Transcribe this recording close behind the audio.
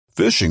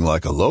Fishing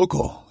like a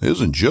local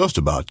isn't just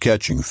about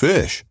catching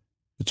fish.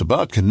 It's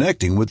about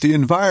connecting with the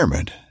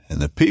environment and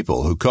the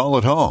people who call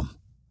it home.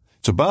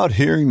 It's about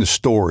hearing the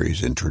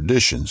stories and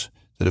traditions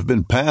that have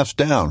been passed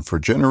down for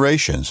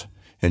generations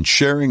and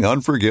sharing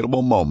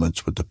unforgettable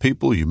moments with the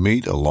people you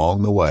meet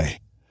along the way.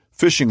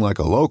 Fishing like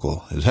a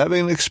local is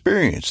having an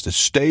experience that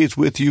stays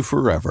with you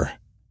forever.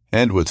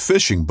 And with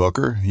Fishing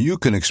Booker, you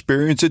can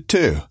experience it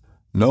too,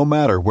 no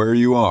matter where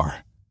you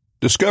are.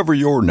 Discover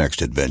your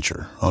next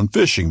adventure on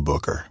Fishing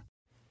Booker.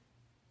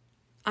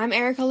 I'm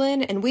Erica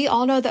Lynn, and we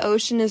all know the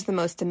ocean is the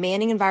most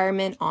demanding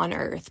environment on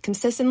Earth,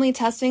 consistently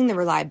testing the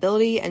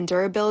reliability and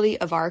durability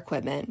of our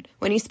equipment.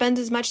 When you spend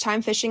as much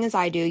time fishing as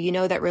I do, you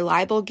know that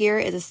reliable gear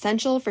is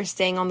essential for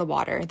staying on the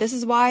water. This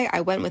is why I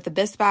went with the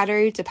Abyss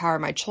battery to power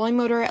my trolling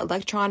motor,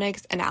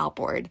 electronics, and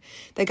outboard.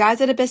 The guys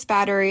at Abyss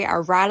Battery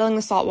are rattling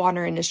the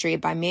saltwater industry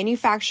by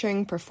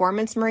manufacturing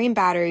performance marine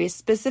batteries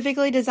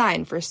specifically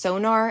designed for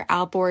sonar,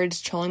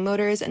 outboards, trolling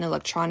motors, and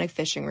electronic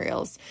fishing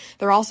reels.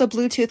 They're also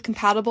Bluetooth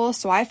compatible,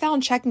 so I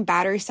found checking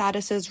battery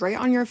statuses right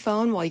on your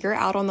phone while you're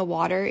out on the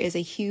water is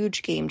a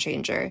huge game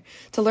changer.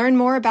 To learn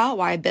more about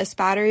why Abyss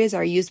batteries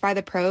are used by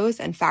the pros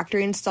and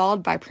factory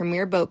installed by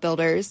premier boat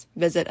builders,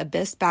 visit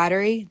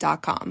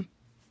abyssbattery.com.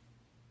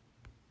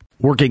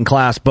 Working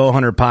Class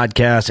Bowhunter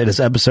Podcast. It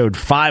is episode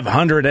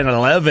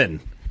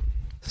 511.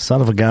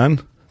 Son of a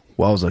gun.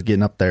 Wowza,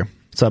 getting up there.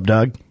 What's up,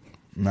 Doug?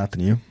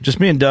 Nothing, you. Just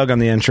me and Doug on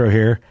the intro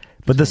here.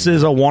 But this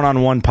is a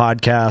one-on-one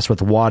podcast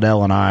with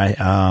Waddell and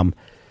I.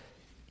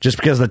 Just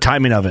because of the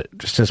timing of it,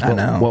 just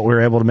what we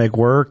were able to make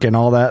work and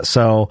all that.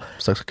 So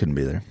sucks I couldn't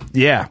be there.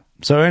 Yeah.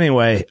 So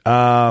anyway,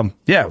 good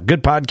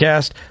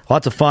podcast,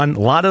 lots of fun, a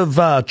lot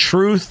of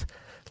truth,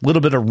 a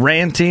little bit of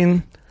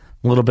ranting,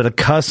 a little bit of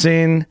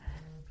cussing,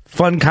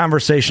 fun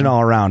conversation all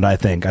around. I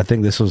think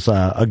this was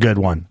a good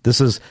one.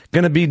 This is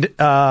going to be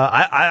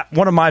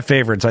one of my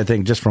favorites. I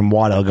think just from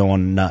Waddell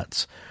going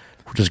nuts,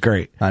 which is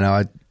great. I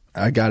know.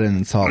 I got in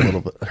and saw a little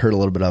bit, heard a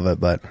little bit of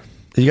it, but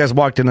you guys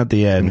walked in at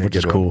the end, which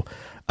is cool.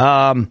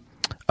 All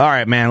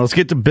right, man, let's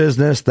get to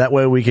business. That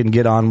way we can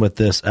get on with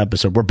this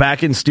episode. We're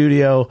back in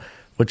studio,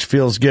 which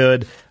feels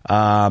good.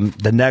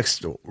 The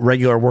next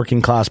regular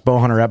Working Class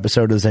Bowhunter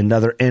episode is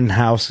another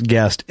in-house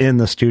guest in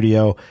the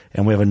studio,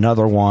 and we have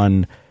another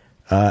one.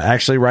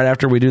 Actually, right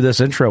after we do this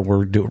intro,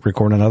 we're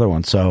recording another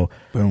one. So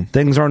boom.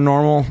 Things are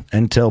normal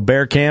until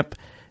bear camp,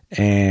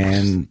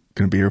 and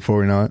going to be here before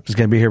we know it. It's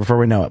going to be here before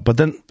we know it. But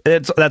then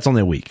that's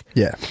only a week.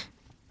 Yeah.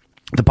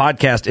 The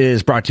podcast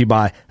is brought to you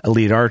by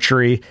Elite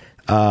Archery.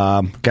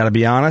 Got to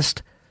be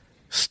honest,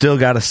 still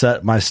got to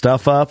set my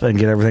stuff up and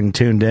get everything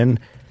tuned in.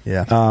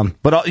 Yeah.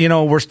 But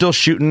we're still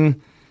shooting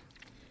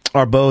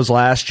our bows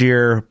last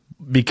year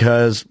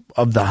because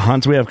of the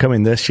hunts we have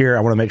coming this year. I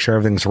want to make sure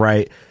everything's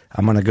right.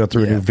 I'm going to go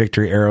through a new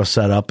Victory arrow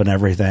setup and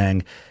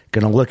everything.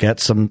 Going to look at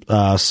some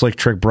slick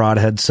trick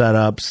broadhead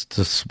setups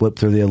to slip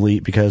through the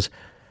Elite because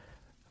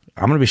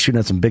I'm going to be shooting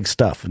at some big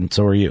stuff, and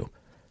so are you.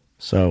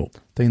 So I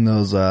think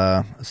those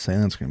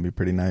assailants are going to be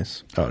pretty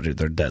nice. Oh, dude,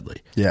 they're deadly.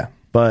 Yeah.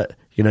 But,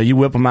 you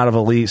whip them out of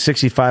Elite,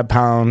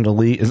 65-pound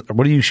Elite.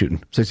 What are you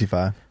shooting?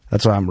 65.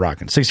 That's what I'm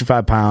rocking.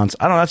 65 pounds.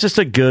 I don't know. That's just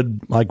a good,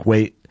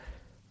 weight.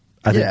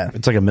 I think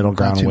it's like a middle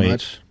ground weight.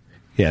 Much.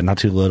 Yeah, not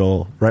too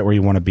little. Right where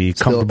you want to be.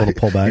 Comfortable to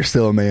pull back. You're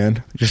still a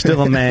man. You're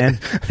still a man.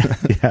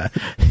 Yeah.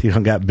 You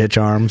don't got bitch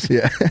arms.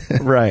 Yeah.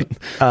 Right.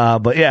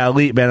 But, yeah,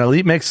 Elite, man.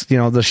 Elite makes, the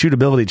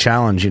shootability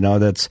challenge,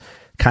 that's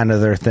kind of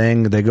their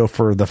thing. They go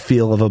for the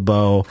feel of a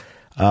bow.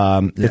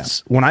 It's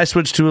when I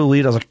switched to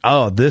Elite, I was like,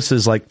 oh, this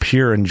is like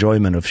pure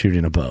enjoyment of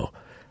shooting a bow.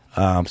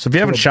 So if you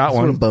haven't shot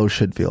one, what a bow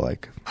should feel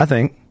like. I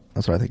think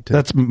that's what I think too.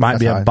 That might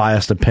be a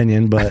biased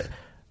opinion, but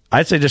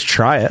I'd say just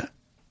try it.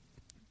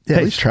 Yeah,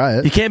 at least try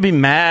it. You can't be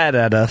mad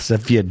at us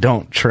if you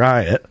don't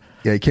try it.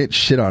 Yeah, you can't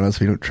shit on us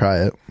if you don't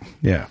try it.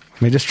 Yeah,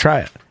 just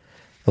try it.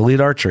 Elite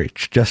Archery,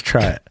 just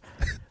try it.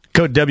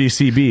 Code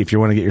WCB if you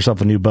want to get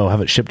yourself a new bow.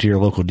 Have it shipped to your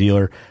local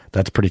dealer.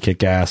 That's pretty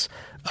kick-ass.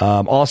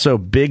 Also,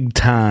 Big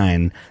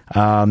Tine.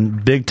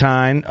 Big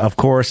Tine, of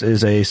course,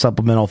 is a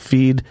supplemental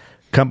feed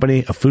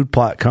company, a food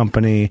plot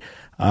company.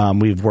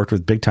 We've worked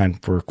with Big Tine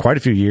for quite a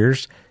few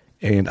years,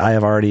 and I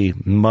have already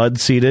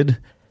mud seeded.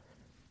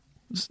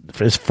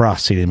 It's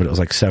frost seeding, but it was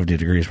like 70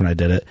 degrees when I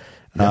did it.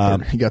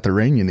 You got the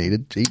rain you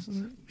needed.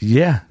 Jeez.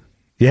 Yeah,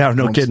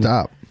 no kidding.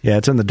 Stop. Yeah,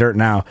 it's in the dirt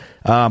now.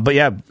 But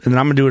yeah, and then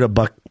I'm going to do it a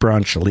buck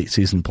brunch elite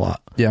season plot.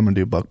 Yeah, I'm going to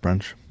do a buck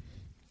brunch.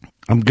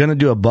 I'm going to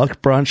do a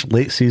buck brunch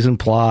late season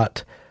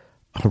plot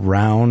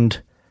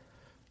around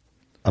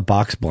a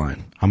box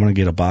blind. I'm going to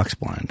get a box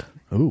blind.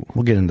 Ooh.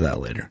 We'll get into that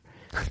later.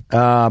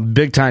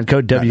 Big Time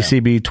code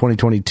WCB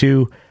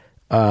 2022.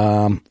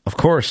 Of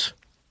course,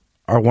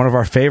 one of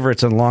our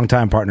favorites and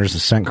longtime partners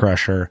is Scent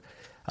Crusher.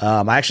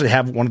 I actually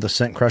have one of the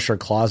Scent Crusher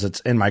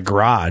closets in my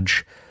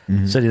garage,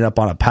 sitting up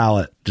on a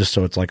pallet just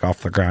so it's like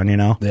off the ground,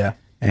 Yeah.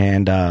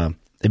 And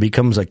it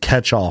becomes a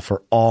catch-all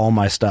for all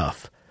my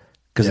stuff.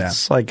 Because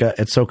it's like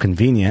it's so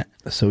convenient.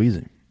 It's so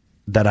easy.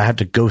 That I have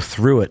to go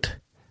through it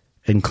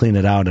and clean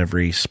it out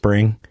every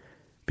spring.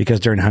 Because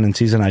during hunting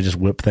season, I just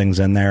whip things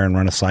in there and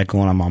run a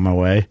cycle and I'm on my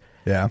way.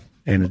 Yeah.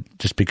 and it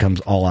just becomes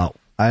all out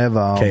I have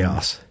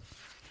chaos.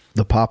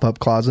 the pop-up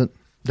closet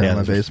down in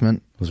my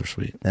basement. Those are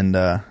sweet. And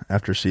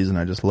after season,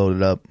 I just load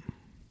it up.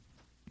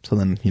 So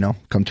then,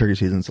 come turkey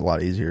season, it's a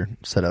lot easier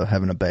instead of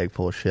having a bag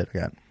full of shit I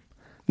got.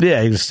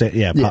 Yeah, you just say,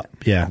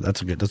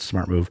 that's a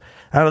smart move.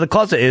 I don't know, the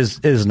closet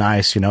is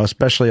nice,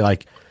 especially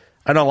like,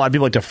 I know a lot of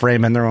people like to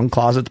frame in their own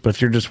closets, but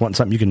if you're just wanting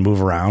something you can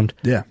move around.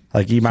 Yeah.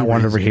 Like you might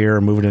want it over here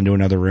or move it into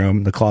another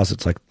room. The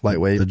closet's like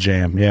lightweight. The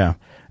jam, yeah.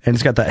 And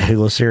it's got that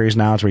Halo series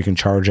now. It's where you can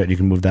charge it. You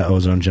can move that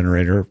ozone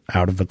generator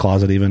out of the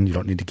closet even. You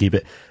don't need to keep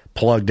it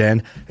plugged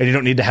in. And you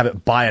don't need to have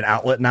it by an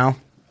outlet now.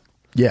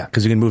 Yeah.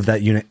 Because you can move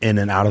that unit in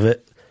and out of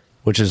it,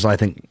 which is, I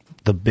think,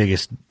 the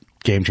biggest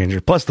game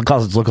changer. Plus, the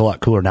closets look a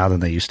lot cooler now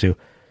than they used to.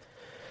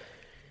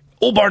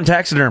 Old Barn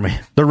Taxidermy.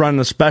 They're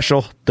running a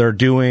special. They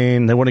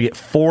want to get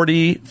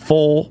 40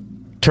 full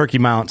turkey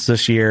mounts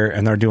this year,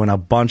 and they're doing a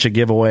bunch of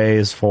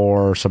giveaways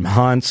for some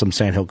hunts, some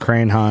sandhill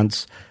crane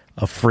hunts,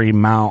 a free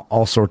mount,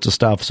 all sorts of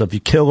stuff. So if you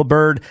kill a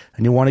bird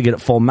and you want to get it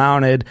full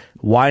mounted,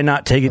 why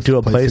not take it to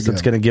a place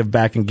that's going to give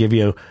back and give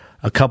you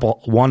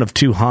one of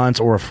 2 hunts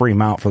or a free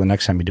mount for the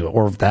next time you do it,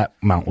 or if that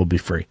mount will be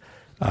free.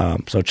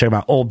 So check them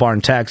out. Old Barn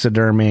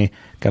Taxidermy.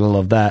 Gotta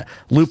love that.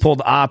 Loophole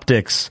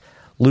Optics.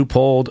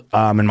 Loophole,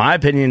 in my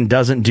opinion,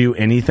 doesn't do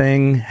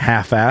anything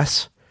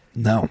half-ass.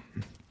 No.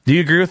 Do you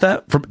agree with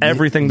that? From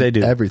everything they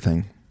do?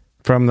 Everything.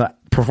 From the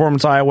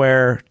performance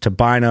eyewear to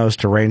binos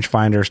to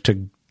rangefinders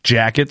to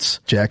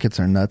jackets. Jackets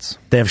are nuts.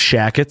 They have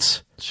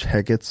shackets.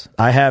 Shackets.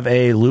 I have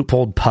a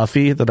Loophole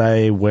puffy that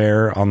I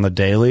wear on the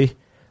daily.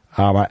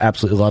 I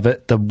absolutely love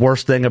it. The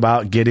worst thing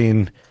about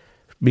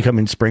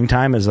becoming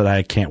springtime is that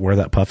I can't wear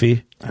that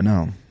puffy. I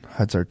know.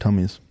 Hides our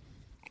tummies.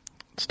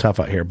 It's tough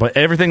out here. But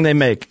everything they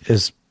make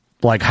is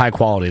like high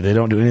quality. They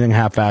don't do anything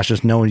half-assed.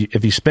 Just knowing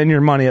if you spend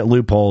your money at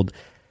Loophole,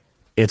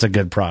 it's a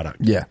good product.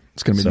 Yeah,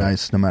 it's going to be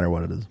nice no matter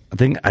what it is. I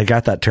think I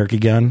got that turkey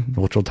gun,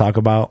 which we'll talk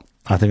about.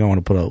 I think I want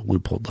to put a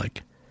Loophole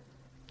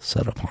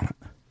setup on it.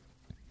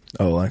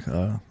 Oh, like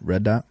a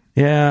red dot?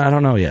 Yeah, I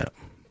don't know yet.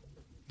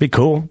 Be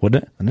cool,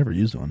 wouldn't it? I never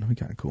used one. It'd be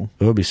kind of cool.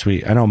 It would be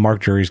sweet. I know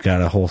Mark Jury's got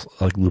a whole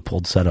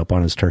Loophole setup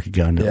on his turkey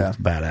gun. It looks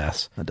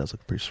badass. That does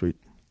look pretty sweet.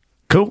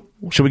 Cool.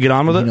 Should we get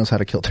on with it? He knows how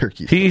to kill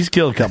turkeys. He's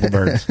killed a couple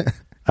birds.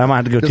 I might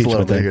have to go teach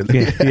him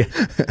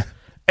that.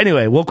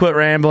 Anyway, we'll quit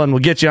rambling.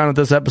 We'll get you on with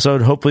this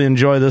episode. Hopefully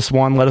enjoy this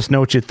one. Let us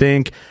know what you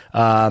think.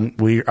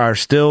 We are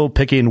still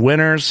picking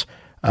winners.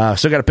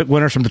 Still got to pick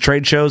winners from the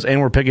trade shows, and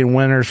we're picking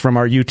winners from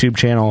our YouTube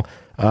channel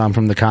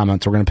from the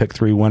comments. We're going to pick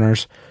 3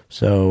 winners.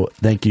 So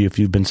thank you if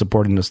you've been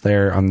supporting us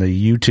there on the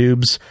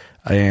YouTubes.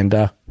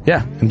 And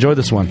enjoy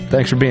this one.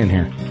 Thanks for being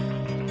here.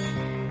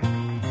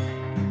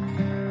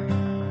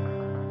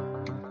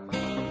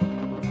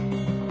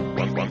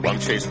 I'm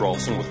Chase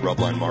Rolfson with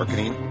Rubline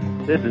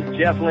Marketing. This is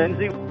Jeff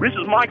Lindsay. This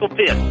is Michael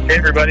Pitt. Hey,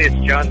 everybody, it's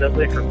John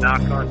Dudley from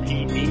Knock on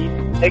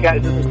TV. Hey,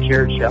 guys, this is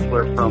Jared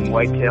Scheffler from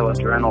Whitetail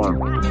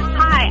Adrenaline.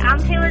 Hi, I'm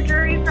Taylor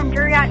Drury from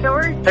Drury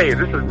Outdoors. Hey,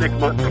 this is Nick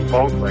Munt from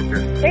Bone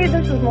Collector. Hey,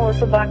 this is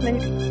Melissa Buckman.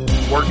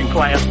 Working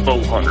Class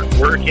Bow Hunter.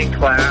 Working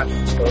Class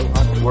Bow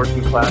Hunter.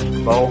 Working Class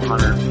Bow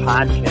Hunter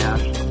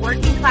Podcast.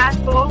 Working Class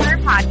Bow Hunter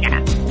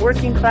Podcast.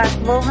 Working Class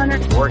Bow Hunter.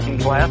 Working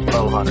Class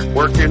Bow Hunter.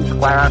 Working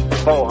Class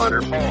Bow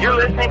Hunter. You're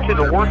listening to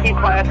the Working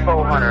Class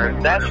Bow Hunter.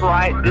 That's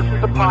right. This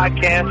is the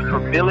podcast for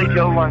Billy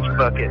Joe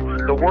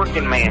Lunchbucket, the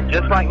working man,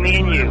 just like me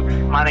and you.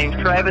 My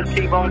name's Travis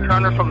T-Bone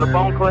Turner from the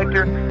Bone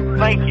Collector.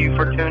 Thank you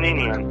for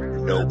tuning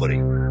in.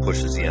 Nobody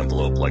pushes the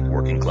envelope like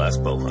Working Class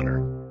Bow Hunter.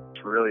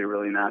 It's really,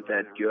 really not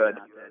that good.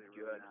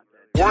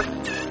 Working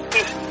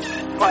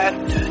Class.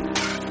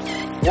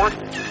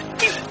 Working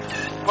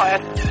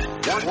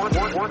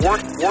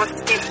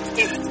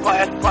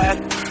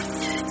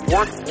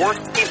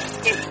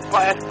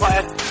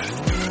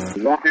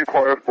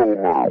Class.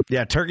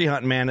 Yeah, turkey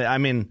hunting, man. I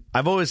mean,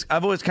 I've always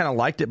kind of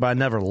liked it, but I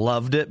never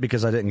loved it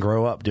because I didn't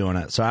grow up doing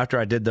it. So after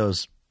I did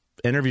those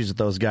interviews with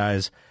those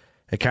guys,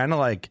 it kind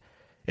of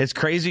it's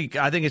crazy.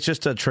 I think it's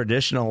just a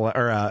traditional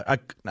or I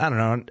don't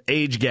know, an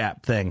age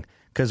gap thing.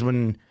 Because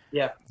when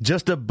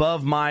just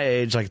above my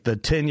age, like the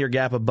 10-year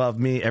gap above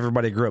me,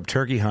 everybody grew up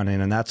turkey hunting,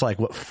 and that's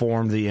what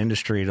formed the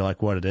industry to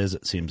what it is,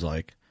 it seems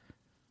like.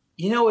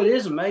 It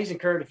is amazing,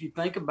 Kurt, if you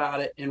think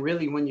about it, and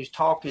really when you're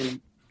talking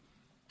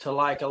to a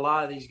lot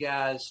of these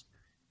guys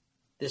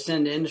that's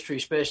in the industry,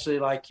 especially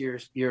like your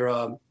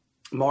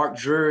Mark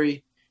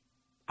Drury,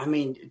 I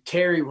mean,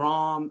 Terry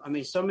Rom, I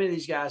mean, so many of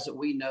these guys that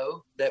we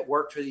know that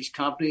work for these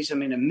companies, I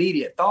mean,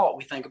 immediate thought,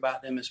 we think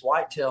about them as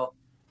whitetail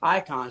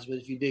icons, but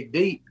if you dig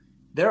deep,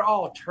 they're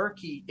all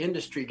turkey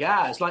industry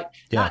guys.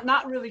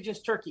 Not really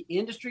just turkey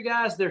industry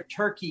guys. They're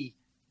turkey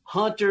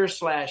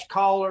hunters /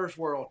 callers,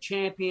 world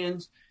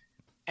champions.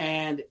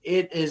 And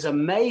it is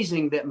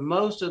amazing that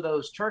most of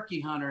those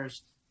turkey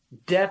hunters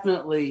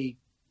definitely,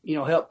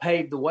 help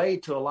pave the way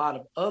to a lot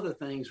of other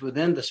things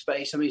within the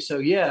space. I mean, so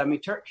yeah, I mean,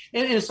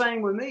 and the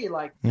same with me,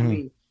 I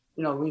mean,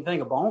 when you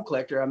think of bone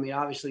collector, I mean,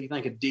 obviously you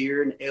think of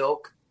deer and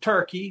elk,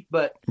 turkey,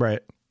 but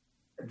right.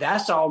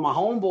 That's all my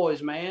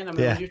homeboys, man. I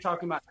mean, You're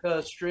talking about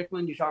Cuz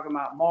Strickland, you're talking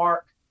about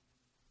Mark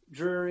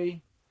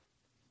Drury,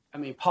 I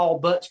mean, Paul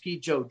Buttsky,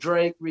 Joe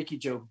Drake, Ricky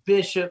Joe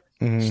Bishop,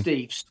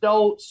 Steve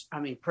Stoltz. I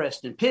mean,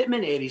 Preston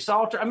Pittman, Eddie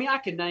Salter. I mean, I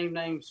could name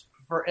names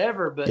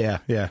forever, but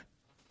yeah.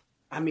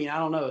 I mean, I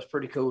don't know. It's a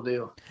pretty cool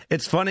deal.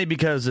 It's funny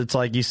because it's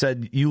like you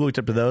said, you looked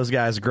up to those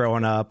guys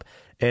growing up,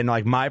 and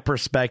like my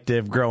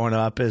perspective growing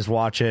up is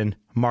watching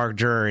Mark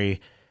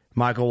Jury,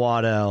 Michael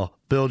Waddell,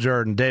 Bill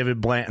Jordan,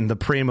 David Blanton, the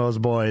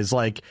Primos boys.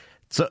 Like,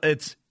 so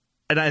it's,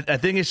 and I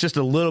think it's just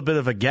a little bit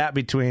of a gap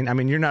between, I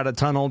mean, you're not a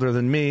ton older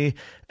than me,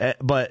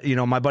 but you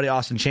know, my buddy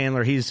Austin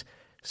Chandler, he's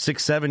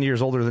 6-7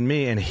 years older than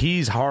me, and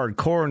he's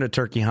hardcore into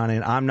turkey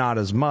hunting. I'm not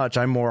as much.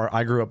 I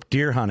grew up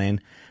deer hunting.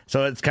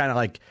 So it's kind of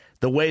like,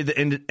 the way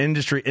the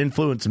industry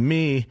influenced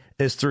me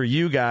is through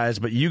you guys,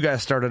 but you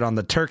guys started on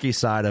the turkey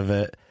side of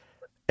it.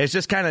 It's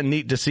just kind of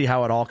neat to see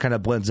how it all kind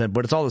of blends in,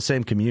 but it's all the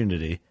same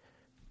community.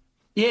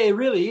 Yeah, it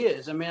really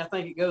is. I mean, I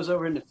think it goes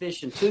over into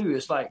fishing too.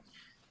 It's like,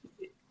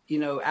 you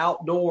know,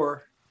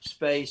 outdoor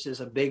space is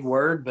a big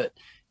word, but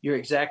you're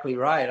exactly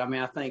right. I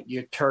mean, I think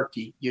your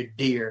turkey, your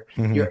deer,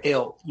 your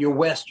elk, your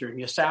western,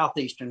 your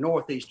southeastern,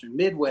 northeastern,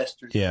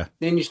 midwestern. Yeah.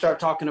 Then you start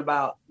talking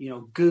about, you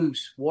know,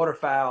 goose,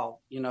 waterfowl,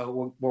 you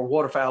know, where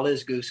waterfowl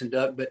is goose and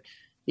duck. But,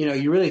 you know,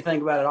 you really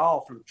think about it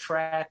all from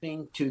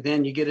trapping to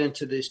then you get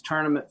into this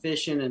tournament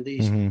fishing and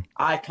these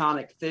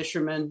iconic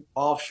fishermen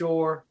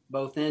offshore,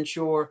 both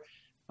inshore,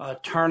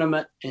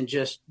 tournament, and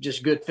just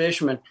good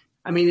fishermen.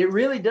 I mean, it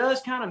really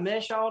does kind of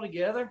mesh all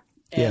together.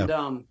 And,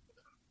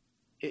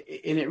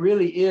 and it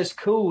really is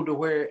cool to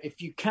where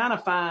if you kind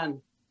of find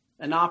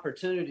an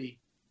opportunity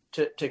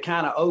to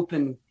kind of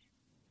open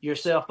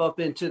yourself up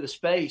into the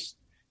space,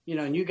 you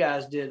know, and you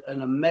guys did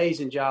an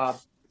amazing job,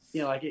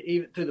 you know, like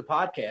even through the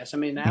podcast. I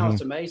mean, now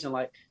it's amazing.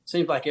 Like,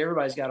 seems like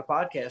everybody's got a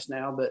podcast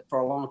now, but for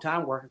a long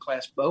time, Working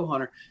Class Bow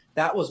Hunter,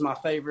 that was my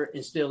favorite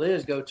and still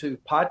is go-to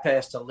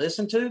podcast to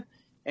listen to.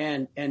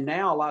 And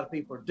now a lot of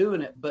people are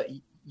doing it, but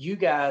you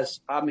guys,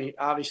 I mean,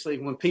 obviously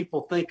when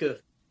people think of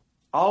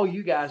all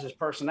you guys as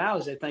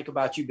personalities, they think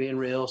about you being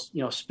real,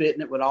 you know, spitting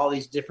it with all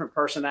these different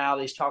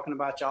personalities, talking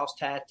about y'all's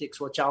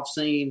tactics, what y'all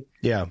seen,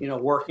 you know,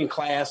 working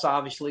class,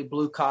 obviously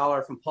blue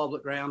collar from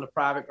public ground to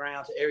private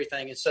ground to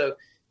everything. And so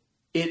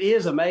it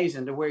is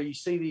amazing to where you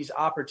see these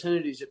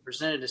opportunities that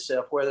presented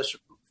itself, whether it's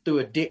through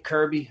a Dick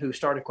Kirby who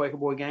started Quaker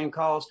Boy Game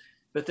Calls,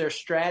 but their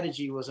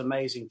strategy was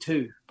amazing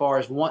too, as far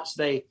as once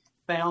they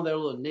found their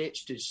little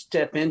niche to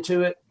step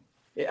into it.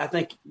 I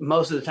think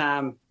most of the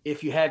time,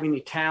 if you have any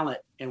talent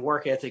and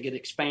work ethic, it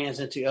expands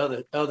into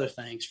other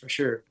things for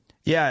sure.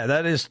 Yeah,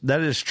 that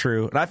is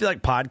true. And I feel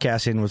like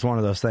podcasting was one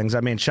of those things.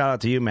 I mean, shout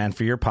out to you, man,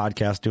 for your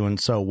podcast doing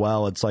so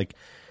well. It's like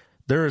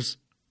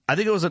I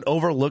think it was an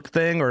overlooked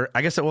thing, or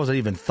I guess it wasn't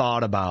even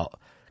thought about.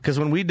 Because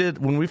when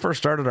we first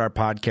started our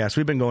podcast,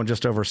 we've been going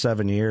just over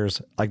 7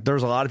 years. Like,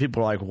 there's a lot of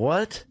people like,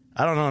 what?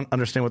 I don't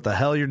understand what the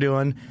hell you're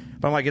doing.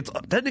 But I'm like, it's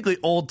technically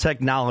old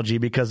technology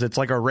because it's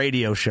like a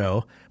radio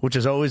show, which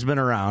has always been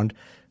around.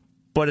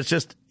 But it's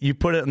just, you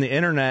put it on the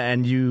internet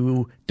and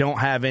you don't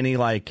have any,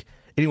 like,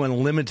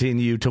 anyone limiting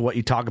you to what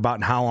you talk about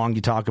and how long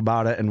you talk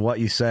about it and what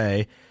you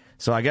say.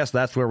 So I guess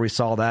that's where we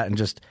saw that and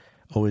just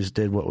always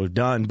did what we've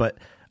done. But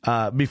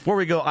before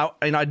we go,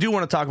 I do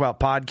want to talk about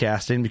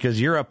podcasting because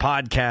you're a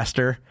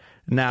podcaster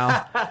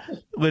now,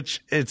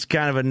 which it's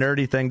kind of a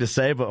nerdy thing to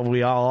say, but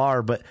we all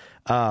are. But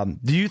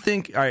do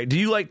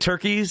you like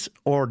turkeys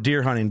or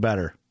deer hunting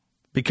better?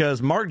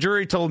 Because Mark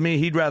Jury told me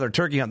he'd rather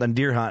turkey hunt than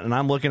deer hunt, and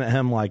I'm looking at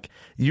him like,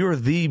 you're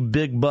the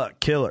big buck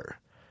killer.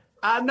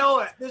 I know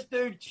it. This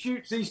dude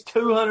shoots these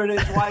 200-inch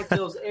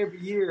whitetails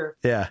every year.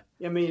 Yeah.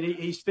 I mean,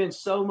 he spends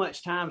so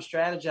much time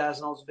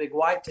strategizing on those big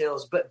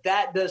whitetails, but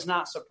that does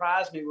not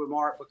surprise me with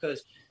Mark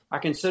because I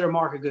consider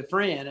Mark a good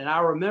friend. And I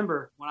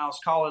remember when I was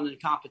calling in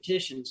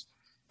competitions,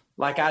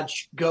 like I'd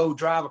go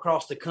drive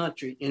across the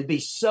country and be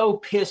so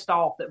pissed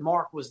off that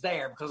Mark was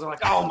there because I'm like,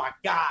 oh my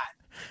God,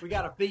 we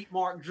got to beat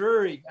Mark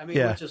Drury. I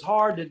mean, which is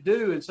hard to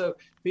do. And so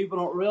people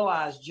don't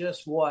realize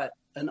just what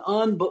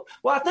well,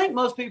 I think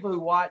most people who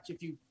watch,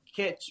 if you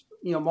catch,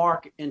 you know,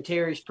 Mark and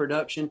Terry's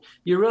production,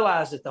 you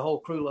realize that the whole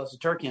crew loves the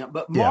turkey hunt.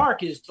 But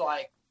Mark is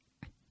like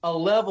a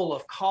level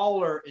of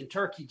caller and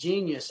turkey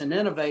genius and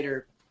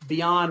innovator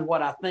beyond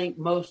what I think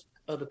most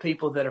of the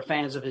people that are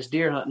fans of his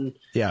deer hunting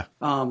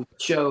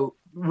show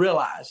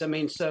realize. I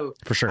mean, so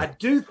for sure, I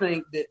do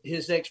think that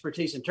his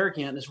expertise in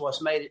turkey hunting is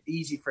what's made it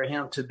easy for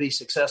him to be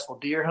successful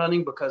deer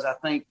hunting because I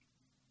think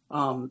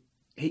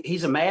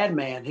he's a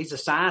madman. He's a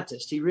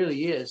scientist. He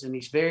really is. And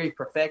he's very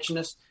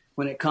perfectionist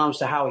when it comes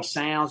to how he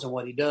sounds and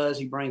what he does.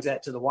 He brings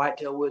that to the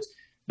whitetail woods.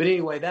 But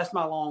anyway, that's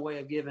my long way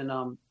of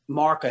giving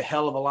Mark a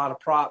hell of a lot of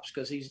props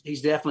because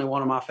he's definitely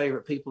one of my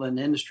favorite people in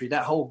the industry.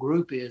 That whole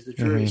group is the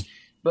Drury's.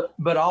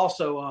 But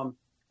also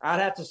I'd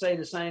have to say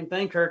the same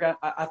thing, Kirk.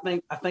 I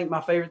think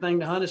my favorite thing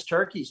to hunt is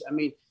turkeys. I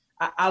mean,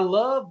 I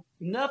love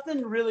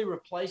nothing really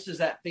replaces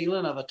that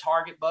feeling of a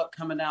target buck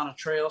coming down a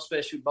trail,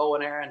 especially bow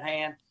and arrow in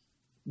hand.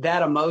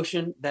 That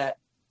emotion, that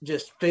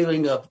just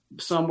feeling of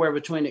somewhere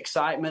between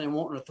excitement and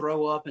wanting to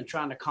throw up and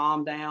trying to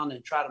calm down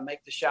and try to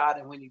make the shot.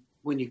 And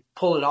when you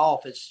pull it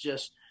off, it's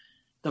just,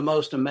 the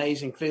most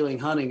amazing feeling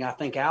hunting, I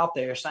think, out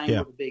there. Same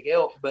with the big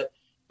elk. But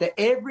the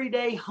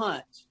everyday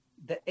hunt,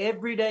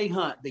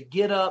 to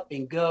get up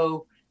and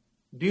go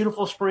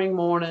beautiful spring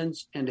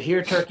mornings and to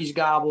hear turkeys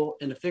gobble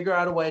and to figure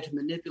out a way to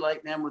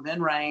manipulate them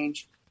within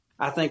range,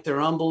 I think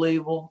they're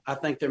unbelievable. I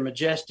think they're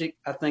majestic.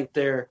 I think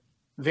they're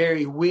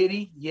very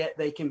witty, yet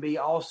they can be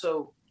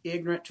also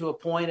ignorant to a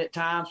point at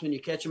times. When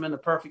you catch them in the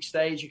perfect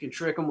stage, you can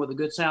trick them with a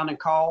good sounding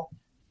call.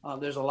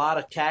 There's a lot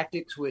of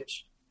tactics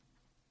which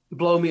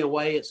blow me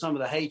away at some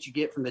of the hate you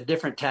get from the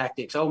different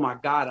tactics. Oh my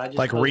God. I just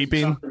like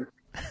reaping.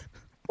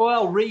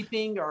 Well,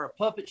 reaping or a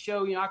puppet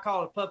show, I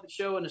call it a puppet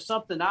show, and it's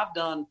something I've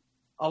done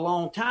a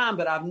long time,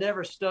 but I've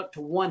never stuck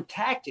to one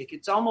tactic.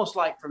 It's almost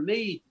like, for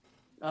me,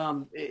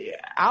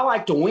 I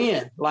like to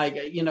win. Like,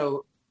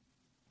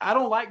 I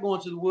don't like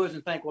going to the woods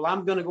and think, well,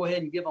 I'm going to go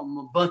ahead and give them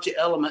a bunch of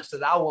elements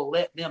that I will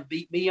let them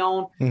beat me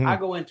on. Mm-hmm. I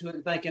go into it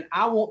and thinking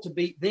I want to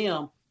beat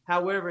them.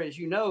 However, as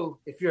you know,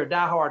 if you're a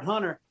diehard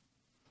hunter,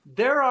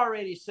 they're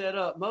already set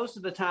up. Most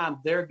of the time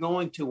they're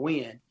going to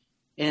win.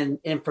 And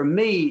for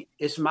me,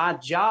 it's my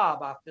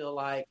job, I feel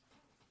like,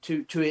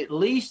 to at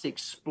least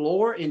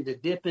explore and to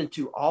dip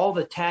into all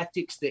the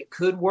tactics that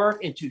could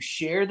work and to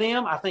share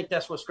them. I think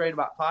that's what's great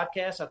about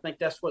podcasts. I think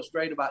that's what's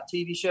great about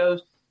TV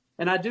shows.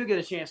 And I do get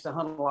a chance to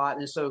hunt a lot.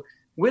 And so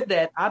with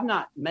that, I'm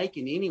not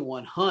making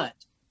anyone hunt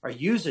or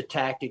use a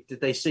tactic that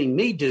they see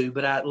me do,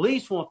 but I at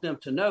least want them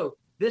to know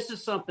this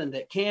is something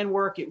that can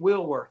work. It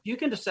will work. You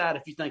can decide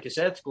if you think it's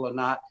ethical or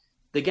not.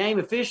 The Game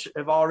and Fish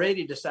have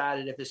already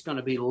decided if it's going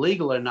to be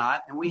legal or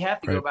not. And we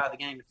have to go by the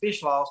Game and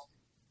Fish laws.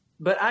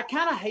 But I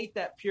kind of hate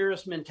that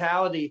purist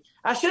mentality.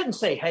 I shouldn't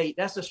say hate.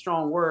 That's a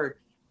strong word.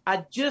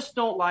 I just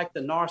don't like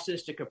the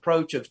narcissistic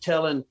approach of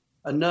telling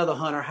another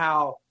hunter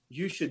how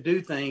you should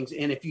do things.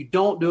 And if you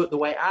don't do it the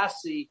way I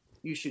see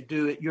you should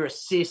do it, you're a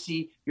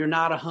sissy. You're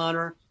not a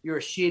hunter. You're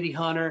a shitty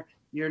hunter.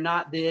 You're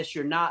not this.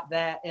 You're not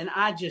that. And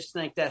I just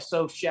think that's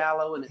so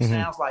shallow. And it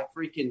sounds like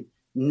freaking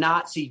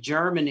Nazi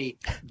Germany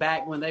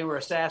back when they were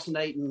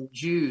assassinating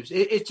Jews.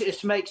 It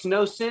just makes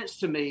no sense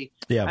to me.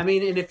 Yeah. I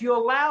mean, and if you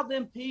allow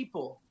them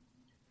people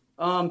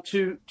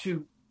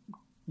to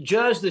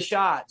judge the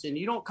shots and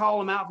you don't call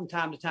them out from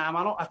time to time,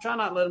 I try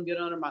not to let them get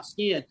under my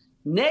skin.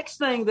 Next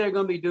thing they're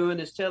going to be doing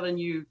is telling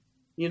you,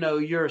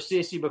 you're a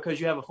sissy because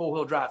you have a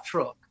 4-wheel drive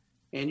truck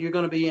and you're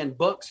going to be in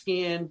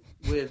buckskin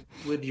with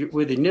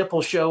your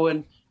nipples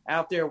showing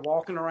out there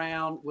walking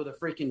around with a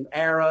freaking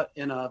arrow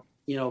and a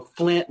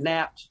flint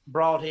napped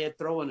broadhead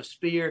throwing a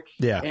spear.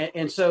 Yeah.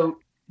 And so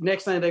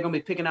next thing they're going to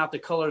be picking out the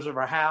colors of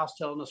our house,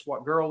 telling us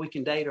what girl we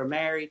can date or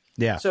marry.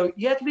 Yeah. So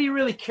you have to be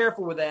really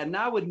careful with that. And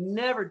I would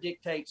never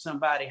dictate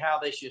somebody how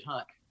they should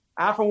hunt.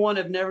 I, for one,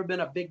 have never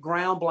been a big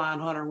ground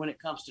blind hunter when it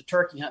comes to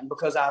turkey hunting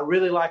because I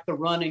really like the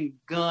running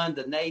gun,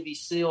 the Navy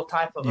SEAL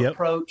type of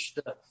approach,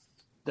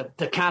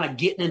 the kind of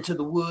getting into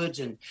the woods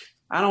and,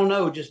 I don't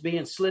know, just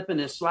being slipping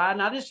and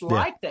sliding. I just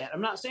like that.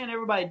 I'm not saying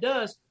everybody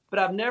does, but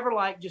I've never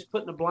liked just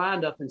putting a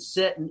blind up and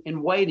sitting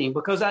and waiting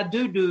because I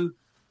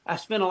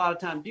spend a lot of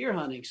time deer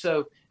hunting.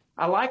 So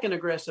I like an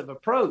aggressive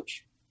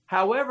approach.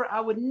 However, I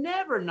would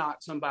never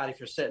knock somebody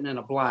for sitting in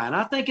a blind.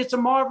 I think it's a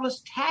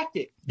marvelous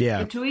tactic. Yeah.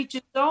 And to each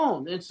its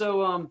own. And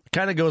so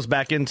kind of goes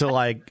back into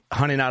like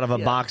hunting out of a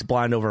box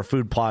blind over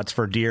food plots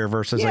for deer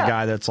versus a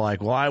guy that's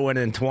like, well, I went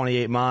in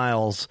 28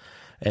 miles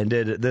and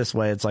did it this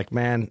way. It's like,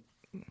 man,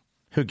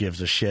 who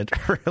gives a shit?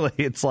 Really?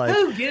 It's like,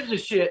 who gives a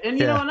shit?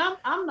 And and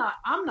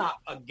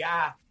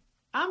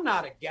I'm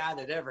not a guy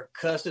that ever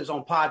cusses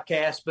on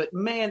podcasts, but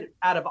man,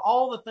 out of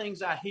all the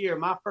things I hear,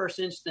 my first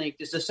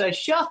instinct is to say,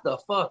 shut the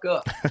fuck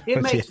up.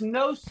 It makes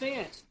no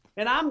sense.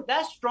 And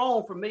that's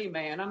strong for me,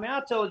 man. I mean,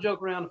 I'll tell a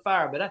joke around the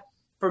fire, but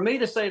for me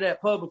to say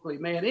that publicly,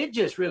 man, it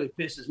just really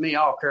pisses me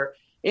off, Kurt.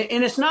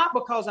 And it's not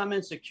because I'm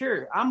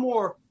insecure. I'm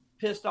more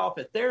pissed off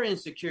at their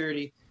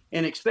insecurity.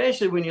 And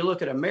especially when you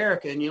look at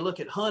America and you look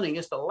at hunting,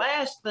 it's the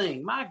last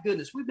thing. My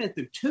goodness, we've been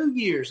through 2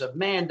 years of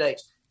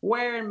mandates,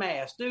 wearing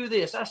masks, do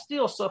this. I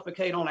still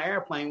suffocate on an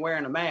airplane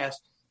wearing a mask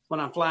when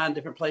I'm flying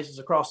different places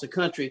across the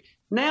country.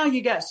 Now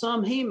you got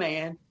some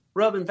He-Man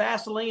rubbing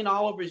Vaseline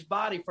all over his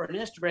body for an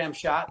Instagram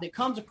shot that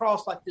comes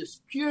across like this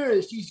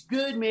purist. He's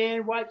good,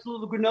 man. Wipes a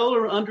little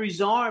granola under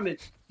his arm, and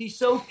he's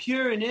so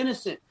pure and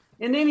innocent.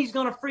 And then he's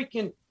going to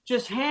freaking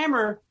just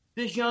hammer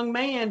this young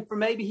man for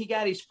maybe he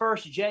got his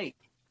first Jake.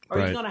 Or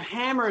he's going to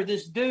hammer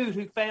this dude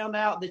who found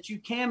out that you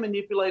can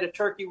manipulate a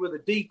turkey with a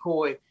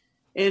decoy.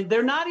 And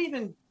they're not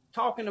even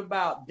talking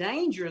about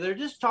danger. They're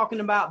just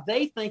talking about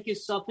they think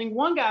it's something.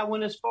 One guy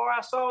went as far,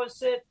 I saw it,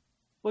 said,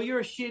 well,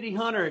 you're a shitty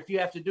hunter if you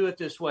have to do it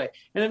this way.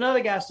 And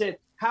another guy said,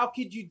 how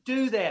could you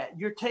do that?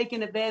 You're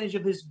taking advantage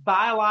of his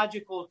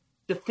biological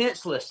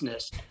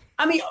defenselessness.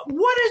 I mean,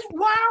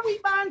 why are we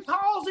buying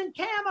calls and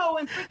camo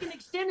and freaking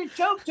extended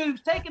choke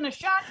tubes, taking a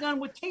shotgun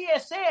with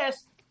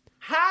TSS,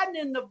 hiding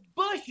in the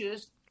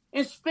bushes,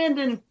 and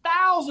spending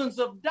thousands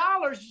of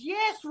dollars?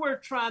 Yes, we're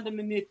trying to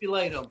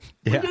manipulate them.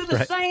 We do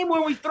the same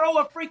when we throw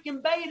a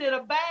freaking bait at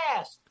a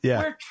bass. Yeah.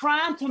 We're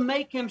trying to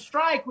make him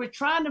strike. We're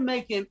trying to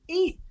make him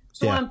eat.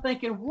 So I'm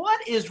thinking,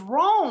 what is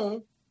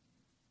wrong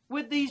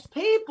with these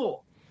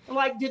people?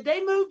 Like, did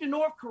they move to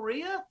North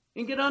Korea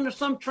and get under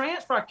some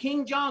trance by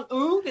Kim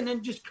Jong-un and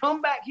then just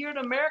come back here to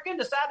America and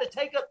decide to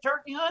take up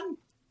turkey hunting?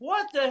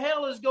 What the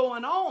hell is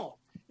going on?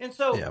 And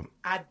so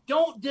I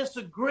don't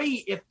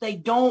disagree if they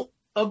don't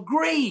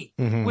agree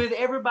with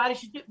everybody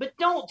should do, but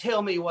don't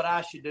tell me what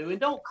I should do and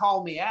don't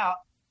call me out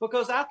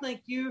because I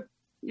think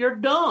you're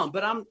dumb.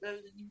 But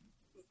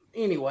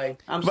anyway,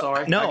 I'm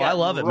sorry. No, I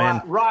love it,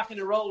 man. Rocking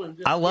and rolling.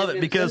 I love it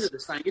because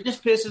this thing. It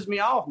just pisses me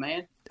off,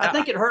 man. I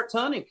think it hurts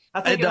hunting.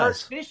 I think it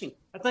hurts fishing.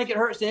 I think it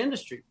hurts the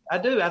industry. I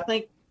do. I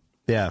think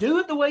do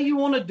it the way you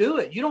want to do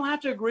it. You don't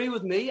have to agree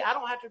with me. I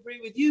don't have to agree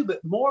with you,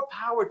 but more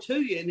power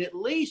to you, and at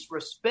least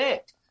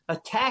respect a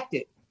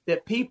tactic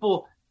that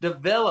people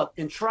develop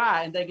and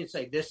try, and they can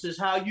say, this is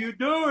how you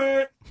do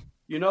it.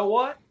 You know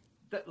what?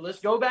 Let's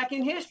go back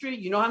in history.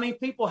 You know how many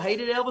people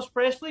hated Elvis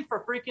Presley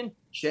for freaking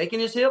shaking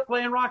his hip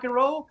playing rock and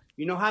roll?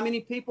 You know how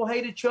many people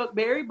hated Chuck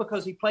Berry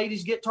because he played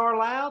his guitar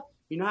loud?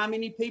 You know how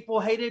many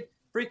people hated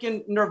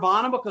freaking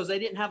Nirvana because they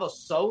didn't have a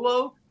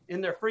solo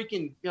in their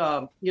freaking,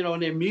 in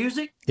their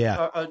music?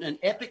 Yeah. An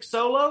epic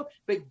solo.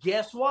 But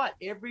guess what?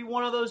 Every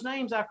one of those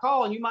names I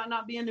call, and you might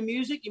not be into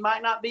music, you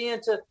might not be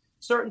into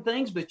certain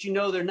things, but you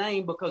know their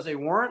name because they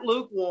weren't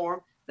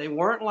lukewarm. They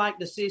weren't like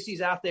the sissies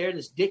out there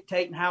that's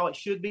dictating how it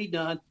should be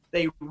done.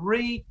 They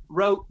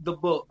rewrote the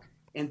book.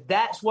 And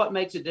that's what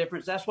makes a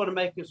difference. That's what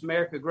makes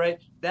America great.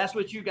 That's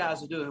what you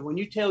guys are doing. When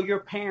you tell your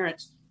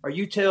parents or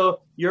you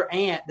tell your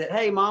aunt that,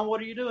 hey, Mom, what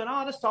are you doing?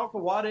 Oh, let's talk to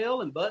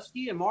Waddell and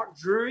Butsky and Mark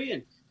Drury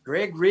and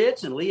Greg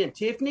Ritz and Lee and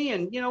Tiffany.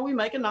 And, we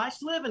make a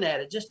nice living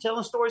at it, just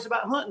telling stories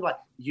about hunting. Like,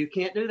 you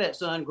can't do that,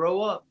 son.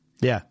 Grow up.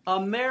 Yeah.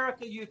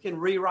 America, you can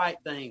rewrite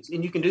things,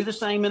 and you can do the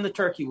same in the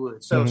turkey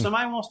woods. So if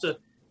somebody wants to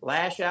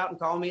lash out and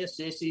call me a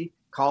sissy,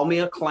 call me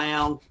a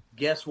clown,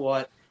 guess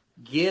what?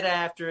 Get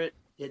after it.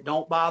 It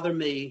don't bother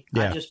me.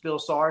 Yeah. I just feel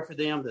sorry for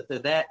them that they're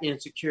that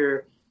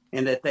insecure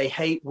and that they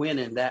hate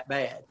winning that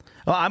bad.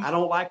 Well, I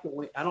don't like to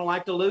win. I don't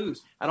like to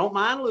lose. I don't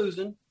mind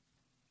losing,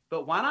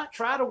 but why not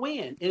try to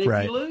win? And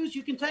if you lose,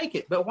 you can take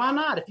it. But why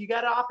not? If you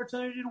got an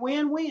opportunity to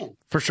win.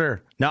 For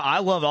sure. No, I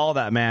love all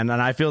that, man,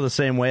 and I feel the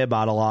same way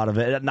about a lot of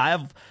it. And I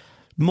have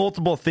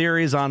multiple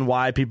theories on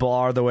why people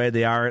are the way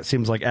they are. It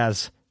seems like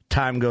as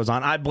time goes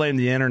on, I blame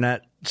the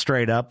internet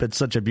straight up. It's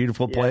such a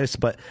beautiful place,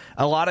 but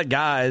a lot of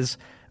guys,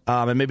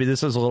 and maybe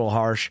this is a little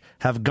harsh,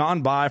 have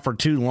gone by for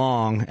too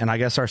long, and I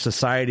guess our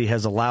society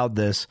has allowed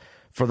this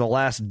for the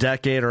last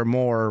decade or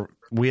more.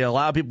 We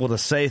allow people to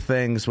say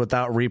things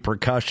without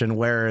repercussion,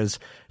 whereas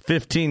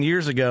 15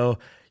 years ago,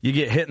 you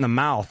get hit in the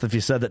mouth if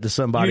you said that to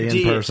somebody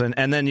in person.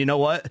 And then you know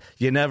what?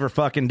 You never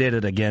fucking did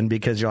it again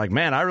because you're like,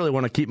 man, I really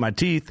want to keep my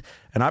teeth,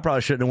 and I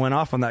probably shouldn't have went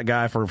off on that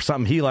guy for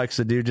something he likes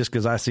to do just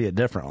because I see it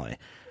differently.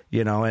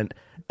 And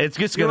it's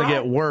just going to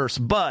get worse.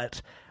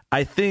 But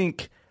I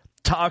think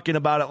talking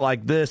about it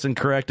like this and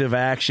corrective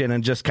action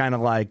and just kind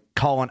of like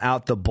calling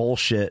out the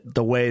bullshit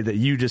the way that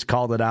you just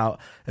called it out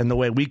and the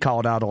way we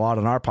called out a lot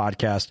on our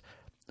podcast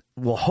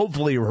will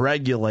hopefully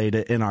regulate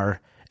it in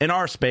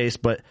our space.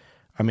 But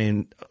I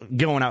mean,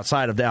 going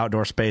outside of the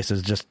outdoor space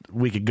is just,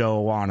 we could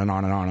go on and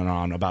on and on and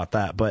on about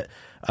that. But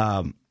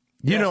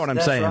you know what I'm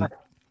saying? Right.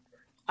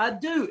 I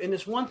do. And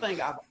it's one thing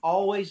I've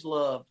always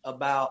loved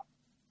about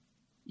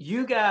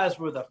you guys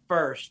were the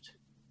first.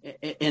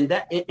 And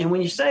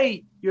when you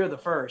say you're the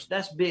first,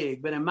 that's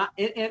big. But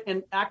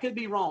and I could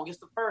be wrong. It's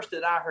the first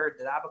that I heard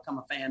that I become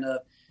a fan of.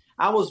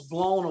 I was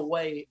blown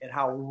away at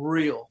how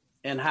real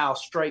and how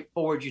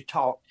straightforward you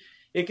talk.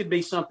 It could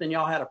be something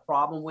y'all had a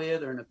problem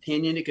with or an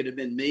opinion. It could have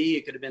been me.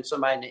 It could have been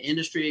somebody in the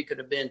industry. It could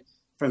have been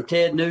from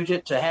Ted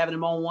Nugent to having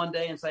him on one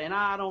day and saying,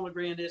 I don't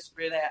agree on this,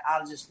 agree on that. I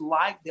just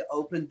like the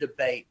open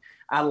debate.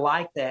 I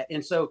like that.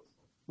 And so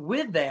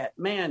with that,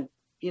 man,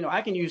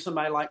 I can use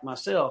somebody like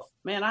myself.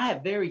 Man, I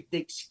have very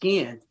thick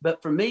skin.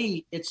 But for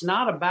me, it's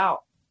not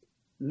about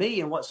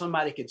me and what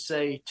somebody could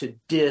say to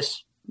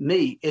diss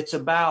me. It's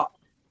about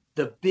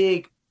the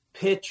big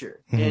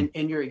picture. And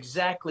you're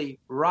exactly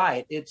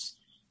right. It's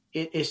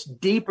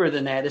deeper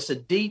than that. It's a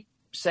deep,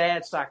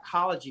 sad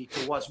psychology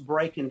to what's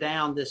breaking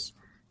down this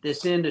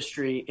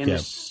industry. And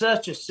there's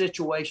such a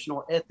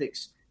situational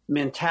ethics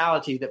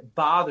mentality that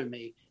bother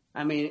me.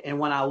 I mean, and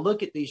when I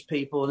look at these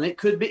people, and it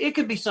could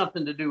be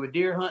something to do with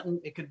deer hunting.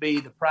 It could be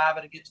the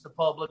private against the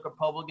public or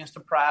public against the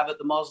private,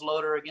 the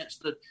muzzleloader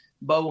against the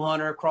bow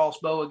hunter,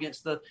 crossbow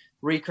against the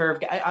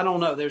recurve guy. I don't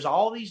know. There's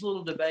all these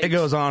little debates. It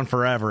goes on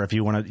forever if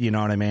you want to, you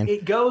know what I mean?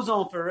 It goes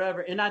on forever.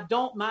 And I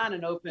don't mind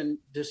an open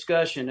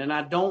discussion, and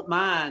I don't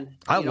mind.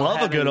 I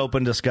love a good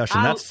open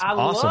discussion. That's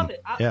awesome. I love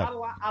it.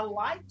 I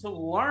like to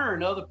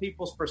learn other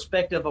people's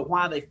perspective of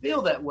why they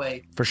feel that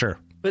way. For sure.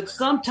 But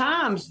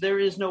sometimes there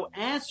is no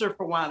answer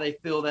for why they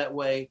feel that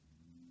way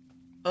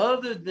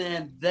other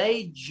than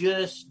they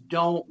just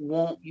don't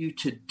want you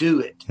to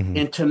do it.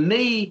 And to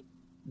me,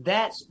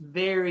 that's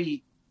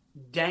very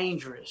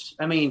dangerous.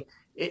 I mean,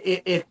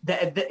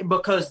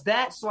 because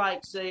that's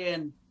like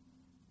saying,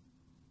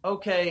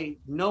 okay,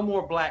 no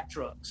more black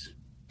trucks.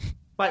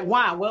 Like,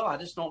 why? Well, I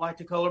just don't like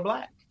the color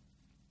black.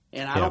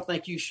 And I don't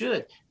think you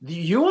should.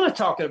 You want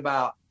to talk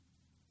about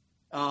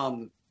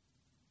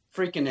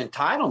freaking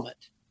entitlement.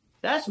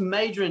 That's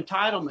major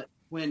entitlement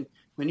when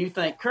you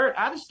think, Kurt,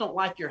 I just don't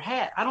like your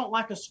hat. I don't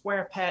like a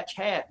square patch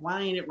hat.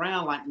 Why ain't it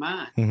round like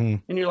mine? Mm-hmm.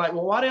 And you're like,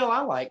 well, Waddell,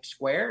 I like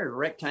square or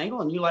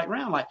rectangle, and you like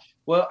round. Like,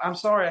 well, I'm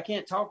sorry, I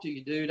can't talk to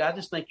you, dude. I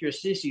just think you're a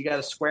sissy. You got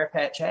a square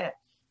patch hat.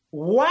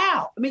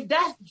 Wow. I mean,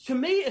 that to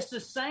me, it's the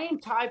same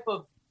type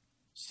of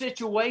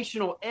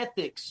situational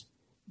ethics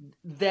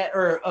that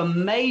are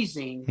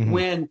amazing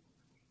when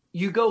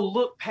you go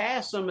look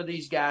past some of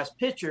these guys'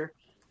 picture.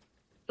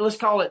 Let's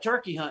call it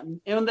turkey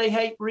hunting, and they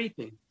hate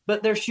reaping.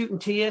 But they're shooting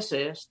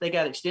TSS. They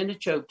got extended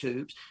choke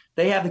tubes.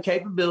 They have the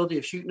capability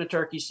of shooting a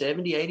turkey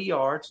 70, 80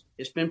 yards.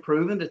 It's been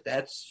proven that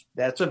that's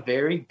a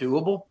very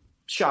doable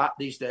shot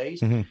these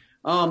days.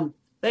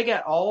 They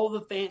got all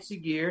the fancy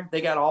gear.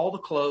 They got all the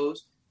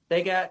clothes.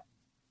 They got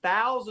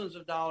thousands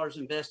of dollars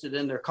invested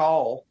in their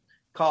calls.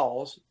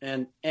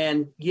 And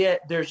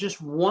yet there's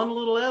just one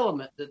little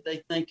element that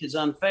they think is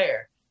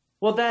unfair.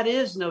 Well, that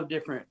is no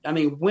different. I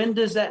mean, when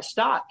does that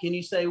stop? Can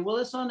you say, well,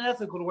 it's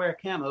unethical to wear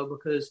camo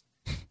because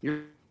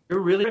you're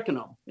really tricking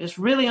them? It's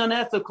really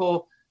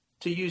unethical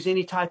to use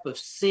any type of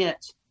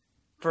scent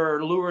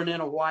for luring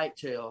in a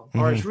whitetail,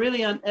 or it's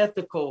really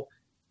unethical.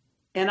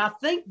 And I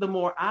think the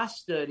more I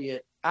study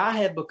it, I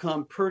have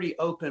become pretty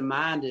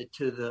open-minded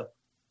to the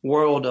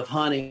world of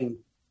hunting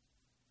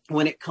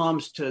when it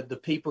comes to the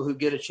people who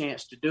get a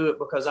chance to do it,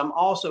 because I'm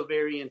also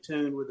very in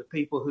tune with the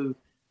people who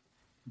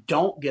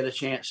don't get a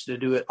chance to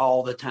do it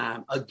all the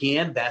time.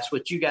 Again, that's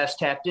what you guys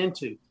tapped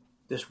into,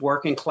 this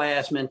working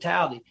class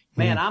mentality.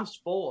 Man, I'm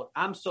spoiled.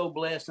 I'm so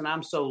blessed and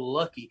I'm so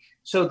lucky.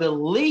 So the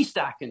least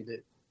I can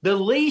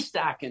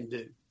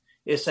do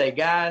is say,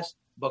 guys,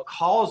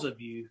 because of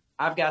you,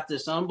 I've got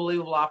this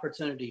unbelievable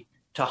opportunity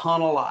to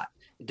hunt a lot.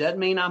 It doesn't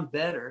mean I'm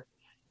better.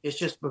 It's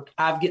just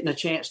I'm getting a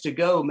chance to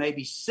go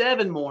maybe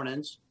 7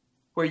 mornings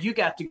where you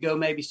got to go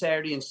maybe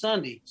Saturday and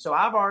Sunday. So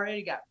I've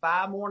already got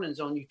 5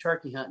 mornings on you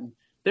turkey hunting.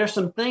 There's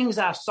some things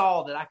I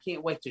saw that I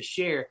can't wait to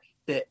share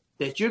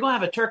that you're going to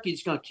have a turkey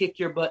that's going to kick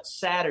your butt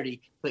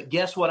Saturday. But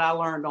guess what I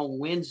learned on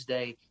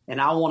Wednesday,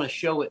 and I want to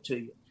show it to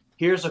you.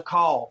 Here's a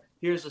call.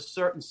 Here's a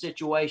certain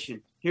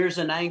situation. Here's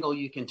an angle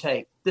you can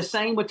take. The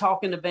same with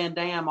talking to Van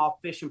Dam off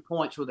fishing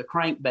points with a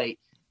crankbait.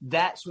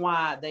 That's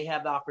why they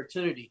have the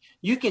opportunity.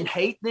 You can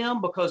hate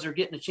them because they're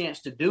getting a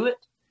chance to do it,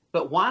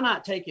 but why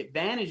not take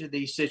advantage of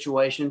these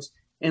situations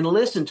and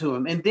listen to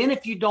them? And then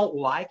if you don't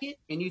like it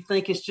and you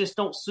think it's just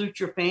don't suit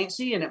your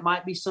fancy and it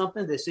might be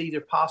something that's either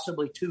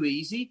possibly too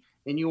easy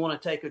and you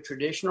want to take a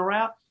traditional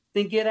route,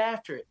 then get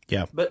after it.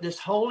 Yeah. But this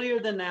holier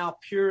than thou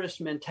purist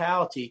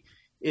mentality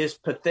is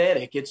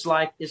pathetic. It's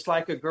like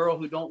a girl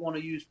who don't want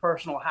to use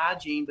personal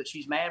hygiene, but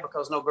she's mad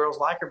because no girls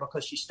like her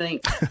because she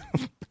stinks.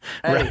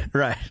 Hey,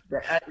 right.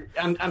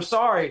 I'm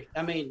sorry.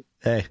 I mean,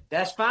 hey,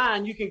 that's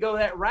fine. You can go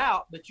that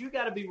route, but you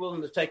got to be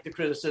willing to take the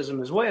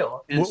criticism as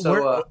well. And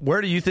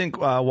where do you think,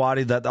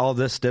 Waddy, that all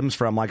this stems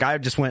from? Like, I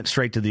just went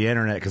straight to the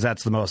internet because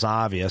that's the most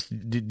obvious.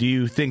 Do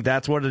you think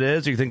that's what it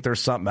is, or do you think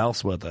there's something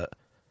else with it?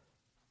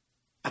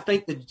 I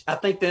think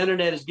the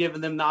internet has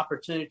given them the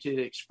opportunity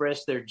to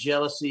express their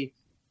jealousy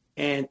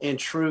and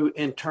true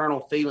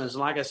internal feelings.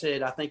 And like I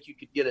said, I think you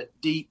could get a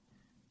deep,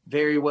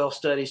 very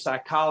well-studied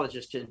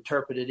psychologist to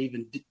interpret it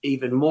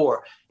even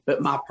more.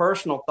 But my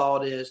personal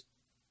thought is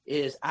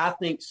I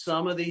think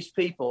some of these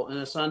people, and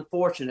it's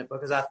unfortunate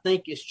because I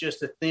think it's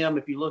just a them.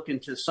 If you look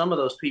into some of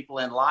those people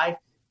in life,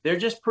 they're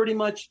just pretty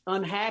much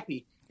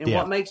unhappy. And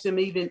what makes them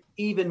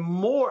even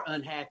more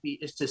unhappy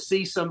is to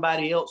see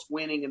somebody else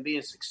winning and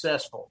being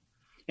successful.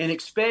 And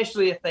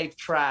especially if they've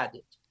tried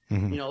it.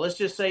 You know, let's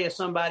just say it's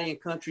somebody in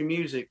country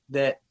music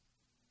that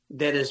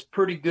is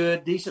pretty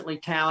good, decently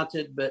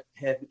talented, but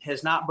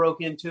has not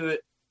broke into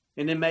it.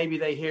 And then maybe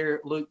they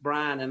hear Luke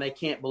Bryan and they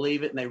can't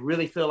believe it. And they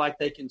really feel like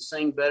they can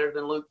sing better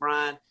than Luke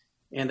Bryan.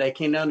 And they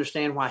can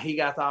understand why he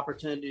got the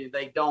opportunity.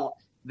 They don't.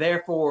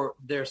 Therefore,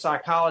 their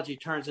psychology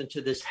turns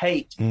into this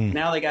hate.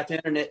 Now they got the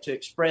internet to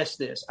express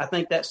this. I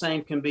think that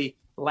same can be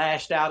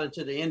lashed out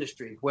into the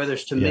industry, whether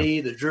it's to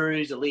me, the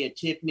Drurys, the Lee and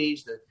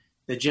Tiffany's,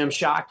 the Jim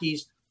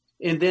Shockeys.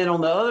 And then on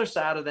the other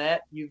side of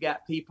that, you've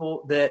got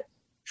people that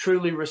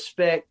truly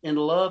respect and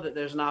love that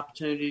there's an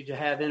opportunity to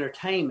have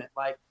entertainment.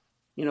 Like,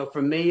 you know,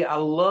 for me, I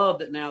love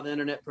that now the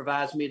internet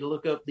provides me to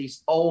look up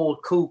these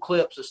old cool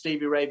clips of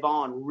Stevie Ray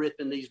Vaughan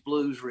ripping these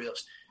blues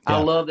riffs. I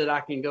love that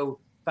I can go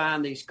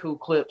find these cool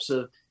clips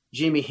of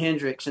Jimi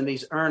Hendrix and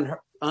these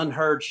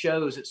unheard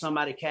shows that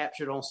somebody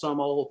captured on some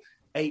old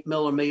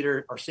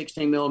 8mm or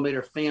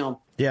 16mm film.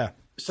 Yeah.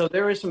 So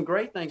there is some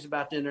great things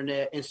about the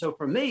internet. And so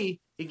for me,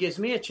 it gives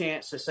me a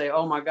chance to say,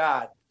 oh my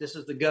God, this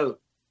is the GOAT.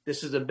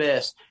 This is the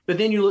best. But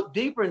then you look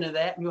deeper into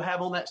that and you'll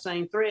have on that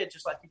same thread,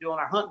 just like you do on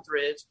our hunting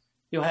threads,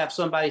 you'll have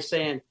somebody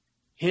saying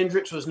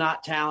Hendrix was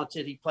not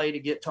talented. He played a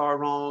guitar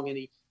wrong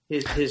and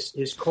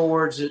his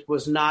chords, it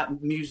was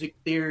not music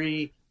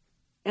theory.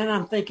 And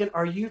I'm thinking,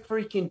 are you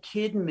freaking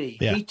kidding me?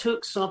 Yeah. He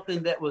took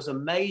something that was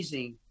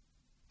amazing,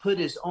 put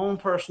his own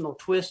personal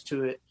twist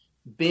to it,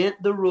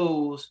 bent the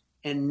rules,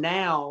 and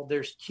now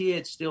there's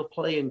kids still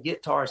playing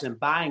guitars and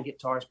buying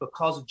guitars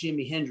because of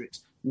Jimi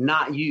Hendrix,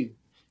 not you.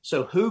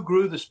 So who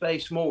grew the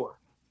space more?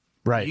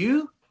 Right.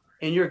 You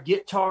and your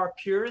guitar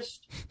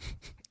purist,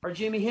 or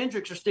Jimi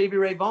Hendrix, or Stevie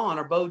Ray Vaughan,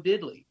 or Bo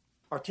Diddley,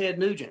 or Ted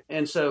Nugent.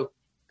 And so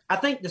I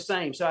think the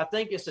same. So I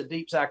think it's a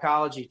deep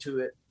psychology to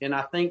it. And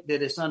I think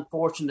that it's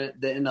unfortunate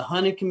that in the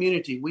hunting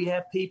community, we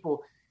have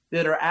people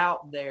that are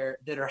out there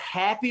that are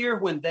happier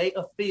when they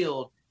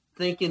afield,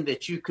 thinking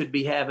that you could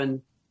be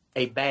having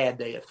a bad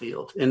day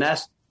afield. And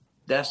that's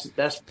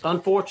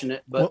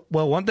unfortunate. But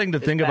well, one thing to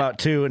think about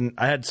too, and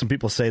I had some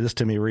people say this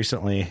to me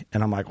recently,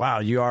 and I'm like, wow,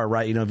 you are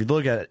right. You know, if you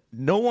look at it,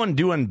 no one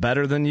doing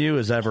better than you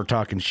is ever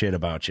talking shit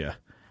about you.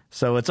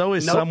 So it's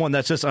always someone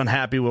that's just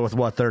unhappy with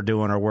what they're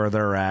doing or where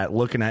they're at,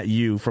 looking at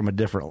you from a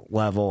different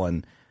level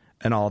and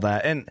all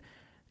that. And,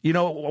 you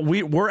know,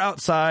 we're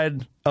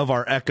outside of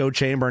our echo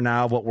chamber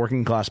now of what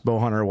Working Class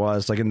Bowhunter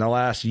was. Like in the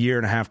last year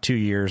and a half, 2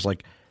 years,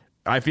 like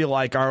I feel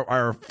like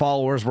our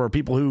followers were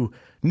people who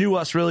knew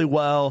us really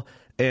well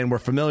and were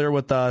familiar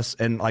with us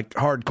and like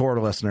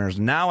hardcore listeners.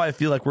 Now I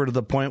feel like we're to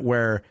the point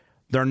where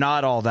they're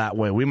not all that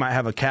way. We might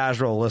have a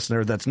casual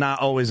listener that's not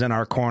always in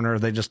our corner.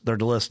 They're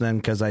listening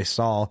because they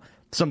saw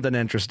something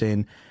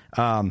interesting.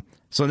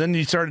 So then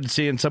you started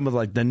seeing some of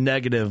like the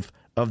negative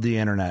of the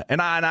internet.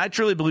 And I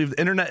truly believe the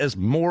internet is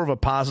more of a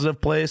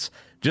positive place.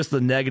 Just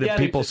the negative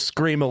people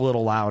scream a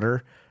little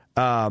louder.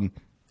 And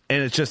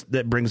it's just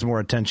that brings more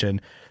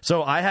attention.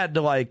 So I had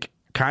to like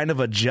kind of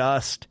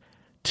adjust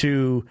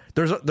to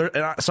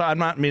so I'm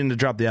not meaning to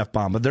drop the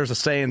F-bomb, but there's a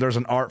saying, there's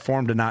an art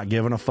form to not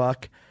giving a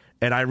fuck.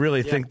 And I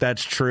really think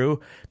that's true,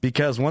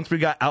 because once we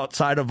got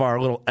outside of our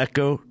little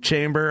echo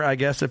chamber, I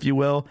guess, if you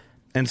will,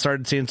 and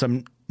started seeing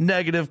some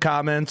negative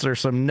comments or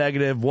some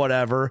negative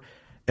whatever,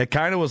 it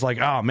kind of was like,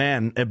 oh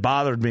man, it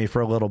bothered me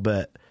for a little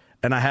bit.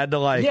 And I had to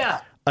like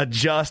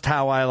adjust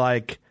how I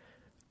like,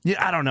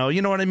 I don't know,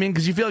 you know what I mean?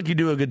 Because you feel like you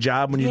do a good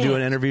job when you do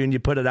an interview and you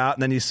put it out,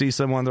 and then you see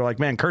someone, they're like,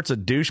 man, Kurt's a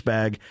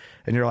douchebag.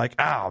 And you're like,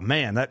 oh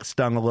man, that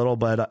stung a little,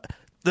 but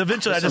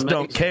eventually I just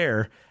don't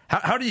care.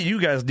 How do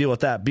you guys deal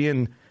with that,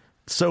 being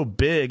so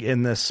big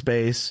in this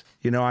space?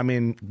 You know, I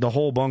mean, the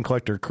whole Bone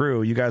Collector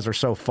crew, you guys are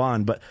so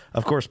fun, but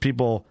of course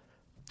people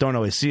don't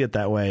always see it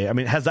that way. I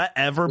mean, has that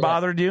ever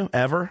bothered you,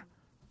 ever?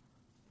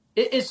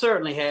 It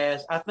certainly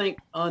has. I think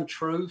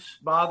untruths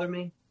bother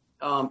me.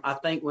 I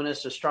think when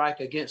it's a strike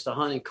against the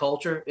hunting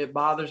culture, it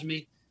bothers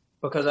me,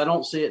 because I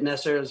don't see it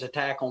necessarily as an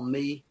attack on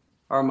me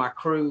or my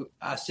crew.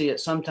 I see it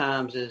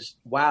sometimes as,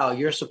 wow,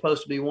 you're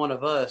supposed to be one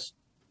of us.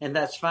 And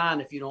that's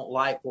fine if you don't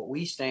like what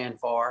we stand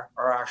for,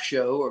 or our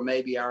show, or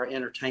maybe our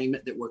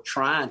entertainment that we're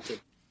trying to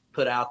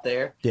put out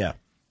there. Yeah.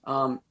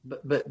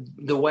 But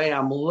the way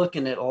I'm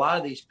looking at a lot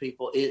of these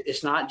people,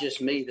 it's not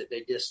just me that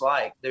they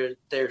dislike. There's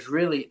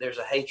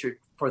a hatred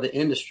for the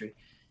industry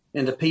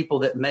and the people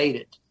that made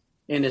it.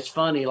 And it's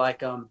funny,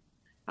 like, I'm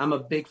a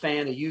big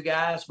fan of you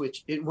guys,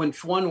 which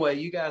one way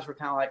you guys were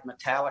kind of like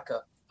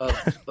Metallica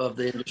of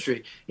the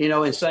industry, you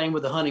know, and same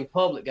with the hunting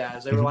public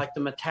guys. They were like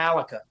the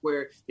Metallica,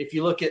 where if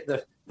you look at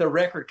the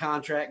record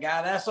contract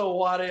guy, that's old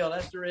Waddell,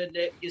 that's the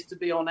redneck, gets to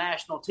be on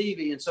national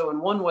TV. And so in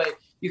one way,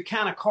 you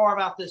kind of carve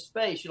out this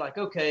space. You're like,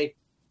 okay,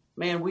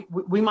 man,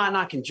 we might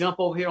not can jump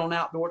over here on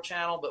Outdoor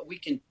Channel, but we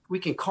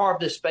can carve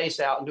this space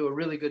out and do a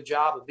really good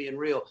job of being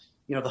real.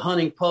 You know, the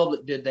hunting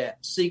public did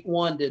that. Seek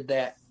One did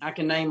that. I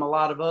can name a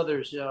lot of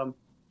others.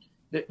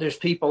 There's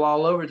people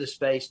all over the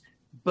space.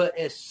 But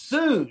as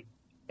soon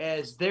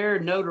as their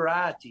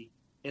notoriety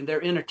and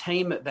their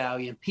entertainment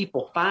value and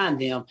people find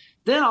them,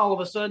 then all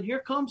of a sudden here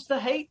comes the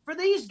hate for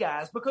these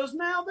guys, because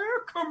now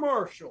they're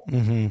commercial.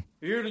 Mm-hmm.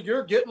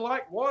 You're getting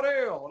like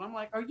Waddell. And I'm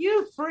like, are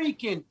you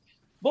freaking...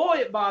 Boy,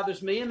 it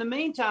bothers me. In the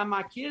meantime,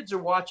 my kids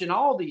are watching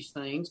all these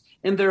things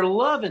and they're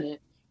loving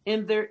it.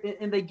 And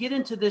they get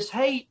into this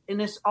hate, and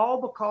it's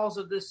all because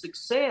of this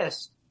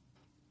success.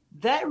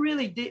 That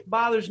really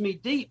bothers me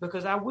deep,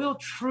 because I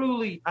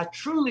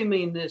truly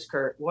mean this,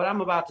 Kurt, what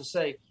I'm about to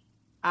say.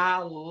 I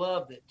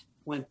love it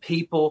when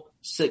people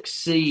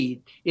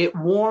succeed. It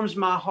warms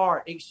my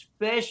heart,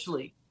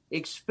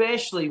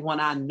 especially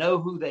when I know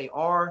who they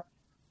are.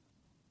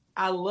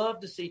 I love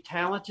to see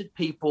talented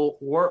people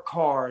work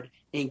hard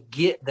and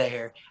get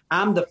there.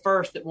 I'm the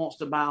first that wants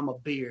to buy them a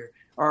beer,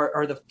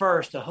 or the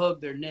first to hug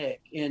their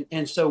neck.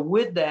 And so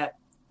with that,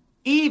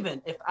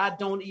 even if I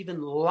don't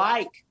even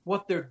like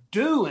what they're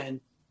doing,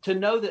 to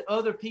know that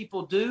other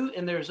people do,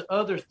 and there's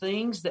other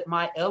things that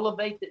might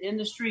elevate the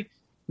industry,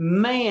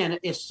 man,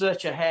 it's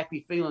such a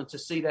happy feeling to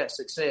see that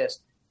success.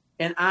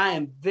 And I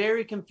am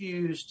very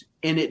confused,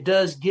 and it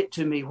does get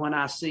to me when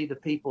I see the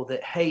people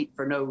that hate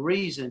for no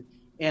reason.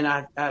 And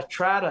I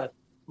try to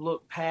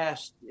look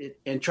past it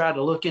and try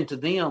to look into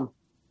them.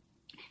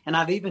 And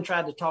I've even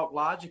tried to talk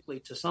logically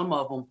to some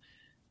of them,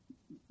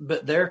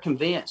 but they're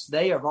convinced.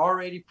 They have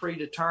already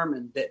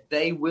predetermined that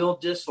they will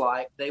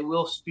dislike, they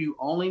will spew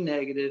only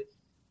negative.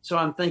 So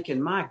I'm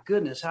thinking, my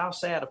goodness, how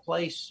sad a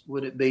place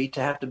would it be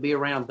to have to be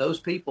around those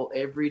people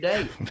every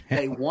day?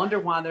 They wonder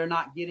why they're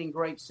not getting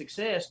great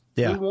success.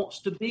 Yeah. Who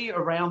wants to be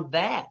around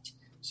that?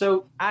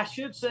 So I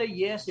should say,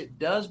 yes, it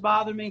does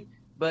bother me,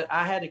 but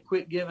I had to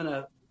quit giving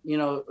a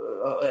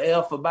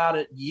F about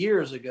it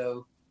years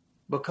ago,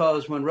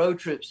 because when road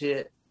trips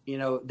hit, you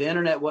know, the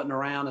internet wasn't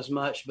around as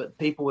much, but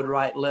people would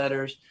write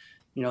letters.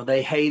 You know,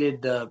 they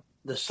hated the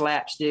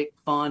slapstick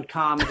fun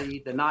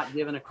comedy, the not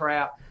giving a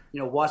crap.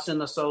 You know, what's in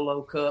the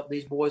Solo Cup?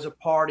 These boys are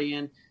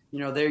partying. You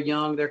know, they're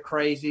young, they're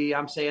crazy.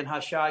 I'm saying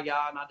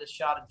Hashaya, and I just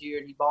shot a deer,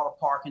 and he bought a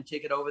parking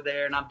ticket over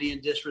there, and I'm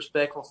being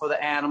disrespectful for the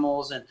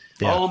animals. And,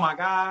 oh, my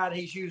God,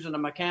 he's using a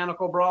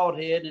mechanical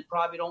broadhead, and it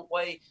probably don't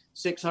weigh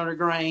 600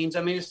 grains.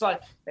 I mean, it's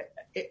like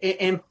 –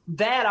 and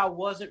that I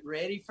wasn't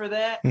ready for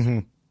that.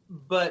 Mm-hmm.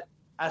 But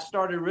I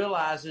started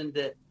realizing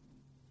that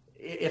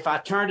if I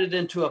turned it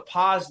into a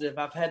positive,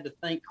 I've had to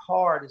think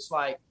hard. It's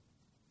like –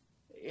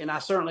 and I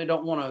certainly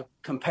don't want to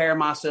compare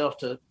myself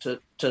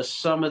to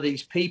some of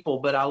these people,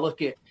 but I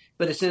look at –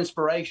 but it's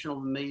inspirational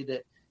to me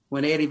that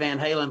when Eddie Van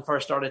Halen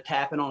first started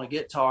tapping on a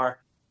guitar,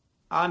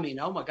 I mean,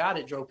 oh my God,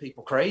 it drove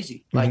people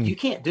crazy. Mm-hmm. Like, you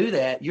can't do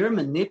that. You're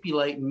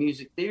manipulating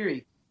music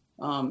theory.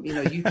 You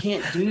know, you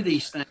can't do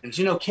these things.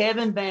 You know,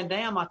 Kevin Van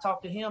Dam, I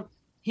talked to him.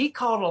 He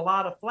caught a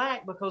lot of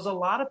flack because a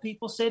lot of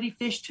people said he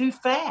fished too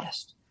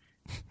fast.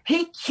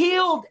 He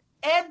killed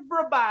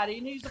everybody,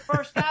 and he's the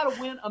first guy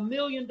to win $1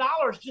 million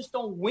just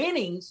on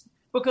winnings,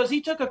 because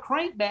he took a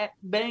crankbait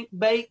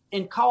bait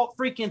and caught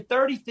freaking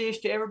 30 fish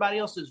to everybody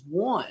else's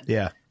one.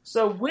 Yeah.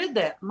 So with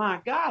that, my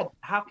God,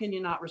 how can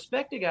you not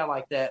respect a guy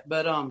like that?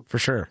 But for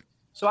sure.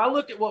 So I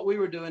looked at what we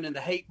were doing, and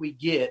the hate we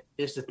get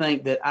is to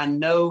think that I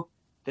know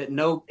that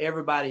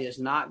everybody is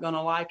not going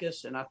to like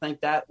us, and I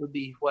think that would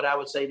be what I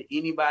would say to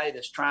anybody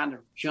that's trying to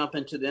jump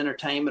into the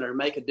entertainment or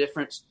make a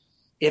difference.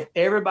 If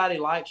everybody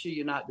likes you,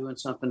 you're not doing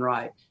something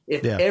right.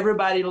 If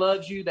everybody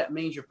loves you, that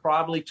means you're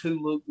probably too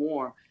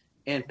lukewarm.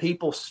 And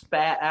people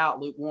spat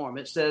out lukewarm.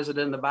 It says it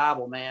in the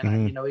Bible, man.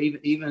 Mm-hmm. You know,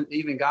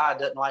 even God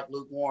doesn't like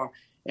lukewarm.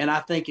 And I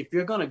think if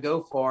you're going to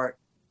go for it,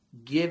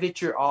 give it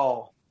your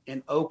all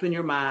and open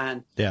your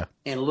mind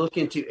and look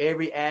into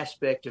every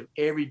aspect of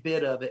every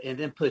bit of it, and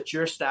then put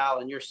your style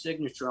and your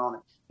signature on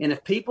it. And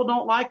if people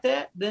don't like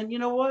that, then you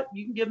know what?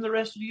 You can give them the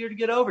rest of the year to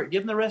get over it.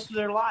 Give them the rest of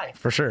their life.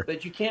 For sure.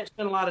 But you can't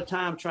spend a lot of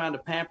time trying to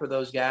pamper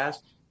those guys.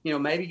 You know,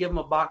 maybe give them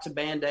a box of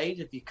Band-Aids.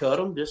 If you cut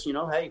them, just, you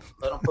know, hey,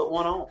 let them put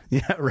one on.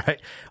 Yeah,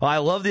 right. Well, I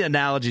love the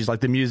analogies,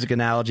 like the music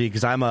analogy,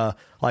 because I'm a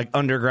like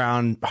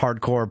underground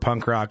hardcore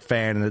punk rock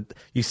fan, and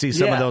you see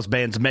some of those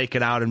bands make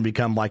it out and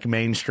become like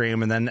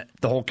mainstream, and then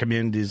the whole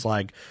community's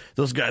like,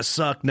 those guys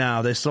suck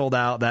now. They sold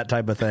out, that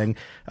type of thing.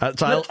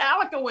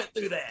 Metallica went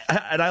through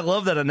that. And I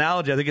love that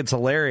analogy. I think it's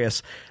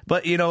hilarious.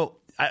 But, you know,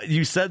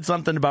 you said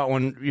something about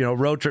when, you know,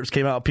 road trips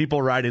came out,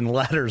 people writing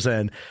letters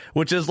in,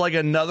 which is like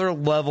another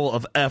level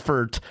of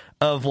effort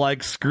of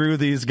like, screw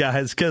these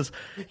guys. Cause,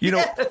 you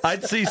know,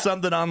 I'd see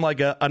something on like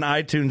an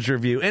iTunes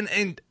review,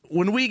 and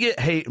when we get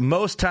hate,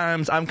 most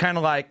times I'm kind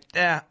of like,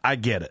 I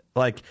get it.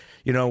 Like,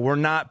 you know, we're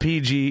not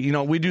PG, you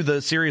know, we do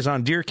the series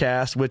on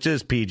Deercast, which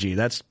is PG.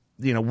 That's,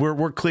 you know,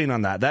 we're clean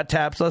on that. That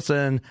taps us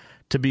in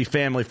to be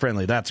family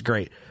friendly. That's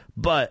great.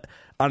 But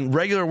on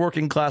regular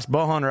working class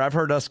bow hunter, I've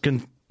heard us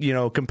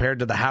compared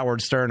to the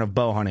Howard Stern of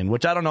bow hunting,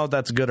 which I don't know if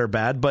that's good or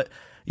bad, but,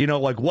 you know,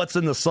 like, what's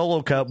in the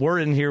Solo Cup? We're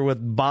in here with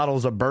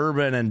bottles of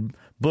bourbon and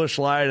Busch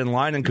Light and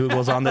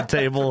Leinenkugels on the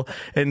table,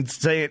 and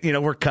saying, you know,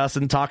 we're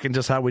cussing, talking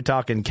just how we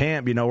talk in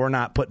camp. You know, we're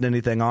not putting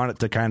anything on it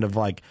to kind of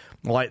like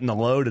lighten the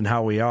load and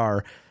how we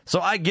are. So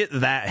I get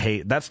that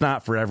hate. That's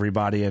not for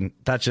everybody, and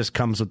that just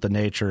comes with the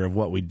nature of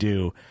what we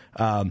do.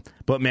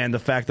 But man, the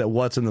fact that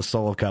what's in the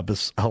Solo Cup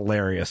is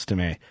hilarious to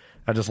me.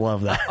 I just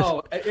love that.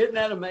 Oh, isn't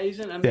that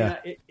amazing? I mean,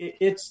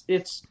 it's.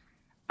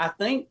 I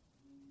think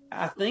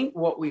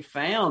what we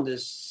found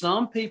is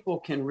some people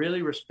can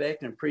really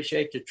respect and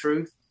appreciate the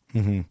truth,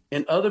 mm-hmm.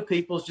 and other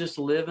people's just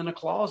live in a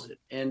closet,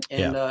 and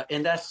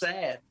that's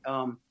sad.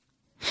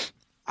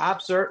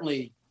 I've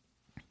certainly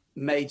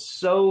made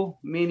so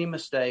many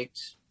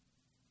mistakes.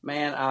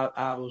 Man,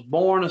 I was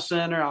born a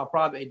sinner. I'll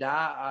probably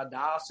die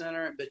a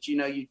sinner, but you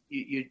know,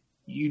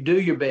 you do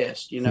your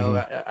best. You know,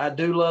 mm-hmm. I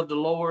do love the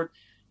Lord.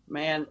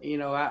 Man, you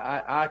know,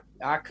 I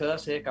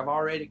cuss. Heck, I've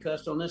already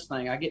cussed on this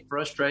thing. I get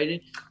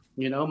frustrated.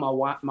 You know,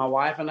 my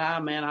wife and I,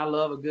 man, I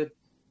love a good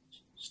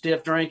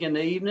stiff drink in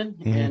the evening,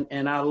 mm-hmm.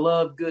 and I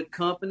love good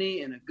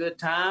company and a good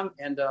time.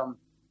 And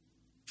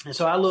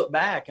so I look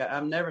back.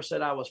 I've never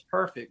said I was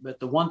perfect, but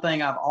the one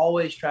thing I've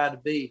always tried to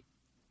be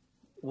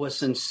was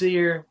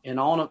sincere and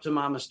own up to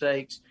my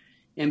mistakes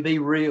and be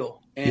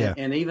real.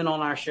 And even on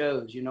our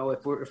shows, you know,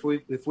 if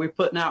we're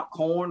putting out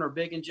Corn or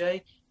Big and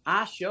J,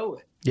 I show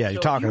it. Yeah,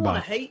 you're talking about. If you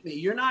want to hate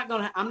me,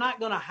 I'm not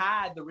gonna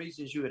hide the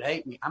reasons you would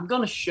hate me. I'm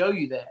gonna show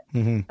you that.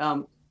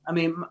 Mm-hmm. I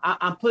mean,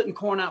 I'm putting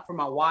Corn out for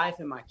my wife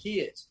and my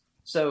kids,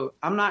 so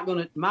I'm not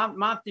gonna.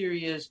 My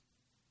theory is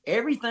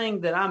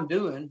everything that I'm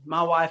doing,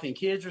 my wife and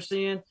kids are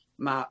seeing,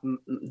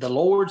 the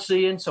Lord's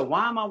seeing. So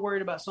why am I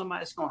worried about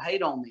somebody that's gonna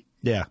hate on me?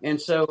 Yeah. And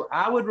so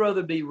I would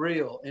rather be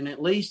real, and at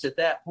least at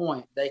that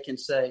point they can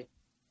say,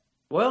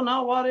 "Well,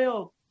 no,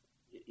 Waddell,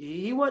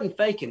 he wasn't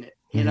faking it,"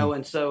 you mm-hmm. know.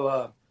 And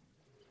so.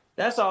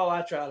 That's all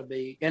I try to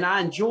be. And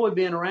I enjoy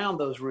being around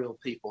those real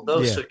people,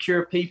 those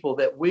secure people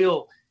that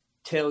will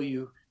tell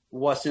you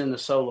what's in the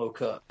Solo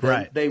Cup.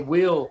 Right. They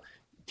will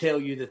tell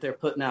you that they're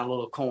putting out a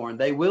little corn.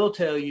 They will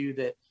tell you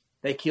that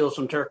they killed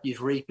some turkeys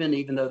reaping,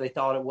 even though they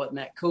thought it wasn't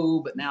that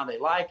cool, but now they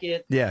like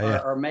it.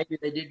 Or maybe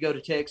they did go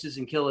to Texas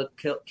and kill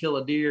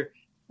a deer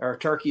or a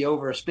turkey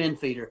over a spin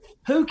feeder.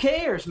 Who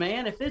cares,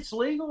 man? If it's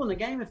legal and the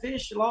game and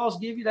fish laws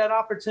give you that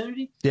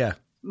opportunity,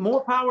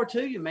 more power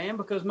to you, man,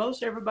 because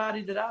most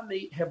everybody that I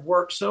meet have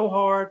worked so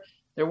hard.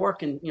 They're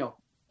working,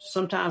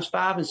 sometimes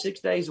 5 and 6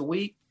 days a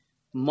week,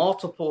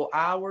 multiple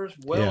hours,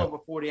 over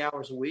 40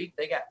 hours a week.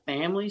 They got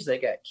families, they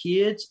got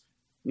kids,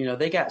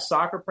 they got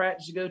soccer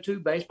practice to go to,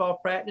 baseball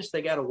practice.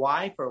 They got a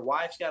wife, or a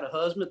wife's got a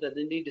husband that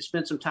they need to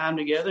spend some time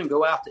together and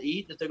go out to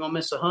eat, that they're going to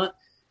miss a hunt.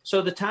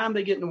 So the time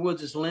they get in the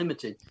woods is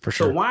limited. For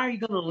sure. So why are you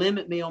going to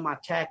limit me on my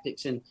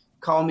tactics and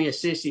call me a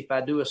sissy if I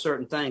do a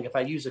certain thing? If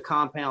I use a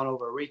compound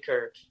over a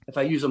recurve, if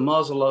I use a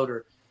muzzle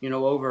loader,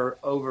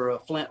 over a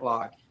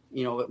flintlock,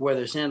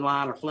 whether it's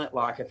inline or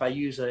flintlock, if I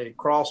use a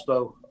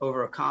crossbow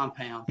over a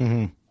compound.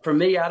 Mm-hmm. For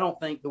me, I don't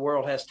think the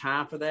world has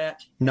time for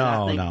that.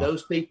 I think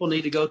those people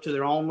need to go to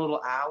their own little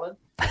island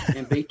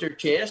and beat their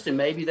chest, and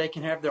maybe they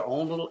can have their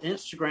own little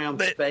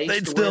Instagram space.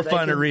 They'd still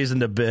find a reason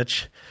to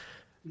bitch.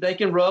 They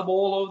can rub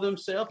oil over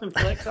themselves and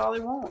flex all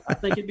they want. I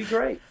think it'd be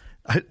great.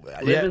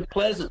 Live in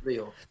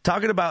Pleasantville.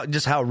 Talking about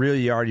just how real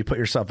you are, you put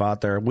yourself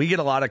out there. We get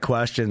a lot of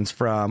questions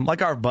from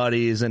like our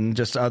buddies and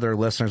just other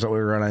listeners that we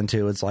run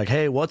into. It's like,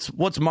 hey, what's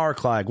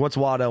Mark like? What's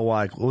Waddell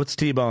like? What's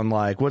T-Bone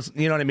like?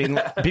 You know what I mean?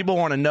 People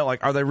want to know,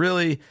 like, are they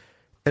really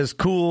as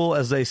cool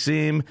as they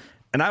seem?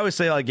 And I always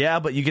say, like, yeah,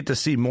 but you get to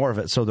see more of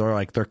it. So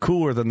they're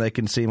cooler than they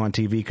can seem on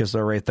TV because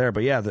they're right there.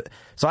 But yeah,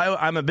 so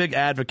I'm a big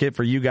advocate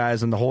for you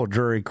guys and the whole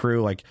jury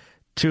crew, like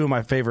two of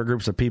my favorite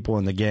groups of people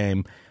in the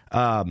game.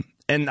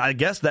 And I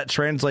guess that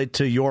translates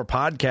to your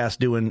podcast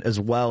doing as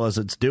well as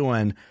it's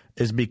doing,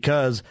 is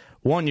because,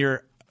 one,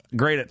 you're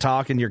great at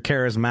talking, you're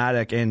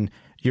charismatic, and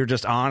you're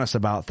just honest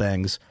about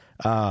things.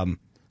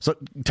 So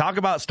talk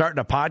about starting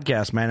a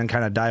podcast, man, and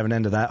kind of diving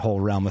into that whole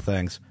realm of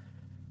things.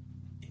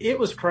 It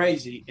was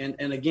crazy.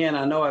 And again,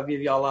 I know I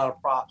give y'all a lot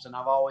of props, and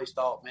I've always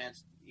thought, man,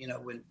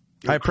 when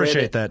I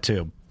appreciate that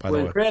too, by the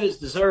way. When credit's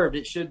deserved,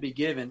 it should be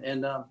given.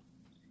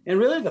 And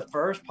really, the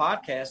first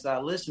podcast that I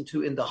listened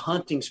to in the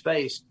hunting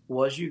space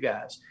was you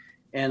guys.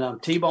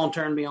 And T-Bone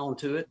turned me on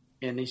to it,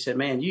 and he said,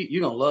 "Man,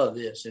 you're gonna love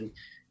this." And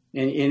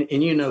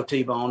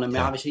T-Bone. I mean,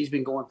 obviously, he's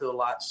been going through a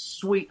lot.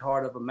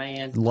 Sweetheart of a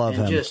man. Love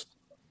him. Just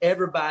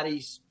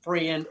everybody's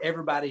friend,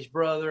 everybody's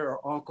brother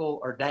or uncle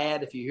or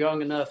dad. If you're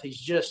young enough, he's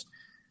just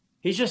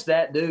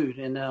that dude.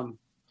 And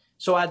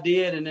so I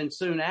did, and then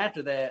soon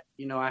after that,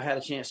 I had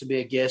a chance to be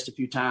a guest a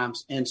few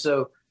times, and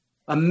so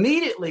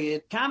immediately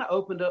it kind of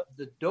opened up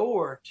the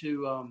door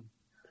to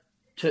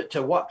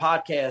what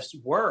podcasts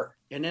were.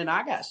 And then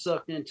I got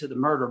sucked into the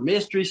murder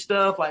mystery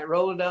stuff, like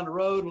rolling down the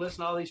road and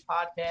listening to all these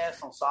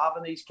podcasts on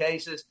solving these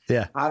cases.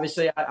 Yeah.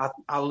 Obviously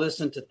I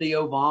listened to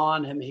Theo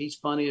Vaughn. I mean, he's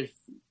funny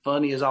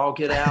as all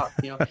get out,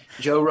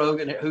 Joe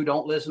Rogan, who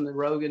don't listen to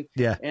Rogan.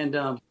 Yeah.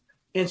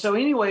 And so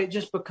anyway, it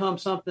just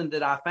becomes something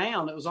that I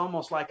found. It was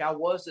almost like I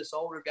was this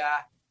older guy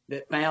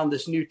that found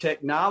this new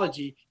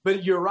technology.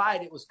 But you're right,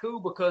 it was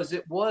cool because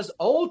it was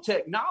old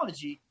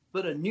technology,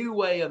 but a new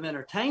way of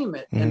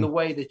entertainment, and the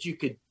way that you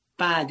could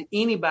find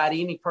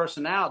anybody, any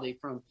personality,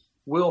 from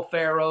Will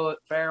Ferrell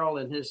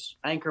and his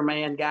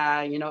Anchorman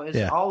guy,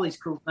 it's all these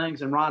cool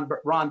things, and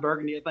Ron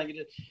Burgundy, I think it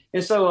is.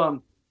 And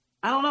so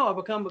I don't know, I've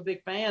become a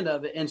big fan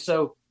of it. And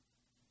so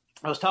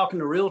I was talking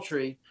to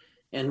Realtree,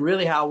 and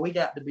really how we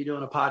got to be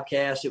doing a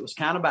podcast, it was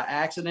kind of by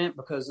accident,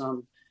 because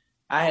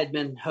I had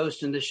been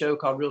hosting this show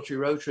called Realtree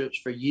Road Trips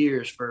for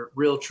years for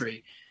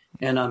Realtree.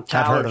 And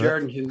Tyler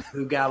Jordan,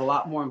 who got a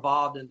lot more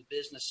involved in the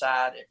business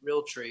side at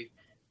Realtree,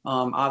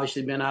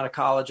 obviously been out of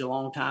college a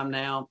long time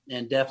now,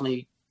 and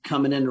definitely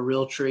coming into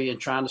Realtree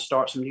and trying to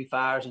start some new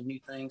fires and new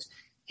things.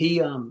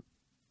 He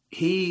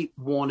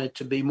wanted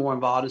to be more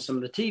involved in some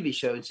of the TV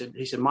shows.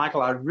 He said,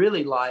 Michael, I'd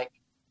really like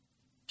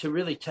to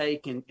really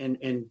take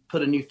and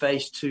put a new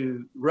face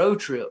to Road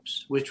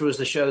Trips, which was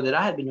the show that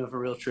I had been doing for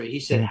Realtree. He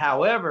said,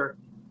 however,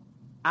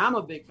 I'm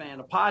a big fan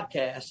of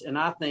podcasts, and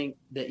I think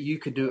that you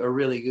could do a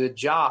really good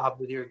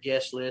job with your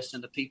guest list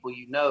and the people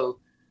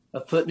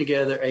of putting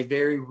together a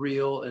very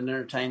real and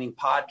entertaining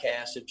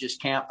podcast of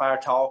just campfire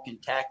talk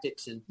and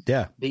tactics and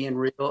being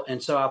real.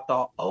 And so I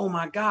thought, oh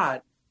my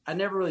God, I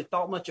never really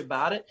thought much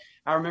about it.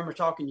 I remember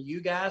talking to you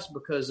guys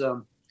because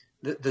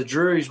the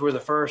Drury's were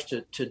the first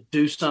to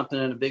do something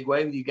in a big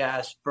way with you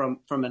guys from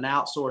an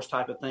outsourced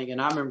type of thing.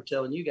 And I remember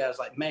telling you guys,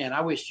 like, man,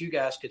 I wish you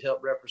guys could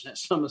help represent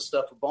some of the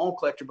stuff of Bone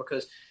Collector,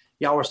 because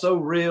y'all were so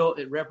real.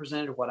 It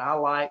represented what I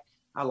like.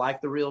 I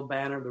like the real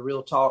banner, the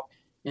real talk.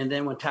 And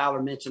then when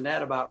Tyler mentioned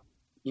that about,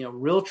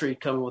 Realtree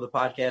coming with a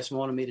podcast and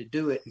wanted me to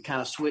do it and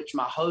kind of switch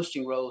my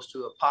hosting roles to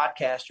a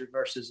podcaster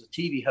versus a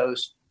TV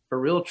host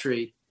for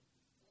Realtree,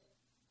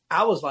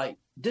 I was like,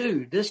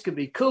 dude, this could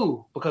be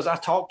cool, because I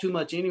talk too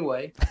much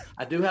anyway.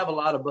 I do have a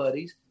lot of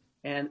buddies,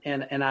 and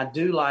I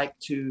do like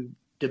to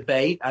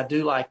debate. I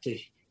do like to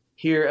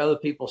hear other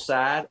people's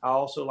side. I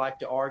also like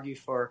to argue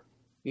for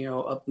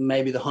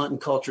maybe the hunting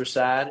culture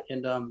side,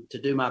 and to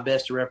do my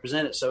best to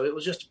represent it. So it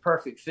was just a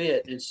perfect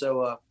fit. And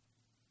so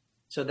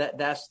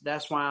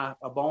that's why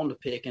a bone to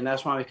pick, and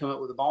that's why we come up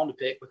with a bone to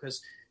pick,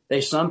 because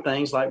there's some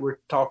things like we're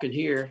talking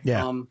here.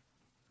 Yeah.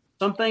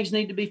 Some things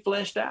need to be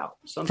fleshed out.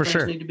 Some For things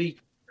sure. need to be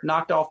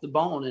knocked off the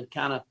bone and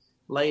kind of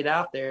laid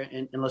out there.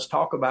 And let's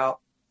talk about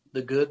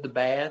the good, the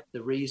bad,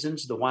 the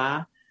reasons, the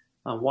why,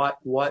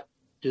 what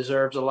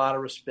deserves a lot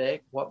of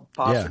respect, what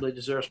possibly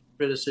deserves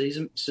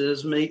criticism,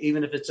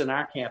 even if it's in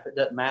our camp, it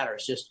doesn't matter.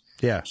 It's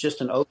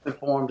just an open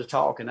forum to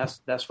talk. And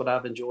that's what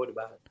I've enjoyed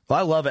about it. Well,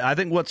 I love it. I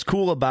think what's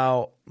cool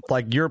about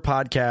like your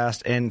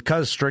podcast, and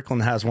Cuz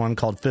Strickland has one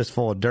called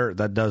Fistful of Dirt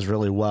that does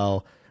really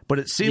well, but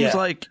it seems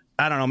like,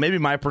 I don't know, maybe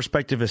my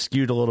perspective is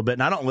skewed a little bit,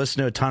 and I don't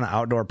listen to a ton of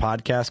outdoor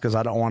podcasts because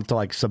I don't want it to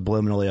like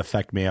subliminally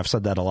affect me. I've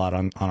said that a lot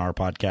on our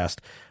podcast.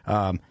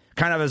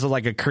 Kind of as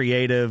like a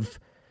creative,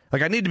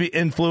 like I need to be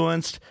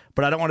influenced,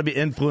 but I don't want to be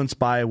influenced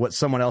by what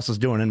someone else is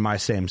doing in my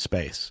same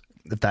space,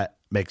 if that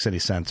makes any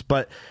sense.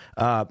 But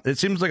it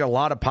seems like a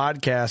lot of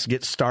podcasts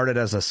get started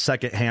as a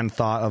secondhand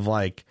thought of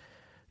like,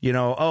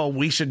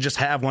 we should just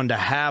have one to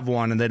have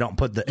one, and they don't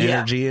put the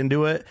energy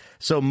into it.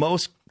 So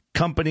most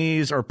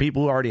companies or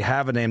people who already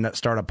have a name that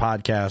start a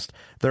podcast,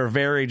 they're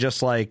very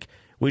just like,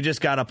 we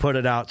just got to put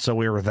it out so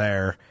we were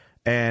there.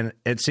 And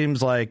it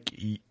seems like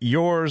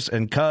yours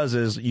and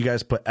Cuz's, you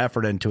guys put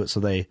effort into it, so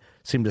they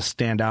seem to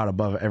stand out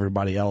above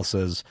everybody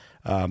else's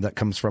that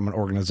comes from an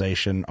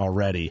organization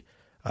already.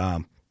 So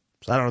I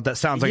don't know if that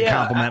sounds like a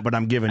compliment, but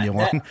I'm giving you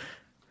one.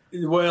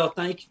 Well,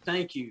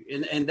 thank you.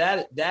 And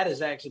that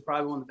is actually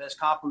probably one of the best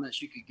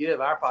compliments you could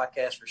give our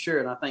podcast for sure.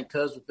 And I think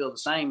Cuz would feel the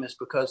same, is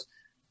because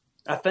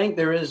I think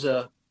there is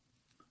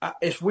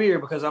it's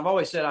weird because I've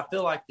always said I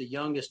feel like the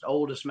youngest,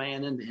 oldest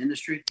man in the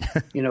industry.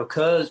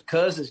 Cuz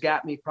has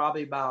got me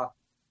probably about,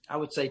 I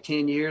would say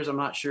 10 years. I'm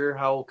not sure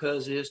how old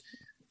Cuz is,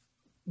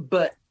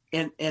 but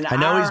I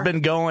know he's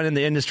been going in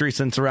the industry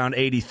since around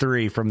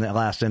 83 from the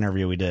last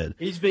interview we did.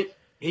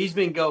 He's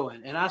been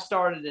going, and I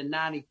started in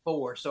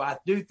 94. So I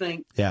do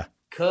think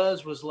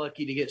Cuz was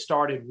lucky to get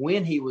started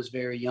when he was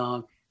very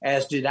young,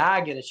 as did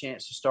I get a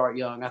chance to start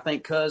young. I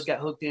think Cuz got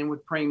hooked in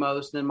with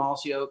Primos, then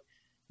Mossy Oak,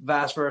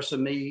 vice versa,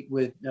 me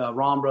with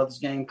Ron Brothers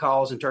Game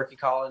Calls and Turkey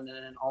Calling, and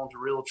then on to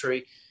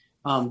Realtree.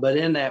 But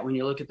in that, when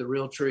you look at the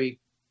Realtree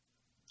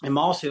and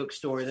Mossy Oak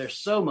story, there's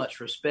so much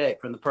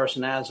respect from the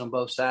personalities on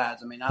both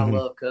sides. I mean, I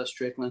love Cuz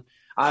Strickland.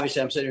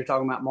 Obviously, I'm sitting here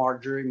talking about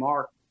Mark Drury.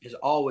 Mark has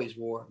always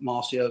wore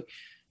Mossy Oak,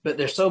 but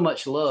there's so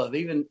much love,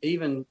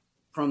 even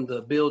from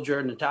the Bill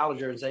Jordan and Tyler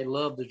Jordans. They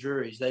love the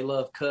Drurys. They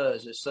love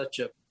Cuz. It's such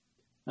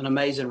an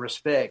amazing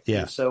respect.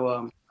 Yeah. And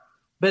so,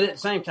 but at the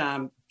same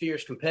time,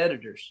 fierce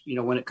competitors,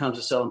 when it comes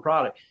to selling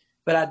product.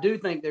 But I do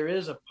think there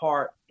is a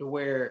part to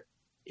where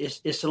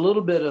it's a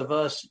little bit of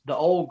us, the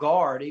old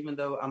guard, even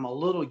though I'm a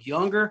little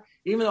younger,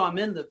 even though I'm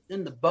in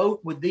the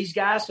boat with these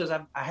guys, because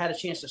I had a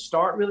chance to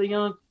start really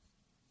young.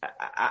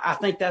 I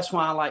think that's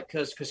why I like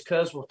Cuz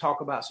will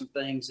talk about some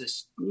things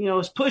that's,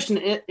 is pushing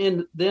it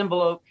in the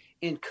envelope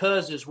in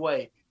Cuz's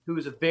way, who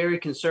is a very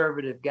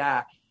conservative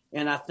guy.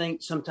 And I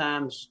think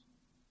sometimes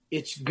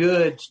it's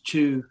good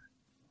to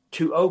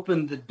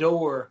open the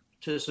door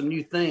to some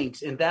new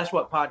things. And that's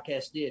what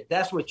podcasts did.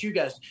 That's what you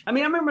guys, I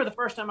remember the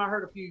first time I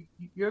heard a few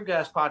your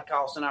guys'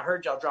 podcasts, and I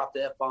heard y'all drop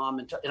the F-bomb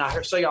and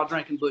I saw y'all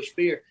drinking Busch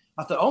beer.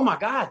 I thought, oh my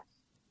God,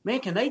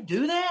 man, can they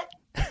do that?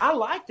 I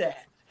like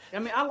that.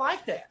 I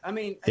like that.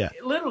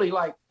 Literally,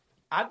 like,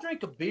 I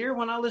drink a beer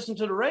when I listen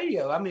to the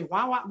radio.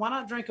 Why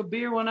not drink a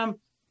beer when I'm,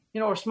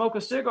 or smoke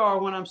a cigar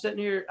when I'm sitting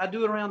here? I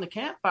do it around the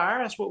campfire.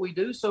 That's what we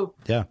do. So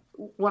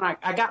when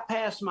I got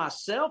past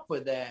myself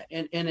with that,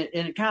 and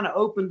it kind of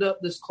opened up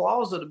this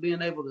closet of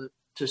being able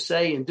to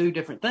say and do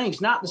different things.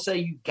 Not to say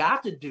you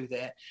got to do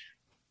that,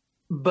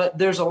 but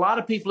there's a lot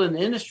of people in the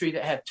industry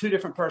that have two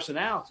different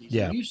personalities.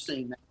 Yeah. You've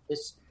seen that.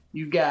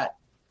 You've got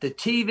the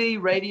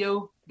TV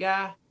radio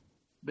guy,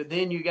 but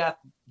then you got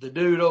the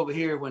dude over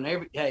here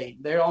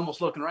they're almost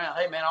looking around.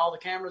 Hey, man, all the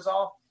cameras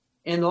off.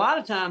 And a lot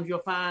of times you'll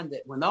find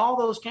that when all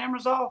those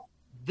cameras off,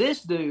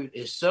 this dude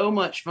is so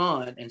much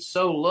fun and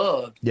so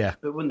loved. Yeah.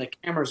 But when the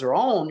cameras are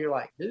on, you're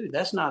like, dude,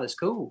 that's not as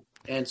cool.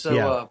 And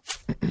so,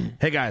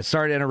 hey guys,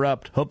 sorry to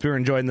interrupt. Hope you're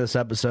enjoying this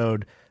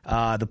episode.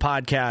 The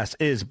podcast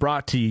is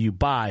brought to you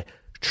by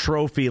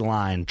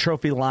Trophyline,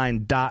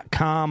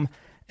 trophyline.com.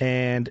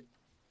 And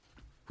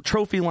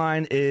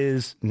Trophyline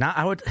is not,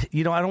 I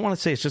don't want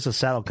to say it's just a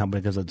saddle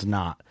company, because it's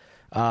not.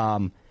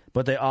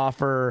 But they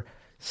offer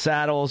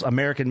saddles,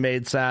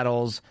 American-made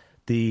saddles,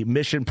 the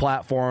Mission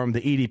platform,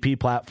 the EDP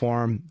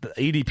platform. The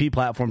EDP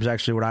platform is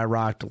actually what I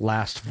rocked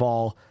last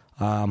fall.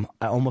 I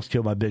almost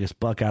killed my biggest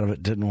buck out of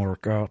it. Didn't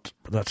work out.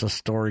 But that's a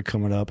story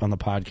coming up on the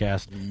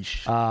podcast.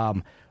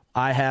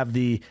 I have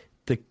the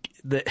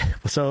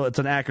so it's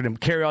an acronym.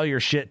 Carry All Your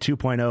Shit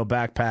 2.0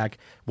 backpack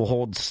will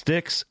hold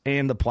sticks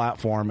and the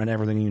platform and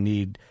everything you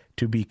need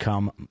to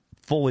become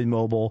fully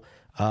mobile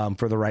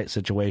for the right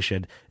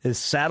situation. Is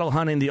saddle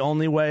hunting the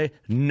only way?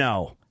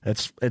 No,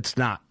 it's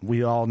not.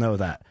 We all know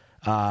that.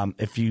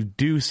 If you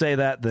do say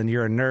that, then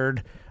you're a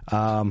nerd.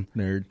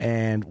 Nerd.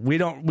 And we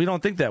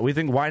don't think that. We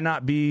think why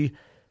not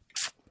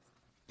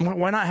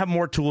have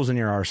more tools in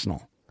your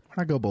arsenal? Why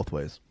not go both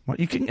ways? Well,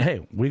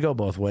 we go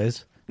both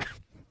ways.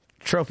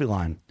 Trophy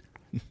line.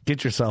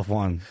 Get yourself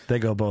one. They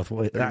go both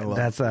ways. I don't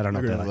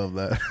know. They're gonna love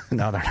that.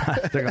 No, they're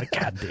not. They're like,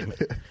 God damn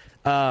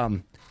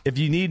it. If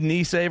you need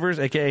knee savers,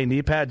 aka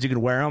knee pads, you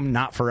can wear them.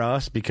 Not for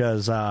us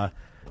because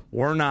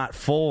we're not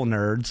full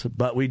nerds,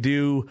 but we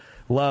do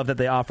love that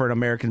they offer an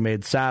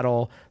American-made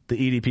saddle. The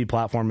EDP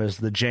platform is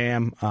the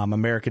Jam,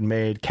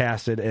 American-made,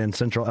 casted in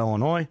Central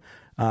Illinois,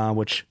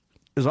 which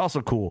is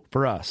also cool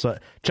for us. So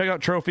check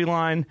out Trophy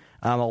Line.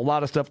 A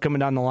lot of stuff coming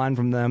down the line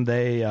from them.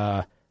 They,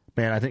 I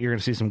think you're going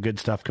to see some good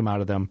stuff come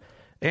out of them.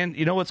 And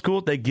you know what's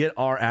cool? They get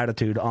our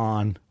attitude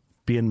on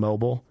being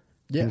mobile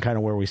and kind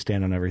of where we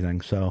stand on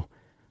everything. So,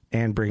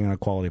 and bringing a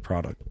quality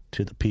product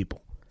to the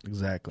people.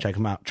 Exactly. Check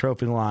them out.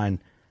 Trophy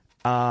Line.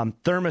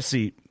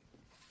 Thermoset.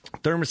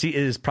 Thermoset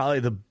is probably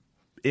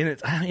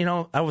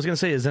I was going to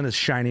say is in its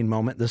shining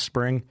moment this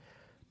spring,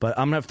 but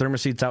I'm going to have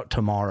Thermosets out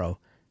tomorrow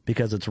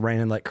because it's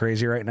raining like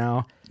crazy right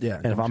now. Yeah.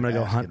 And if I'm going to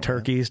go hunt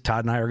turkeys,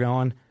 Todd and I are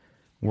going,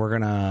 we're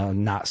going to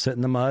not sit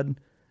in the mud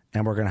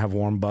and we're going to have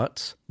warm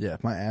butts. Yeah.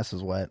 If my ass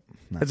is wet,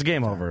 it's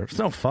game over. It's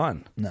no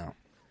fun. No.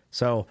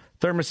 So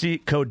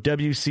Thermoset, code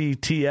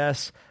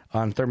WCTS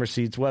on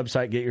Thermoset's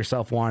website. Get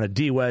yourself one. A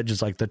D-Wedge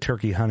is like the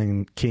turkey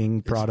hunting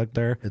king product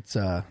there. It's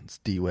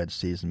D-Wedge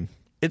season.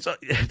 It's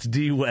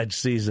D-Wedge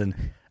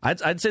season.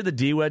 I'd say the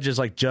D-Wedge is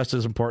like just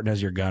as important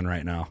as your gun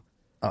right now.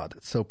 Oh,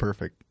 that's so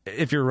perfect.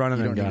 If you're running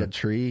you a don't gun. need a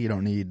tree. You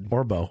don't need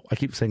or bow. I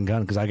keep saying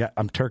gun because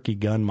I'm turkey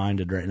gun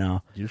minded right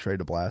now. You're just ready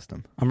to blast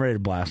them. I'm ready to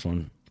blast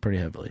one pretty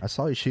heavily. I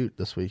saw you shoot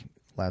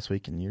last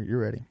week, and you're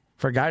ready.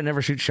 For a guy who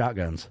never shoots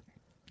shotguns.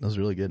 That was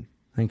really good.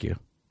 Thank you.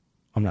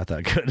 I'm not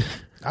that good.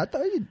 I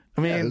thought you.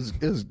 I mean, it was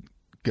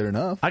good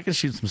enough. I can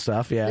shoot some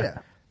stuff, yeah. Yeah.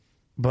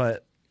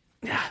 But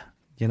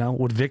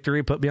would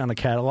Victory put me on the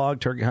catalog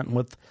turkey hunting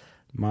with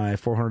my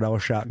 $400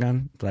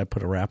 shotgun that I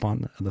put a wrap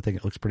on? I think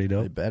it looks pretty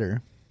dope. They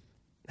better.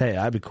 Hey,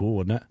 I'd be cool,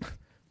 wouldn't it?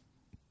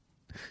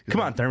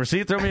 Come on,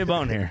 Thermoset, throw me a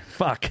bone here.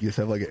 Fuck. You just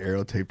have like an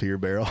arrow taped to your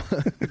barrel.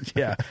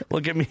 Yeah,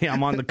 look at me.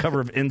 I'm on the cover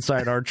of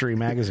Inside Archery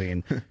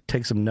magazine.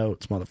 Take some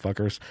notes,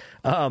 motherfuckers.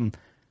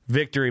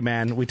 Victory,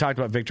 man. We talked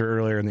about Victory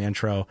earlier in the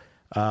intro.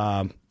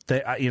 I've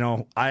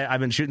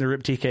been shooting the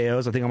Rip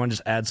TKOs. I think I'm gonna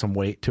just add some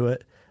weight to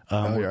it.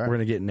 We're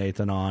gonna get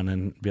Nathan on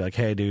and be like,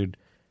 "Hey, dude,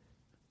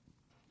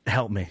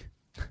 help me."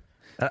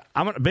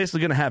 I'm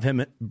basically gonna have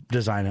him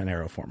design an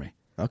arrow for me.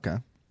 Okay,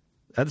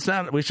 that's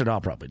not. We should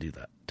all probably do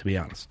that. To be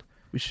honest,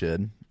 we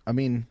should. I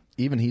mean,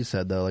 even he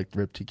said though, like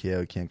Rip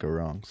TKO can't go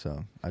wrong.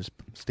 So I just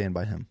stand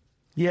by him.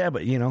 Yeah,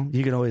 but you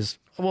can always.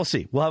 We'll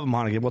see. We'll have him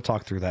on again. We'll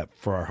talk through that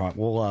for our hunt.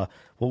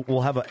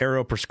 We'll have an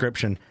arrow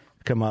prescription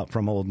come up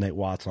from old Nate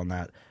Watts on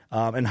that.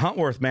 And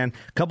Huntworth, man,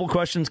 a couple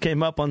questions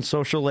came up on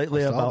social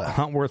lately about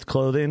Huntworth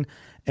clothing,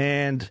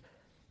 and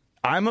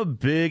I'm a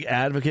big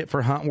advocate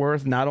for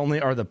Huntworth. Not only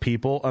are the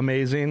people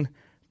amazing,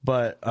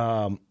 but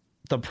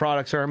the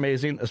products are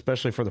amazing,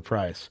 especially for the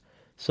price.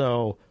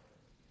 So,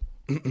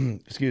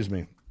 excuse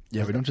me.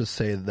 Yeah, we don't just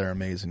say they're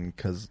amazing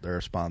because they're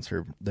a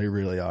sponsor. They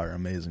really are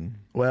amazing.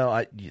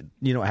 Well, you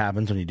know what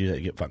happens when you do that?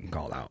 You get fucking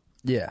called out.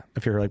 Yeah.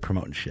 If you're like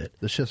promoting shit.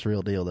 This shit's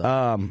real deal,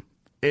 though.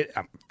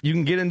 You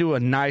can get into a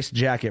nice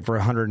jacket for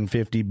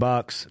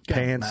 $150.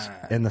 Pants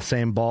in the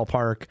same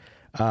ballpark.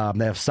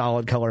 They have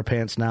solid color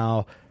pants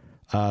now,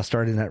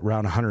 starting at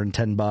around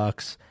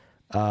 $110.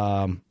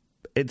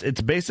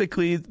 It's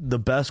basically the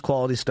best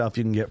quality stuff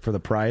you can get for the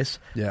price.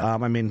 Yeah.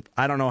 I mean,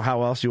 I don't know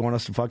how else you want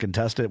us to fucking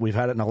test it. We've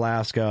had it in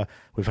Alaska.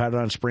 We've had it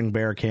on Spring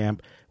Bear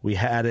Camp. We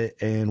had it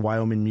in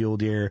Wyoming Mule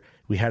Deer.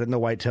 We had it in the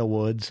Whitetail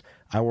Woods.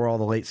 I wore all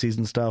the late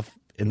season stuff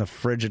in the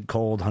frigid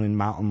cold hunting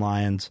mountain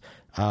lions.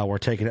 We're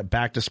taking it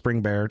back to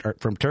Spring Bear, or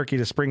from Turkey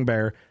to Spring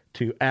Bear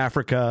to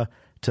Africa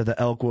to the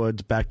Elk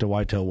Woods, back to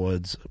Whitetail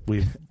Woods.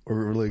 We're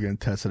really going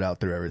to test it out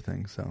through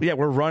everything. So yeah,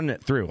 we're running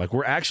it through. Like,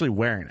 we're actually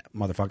wearing it,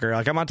 motherfucker.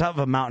 Like, I'm on top of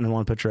a mountain in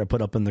one picture I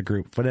put up in the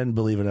group. If I didn't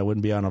believe it, I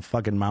wouldn't be on a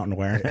fucking mountain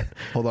wearing it.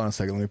 Hold on a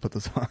second. Let me put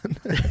this on.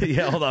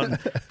 Yeah, hold on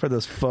for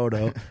this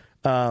photo.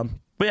 But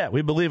yeah,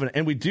 we believe in it.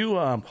 And we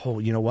do,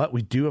 you know what?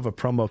 We do have a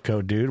promo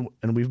code, dude,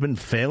 and we've been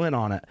failing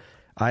on it.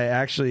 Do I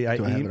have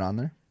it on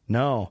there?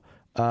 No.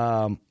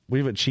 We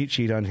have a cheat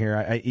sheet on here.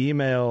 I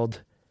emailed,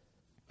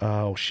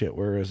 oh shit,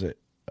 where is it?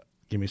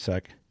 Give me a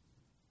sec.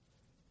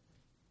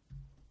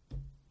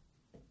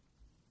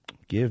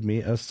 Give me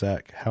a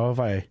sec. How have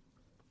I?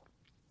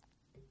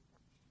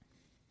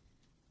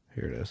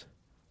 Here it is.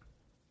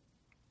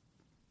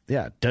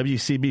 Yeah,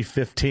 WCB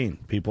 15,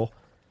 people,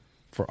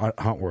 for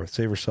Huntworth.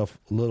 Save yourself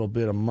a little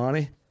bit of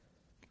money.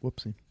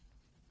 Whoopsie.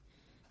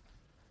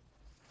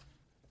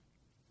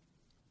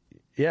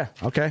 Yeah,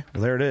 okay.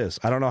 Well, there it is.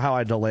 I don't know how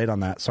I delayed on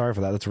that. Sorry for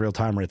that. That's real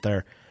time right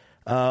there.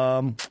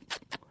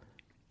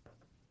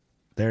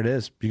 There it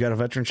is. You got a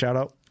veteran shout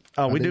out?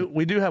 Oh, we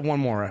do have one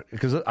more,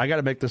 because I got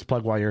to make this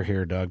plug while you're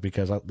here, Doug,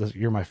 because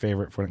you're my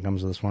favorite when it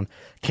comes to this one.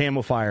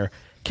 Camofire.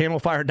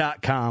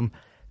 Camofire.com.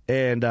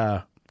 And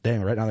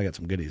Dang, right now they got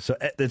some goodies. So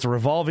it's a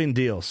revolving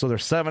deal. So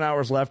there's 7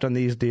 hours left on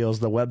these deals.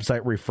 The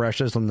website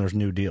refreshes and there's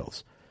new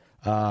deals.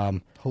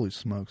 Holy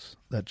smokes.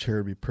 That chair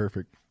would be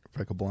perfect if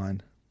I could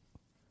blind.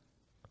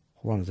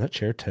 Hold on, is that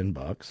chair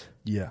 $10?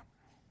 Yeah.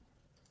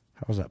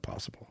 How is that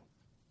possible?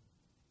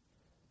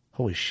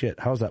 Holy shit,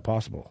 how is that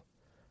possible?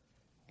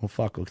 Well,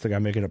 fuck, looks like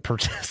I'm making a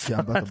purchase Yeah,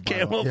 I'm about to buy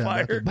Camel one. Yeah,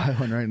 I'm Fire. about to buy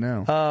one right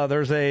now.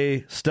 There's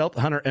a Stealth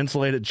Hunter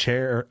insulated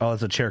chair. Oh,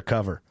 it's a chair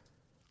cover.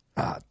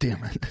 Ah,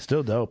 damn it.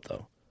 Still dope,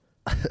 though.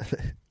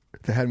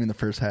 They had me in the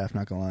first half,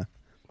 not going to lie.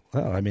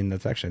 Well, I mean,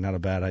 that's actually not a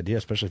bad idea,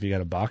 especially if you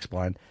got a box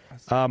blind.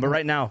 But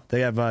right now,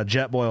 they have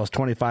Jet Boils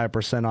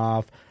 25%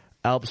 off.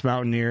 Alps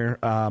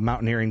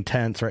Mountaineering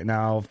tents right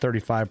now,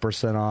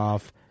 35%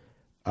 off.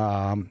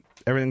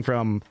 Everything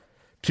from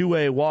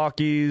two-way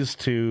walkies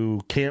to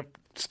camp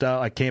stuff,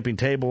 like camping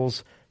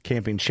tables,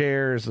 camping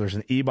chairs. There's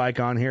an e-bike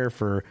on here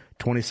for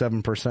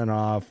 27%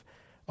 off.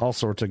 All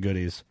sorts of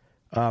goodies.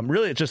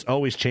 Really, it's just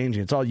always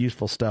changing. It's all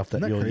useful stuff that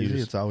Isn't that you'll crazy?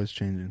 use. It's always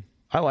changing.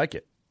 I like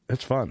it.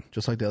 It's fun.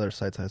 Just like the other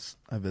sites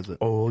I visit.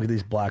 Oh, look at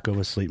these Black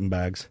Ovis sleeping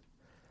bags.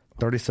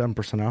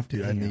 37% off.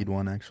 Dude, I need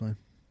one, actually.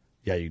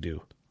 Yeah, you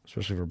do.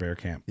 Especially for bear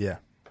camp. Yeah.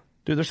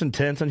 Dude, there's some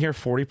tents in here,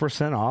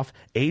 40% off.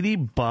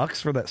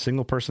 $80 for that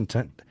single person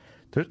tent.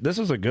 This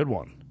is a good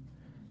one.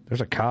 There's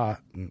a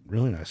cot.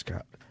 Really nice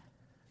cot.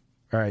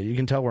 All right, you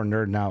can tell we're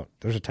nerding out.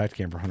 There's a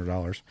Tacticam for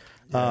 $100.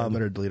 Yeah, I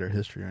better delete our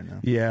history right now.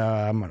 Yeah,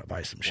 I'm going to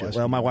buy some shit. Watch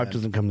Well, my me wife mad.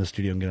 doesn't come to the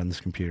studio and get on this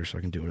computer, so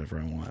I can do whatever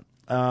I want.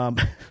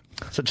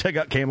 So check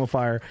out Camel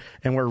Fire,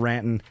 and we're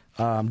ranting.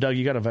 Doug,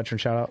 you got a veteran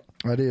shout-out?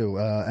 I do.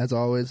 As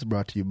always,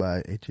 brought to you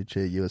by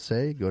HHA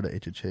USA. Go to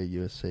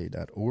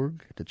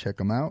hhausa.org to check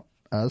them out.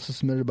 This is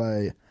submitted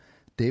by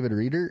David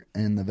Reeder,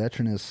 and the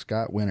veteran is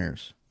Scott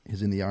Winters.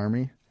 He's in the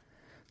Army.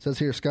 It says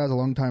here, Scott's a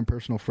longtime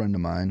personal friend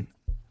of mine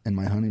and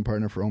my hunting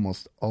partner for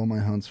almost all my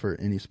hunts for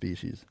any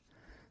species.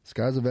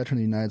 Scott is a veteran of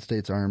the United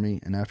States Army,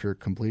 and after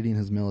completing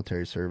his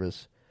military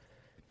service,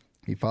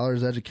 he followed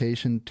his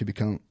education to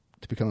become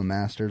a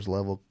master's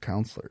level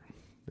counselor.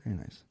 Very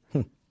nice.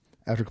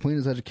 After completing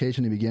his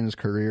education, he began his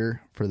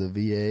career for the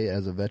VA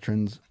as a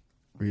veterans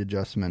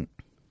readjustment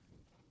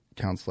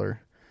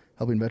counselor,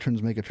 helping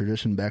veterans make a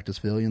tradition back to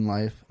civilian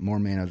life more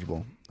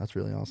manageable. That's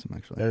really awesome,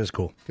 actually. That is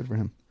cool. Good for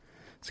him.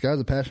 Scott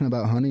is passionate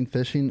about hunting,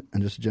 fishing,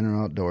 and just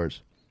general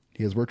outdoors.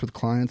 He has worked with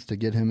clients to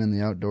get him in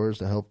the outdoors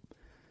to help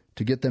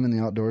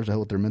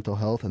with their mental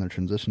health and their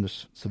transition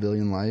to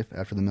civilian life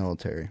after the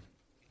military.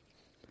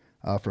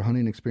 For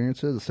hunting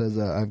experiences, it says,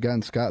 I've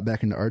gotten Scott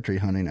back into archery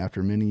hunting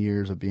after many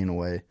years of being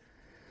away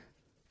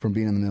from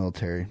being in the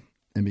military.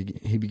 And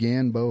he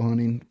began bow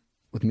hunting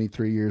with me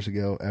 3 years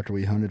ago after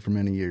we hunted for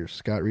many years.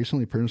 Scott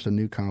recently purchased a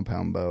new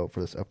compound bow for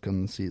this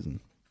upcoming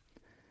season.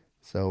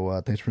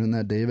 So thanks for doing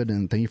that, David,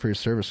 and thank you for your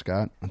service,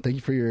 Scott. And thank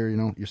you for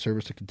your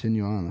service to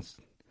continue on.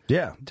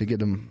 Yeah. To get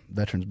them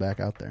veterans back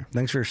out there.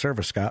 Thanks for your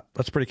service, Scott.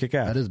 That's pretty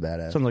kick-ass. That is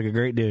badass. Sounds like a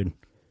great dude.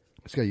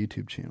 He's got a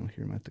YouTube channel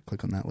here. I might have to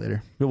click on that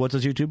later. What's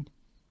his YouTube?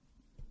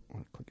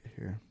 I'll click it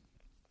here.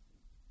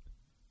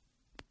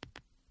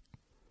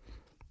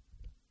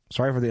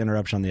 Sorry for the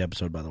interruption on the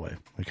episode, by the way.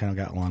 We kind of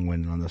got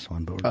long-winded on this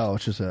one. But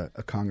it's just a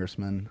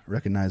congressman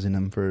recognizing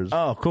him for his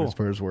cool.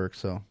 for his work.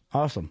 So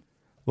awesome.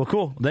 Well,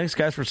 cool. Thanks,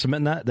 guys, for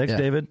submitting that. Thanks,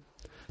 David.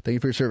 Thank you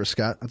for your service,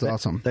 Scott. That's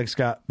awesome. Thanks,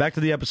 Scott. Back to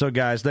the episode,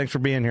 guys. Thanks for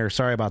being here.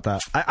 Sorry about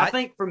that. I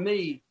think for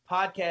me,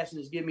 podcasting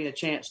has given me a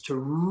chance to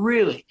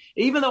really,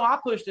 even though I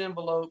pushed the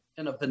envelope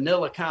in a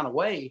vanilla kind of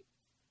way,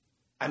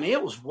 I mean,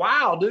 it was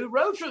wild, dude.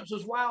 Road Trips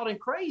was wild and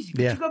crazy.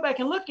 But you go back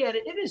and look at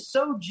it, it is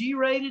so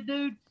G-rated,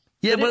 dude.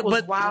 Yeah, but it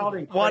was wild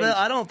and crazy.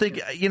 I don't think,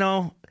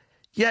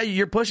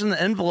 you're pushing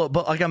the envelope,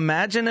 but like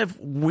imagine if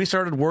we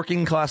started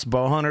Working Class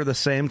Bow Hunter the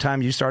same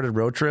time you started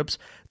Road Trips,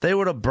 they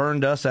would have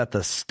burned us at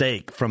the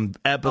stake from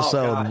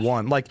episode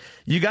 1. Like,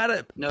 you got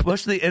to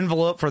push the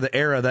envelope for the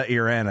era that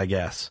you're in, I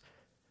guess.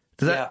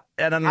 I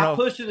don't know. I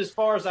pushed it as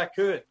far as I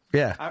could.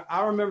 Yeah.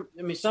 I remember,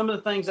 some of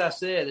the things I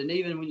said, and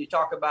even when you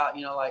talk about,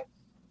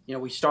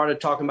 we started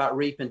talking about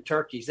reaping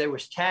turkeys, there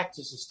was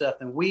taxes and stuff,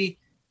 and we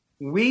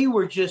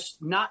were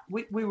just not,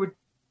 we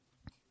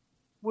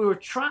were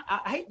trying,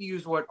 I hate to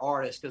use the word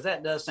artist because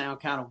that does sound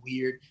kind of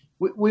weird.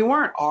 We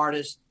weren't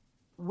artists.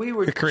 We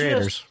were the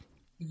creators. Just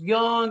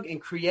young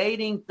and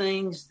creating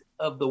things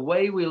of the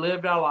way we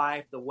lived our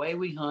life, the way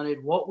we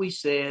hunted, what we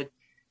said,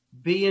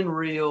 being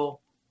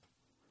real.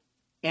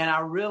 And I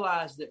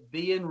realized that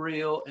being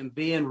real and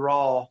being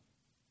raw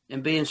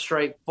and being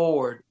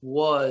straightforward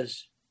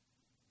was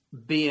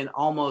being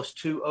almost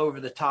too over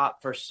the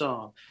top for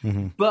some.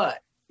 Mm-hmm. But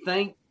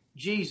thank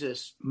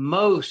Jesus,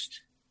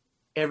 most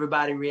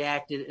everybody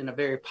reacted in a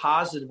very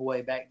positive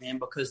way back then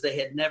because they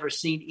had never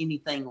seen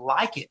anything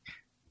like it.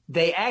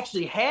 They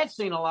actually had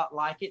seen a lot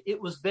like it. It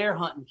was their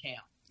hunting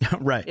camp.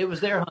 Right. It was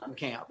their hunting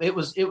camp. It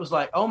was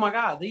like, oh my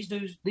God, these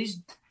dudes,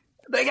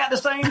 they got the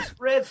same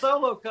red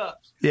Solo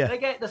cups. Yeah. They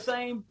got the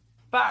same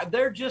fire.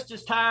 They're just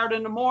as tired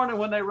in the morning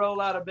when they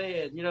roll out of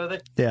bed.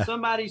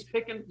 Somebody's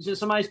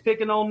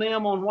picking on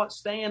them on what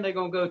stand they're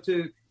going to go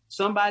to.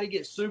 somebody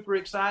gets super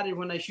excited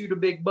when they shoot a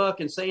big buck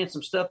and saying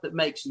some stuff that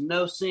makes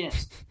no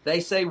sense.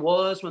 They say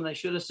was when they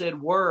should have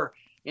said were.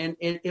 And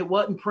it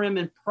wasn't prim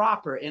and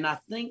proper. And I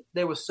think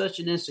there was such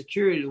an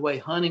insecurity the way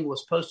hunting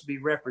was supposed to be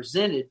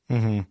represented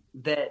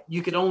that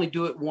you could only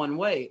do it one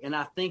way. And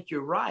I think you're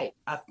right.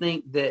 I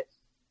think that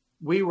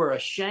we were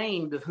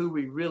ashamed of who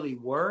we really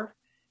were.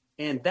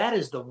 And that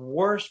is the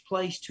worst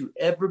place to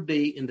ever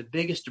be, in the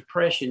biggest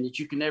depression that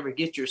you can ever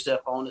get yourself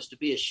on, is to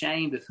be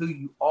ashamed of who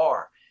you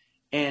are.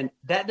 And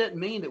that doesn't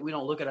mean that we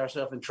don't look at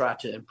ourselves and try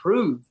to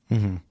improve.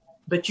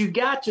 But you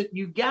got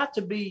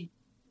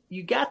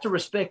to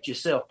respect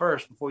yourself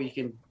first before you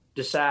can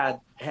decide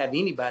to have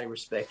anybody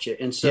respect you.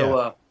 And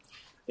so,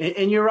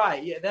 and you're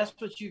right. Yeah, that's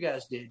what you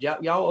guys did.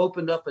 Y'all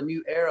opened up a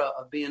new era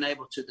of being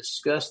able to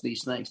discuss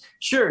these things.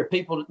 Sure,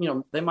 people,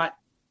 they might,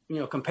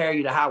 compare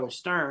you to Howard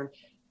Stern,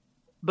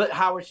 but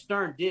Howard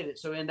Stern did it.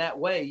 So in that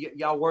way,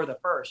 y'all were the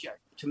first.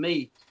 To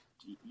me,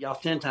 y'all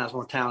 10 times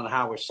more talented than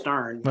Howard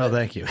Stern. Well,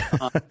 thank you.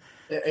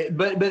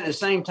 But at the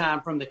same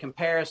time, from the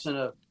comparison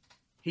of,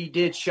 he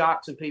did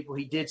shock some people.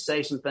 He did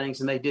say some things,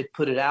 and they did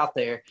put it out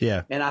there.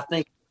 Yeah. And I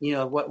think,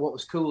 what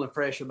was cool and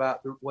fresh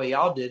about the way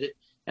y'all did it,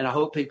 and I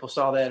hope people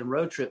saw that in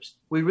road trips,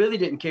 we really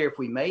didn't care if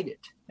we made it.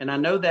 And I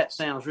know that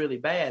sounds really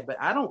bad, but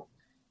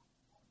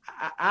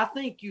I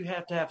think you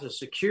have to have the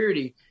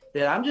security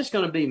that I'm just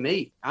going to be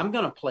me. I'm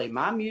going to play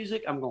my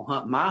music. I'm going to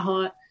hunt my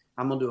hunt.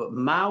 I'm going to do it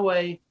my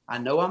way. I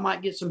know I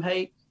might get some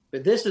hate,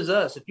 but this is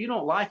us. If you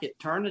don't like it,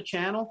 turn the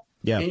channel.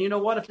 Yeah. And you know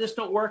what? If this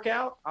don't work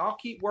out, I'll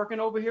keep working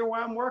over here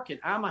where I'm working.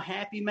 I'm a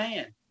happy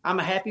man.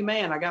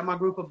 I got my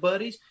group of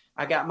buddies.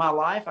 I got my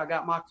life. I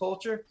got my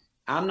culture.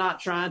 I'm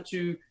not trying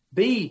to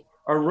be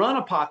or run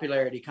a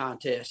popularity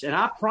contest. And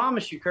I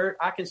promise you, Kurt,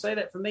 I can say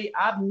that for me.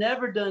 I've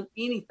never done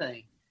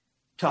anything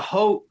to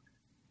hope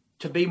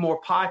to be more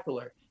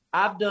popular.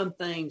 I've done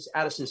things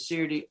out of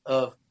sincerity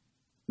of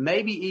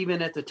maybe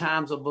even at the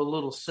times of a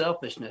little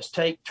selfishness.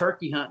 Take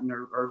turkey hunting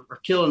or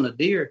killing a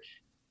deer.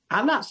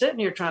 I'm not sitting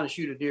here trying to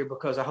shoot a deer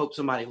because I hope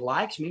somebody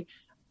likes me.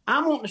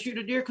 I'm wanting to shoot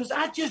a deer because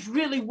I just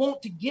really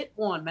want to get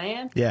one,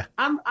 man. Yeah.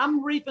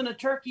 I'm reaping a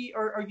turkey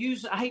or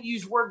I hate to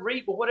use the word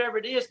reap, but whatever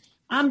it is,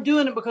 I'm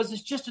doing it because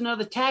it's just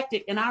another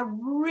tactic. And I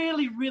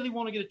really, really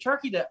want to get a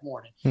turkey that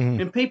morning.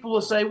 And people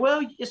will say,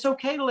 well, it's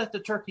okay to let the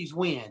turkeys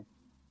win.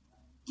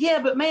 Yeah,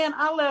 but man,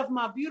 I left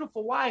my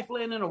beautiful wife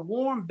laying in a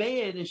warm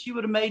bed, and she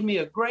would have made me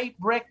a great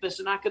breakfast,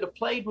 and I could have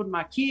played with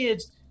my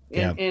kids.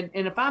 And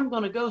if I'm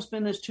going to go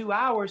spend this 2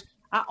 hours,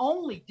 I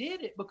only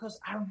did it because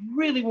I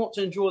really want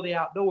to enjoy the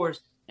outdoors,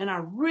 and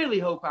I really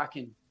hope I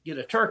can get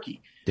a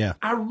turkey. Yeah.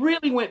 I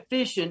really went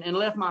fishing and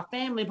left my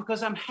family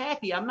because I'm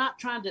happy. I'm not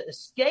trying to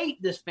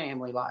escape this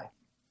family life.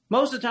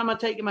 Most of the time, I'm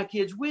taking my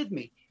kids with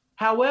me.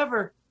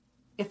 However,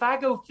 if I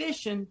go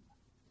fishing,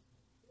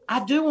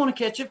 I do want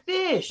to catch a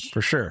fish.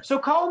 For sure. So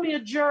call me a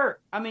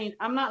jerk. I mean,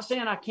 I'm not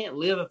saying I can't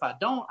live if I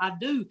don't. I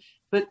do.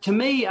 But to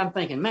me, I'm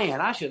thinking, man,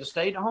 I should have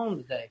stayed at home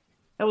today.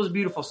 That was a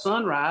beautiful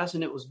sunrise,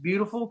 and it was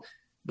beautiful.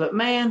 But,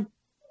 man,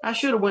 I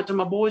should have went to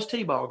my boys'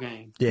 T-ball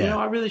game. Yeah.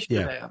 I really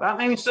should have.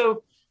 I mean,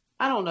 so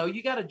I don't know.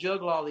 You got to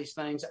juggle all these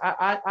things.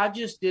 I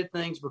just did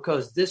things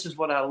because this is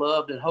what I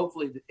loved, and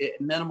hopefully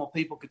minimal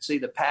people could see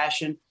the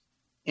passion.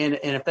 And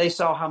if they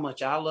saw how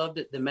much I loved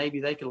it, then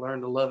maybe they could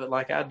learn to love it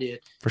like I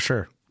did. For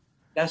sure.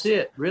 That's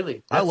it,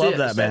 really. I love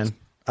that, man.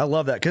 I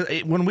love that.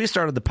 Because when we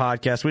started the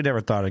podcast, we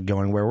never thought of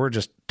going where we're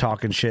just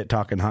talking shit,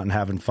 talking hunting,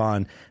 having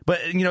fun.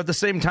 But, at the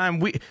same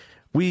time,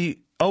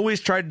 we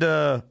always tried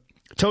to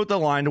tote the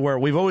line to where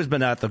we've always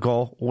been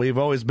ethical. We've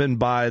always been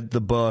by the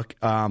book.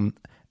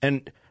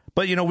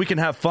 But we can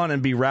have fun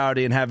and be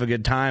rowdy and have a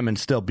good time and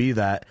still be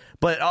that.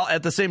 But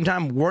at the same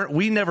time,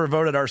 we never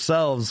voted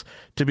ourselves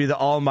to be the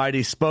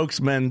almighty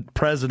spokesman,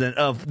 president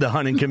of the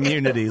hunting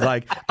community.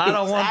 Like, I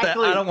don't want that.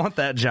 I don't want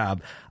that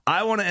job.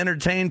 I want to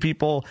entertain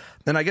people.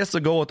 And I guess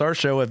the goal with our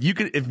show, if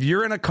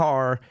you're in a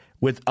car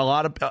with a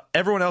lot of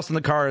everyone else in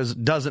the car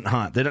doesn't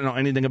hunt, they don't know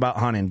anything about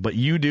hunting, but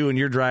you do, and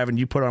you're driving,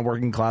 you put on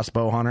Working Class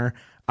Bow Hunter.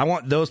 I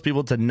want those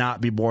people to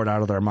not be bored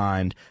out of their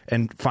mind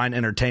and find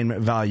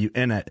entertainment value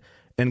in it.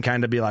 And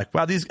kind of be like,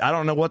 wow, I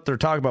don't know what they're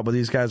talking about, but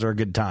these guys are a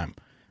good time.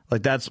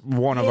 Like, that's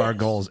one of our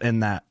goals in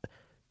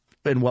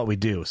what we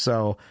do.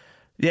 So,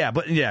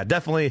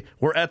 definitely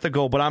we're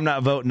ethical, but I'm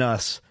not voting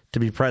us to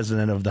be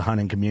president of the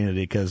hunting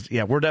community because,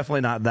 we're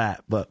definitely not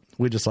that, but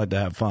we just like to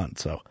have fun.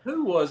 So,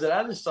 who was it?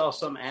 I just saw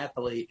some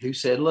athlete who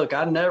said, look,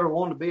 I never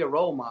wanted to be a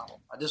role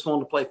model. I just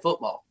wanted to play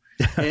football.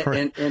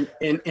 And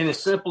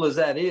as simple as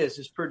that is,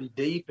 it's pretty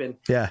deep.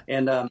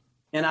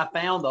 And I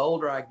found the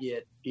older I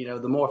get,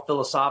 the more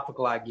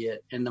philosophical I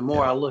get and the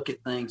more I look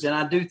at things. And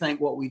I do think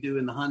what we do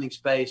in the hunting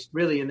space,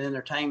 really in the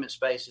entertainment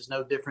space, is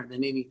no different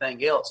than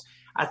anything else.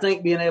 I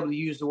think being able to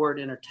use the word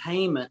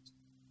entertainment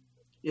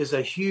is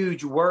a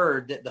huge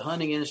word that the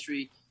hunting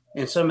industry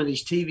and some of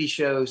these TV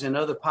shows and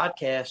other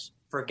podcasts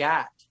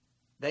forgot.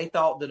 They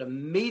thought that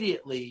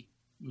immediately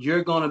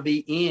you're going to be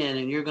in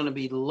and you're going to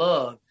be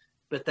loved,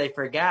 but they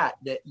forgot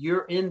that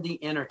you're in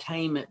the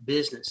entertainment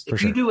business.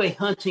 If you do a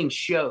hunting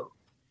show,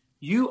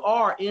 you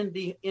are in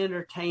the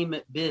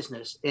entertainment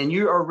business and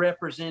you are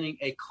representing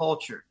a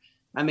culture.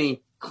 I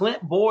mean,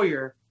 Clint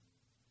Boyer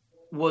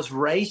was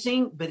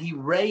racing, but he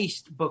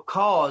raced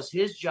because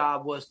his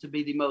job was to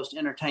be the most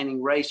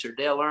entertaining racer,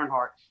 Dale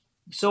Earnhardt,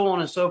 so on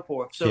and so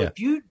forth. So if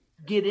you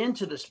get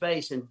into the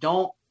space and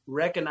don't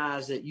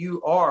recognize that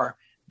you are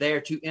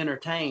there to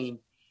entertain,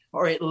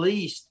 or at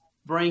least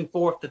bring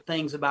forth the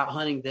things about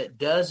hunting that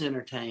does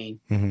entertain,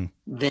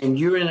 then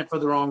you're in it for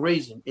the wrong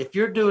reason. If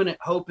you're doing it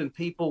hoping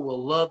people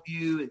will love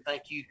you and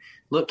think you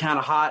look kind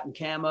of hot in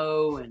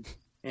camo and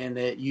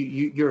that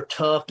you're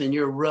tough and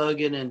you're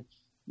rugged, and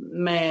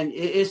man,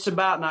 it's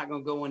about not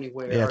going to go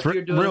anywhere. Yeah, it's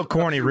real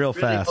corny, real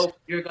fast.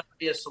 You're going to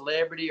be a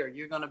celebrity, or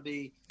you're going to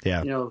be,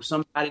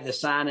 somebody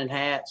that's signing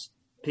hats.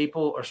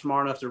 People are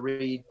smart enough to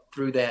read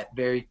through that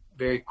very,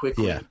 very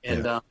quickly.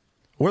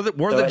 We're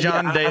the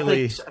John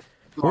Daly.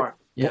 Smart.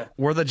 Yeah,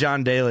 we're the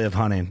John Daly of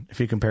hunting.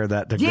 If you compare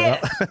that to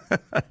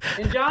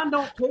and John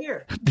don't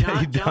care.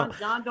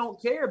 John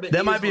don't care. But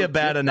that might be a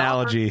bad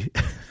analogy.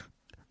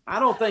 I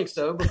don't think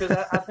so, because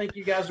I think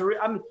you guys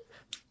are.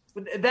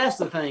 That's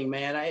the thing,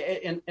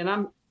 man. And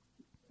I'm,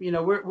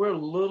 we're a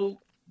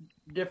little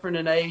different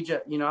in age.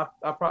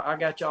 I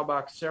got y'all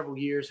by several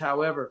years.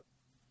 However,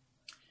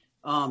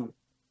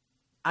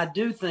 I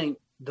do think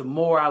the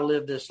more I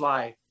live this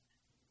life,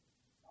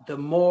 the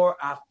more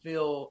I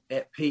feel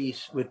at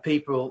peace with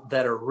people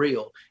that are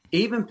real,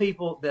 even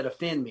people that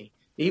offend me,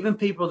 even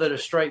people that are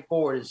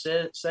straightforward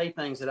and say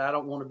things that I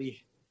don't want to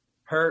be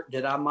hurt,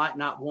 that I might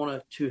not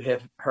want to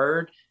have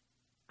heard.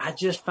 I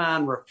just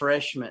find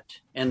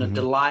refreshment and a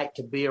delight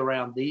to be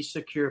around these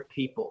secure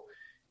people.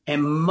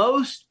 And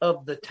most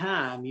of the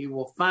time you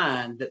will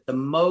find that the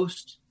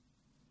most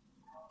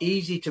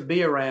easy to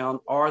be around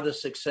are the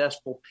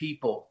successful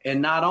people.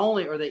 And not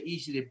only are they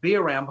easy to be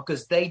around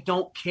because they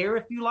don't care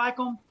if you like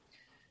them,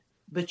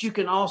 but you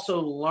can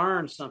also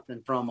learn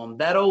something from them.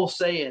 That old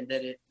saying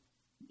that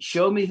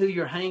show me who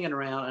you're hanging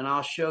around and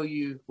I'll show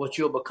you what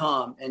you'll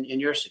become in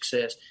your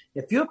success.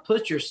 If you'll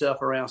put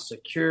yourself around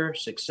secure,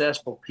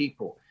 successful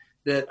people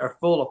that are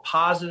full of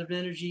positive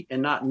energy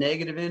and not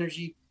negative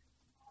energy,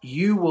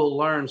 you will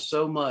learn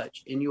so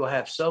much and you will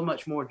have so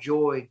much more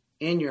joy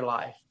in your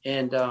life.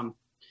 And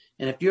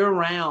if you're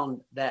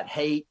around that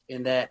hate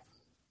and that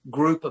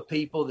group of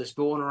people that's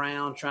going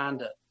around trying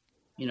to,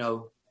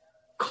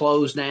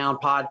 close down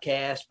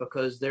podcasts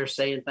because they're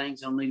saying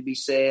things that don't need to be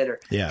said, or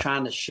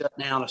trying to shut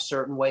down a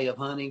certain way of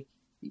hunting,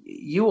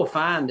 you will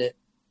find that,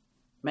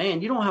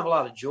 man, you don't have a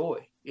lot of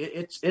joy.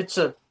 It's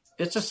a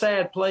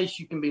sad place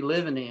you can be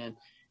living in.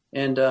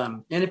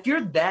 And if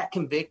you're that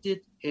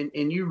convicted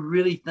and you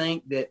really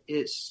think that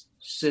it's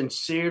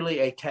sincerely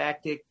a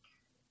tactic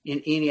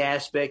in any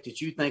aspect that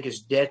you think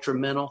is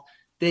detrimental,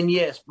 then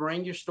yes,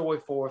 bring your story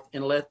forth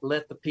and let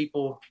the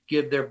people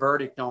give their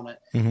verdict on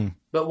it.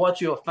 But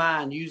what you'll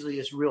find usually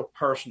is real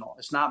personal.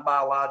 It's not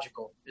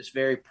biological. It's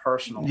very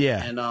personal. So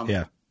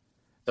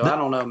I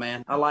don't know,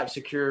 man. I like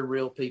secure,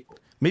 real people.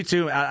 Me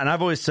too. And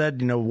I've always said,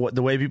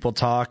 the way people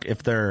talk,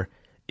 if they're,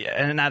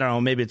 and I don't know,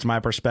 maybe it's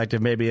my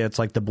perspective, maybe it's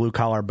like the blue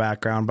collar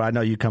background, but I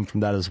know you come from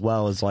that as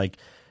well. Is like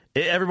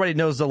everybody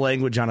knows the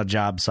language on a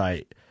job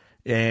site.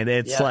 And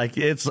it's like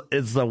it's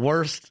the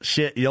worst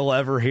shit you'll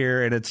ever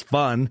hear, and it's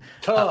fun.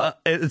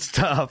 It's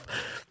tough,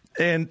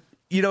 and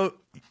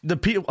the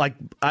people, like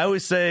I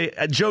always say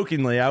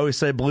jokingly, I always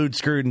say blued,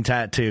 screwed, and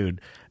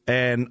tattooed,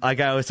 and like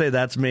I always say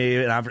that's me.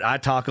 And I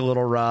talk a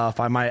little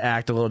rough. I might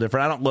act a little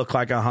different. I don't look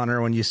like a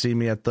hunter when you see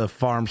me at the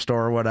farm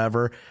store or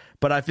whatever.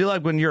 But I feel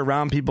like when you're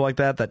around people like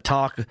that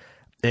talk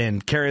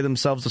and carry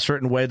themselves a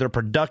certain way, they're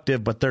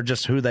productive, but they're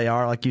just who they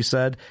are, like you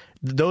said.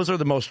 Those are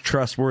the most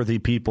trustworthy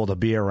people to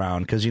be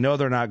around because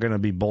they're not going to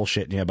be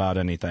bullshitting you about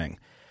anything.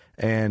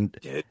 And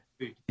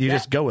you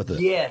just go with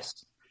it.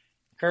 Yes,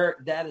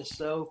 Kurt, that is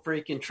so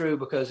freaking true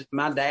because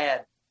my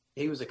dad,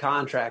 he was a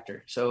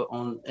contractor. So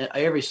on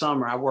every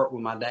summer I worked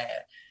with my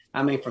dad.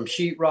 I mean, from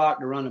sheetrock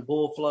to running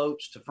bull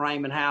floats to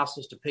framing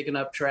houses to picking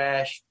up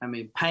trash. I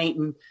mean,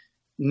 painting,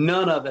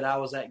 none of it I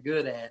was that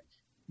good at.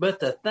 But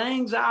the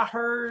things I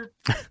heard,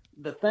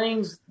 the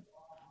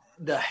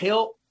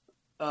help,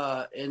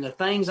 and the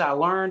things I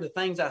learned, the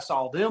things I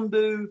saw them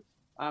do,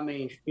 I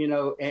mean,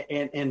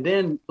 and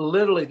then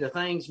literally the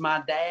things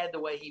my dad, the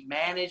way he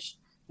managed,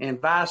 and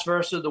vice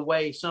versa, the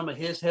way some of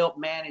his help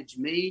managed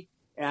me.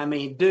 I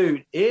mean,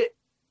 dude, it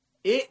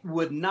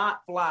would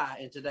not fly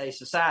in today's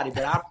society.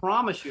 But I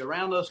promise you,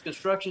 around those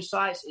construction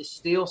sites, it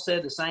still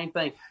said the same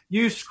thing.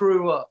 You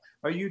screw up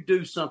or you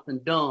do something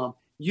dumb,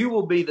 you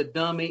will be the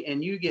dummy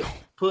and you get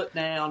put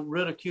down,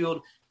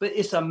 ridiculed. But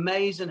it's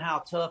amazing how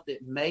tough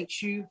it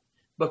makes you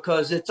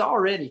because it's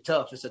already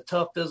tough. It's a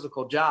tough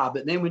physical job.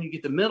 But then when you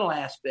get the mental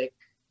aspect,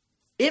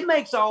 it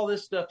makes all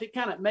this stuff. It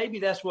kind of, maybe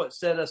that's what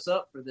set us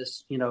up for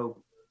this,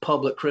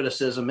 public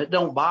criticism. It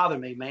don't bother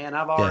me, man.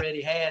 I've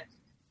already had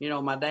You know,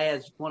 my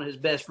dad's one of his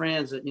best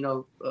friends, you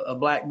know, a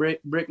black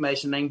brick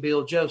mason named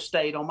Bill Joe,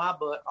 stayed on my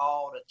butt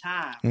all the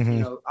time. You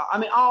know, I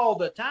mean, all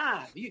the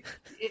time.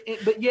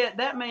 But yet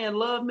that man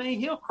loved me.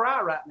 He'll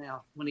cry right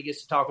now when he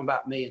gets to talking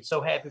about me and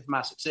so happy for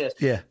my success.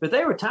 Yeah. But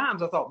there were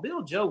times I thought,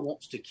 Bill Joe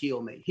wants to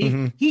kill me.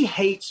 He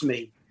hates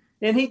me.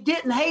 And he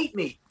didn't hate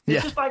me.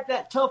 It's just like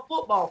that tough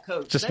football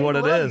coach. Just they what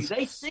it is. You.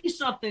 They see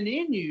something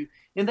in you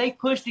and they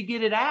push to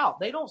get it out.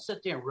 They don't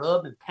sit there and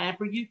rub and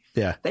pamper you.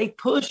 Yeah. They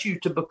push you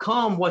to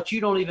become what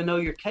you don't even know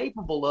you're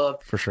capable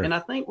of. For sure. And I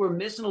think we're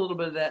missing a little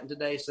bit of that in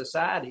today's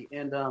society.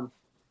 And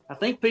I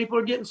think people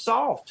are getting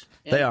soft.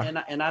 And, they are.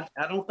 And I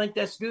don't think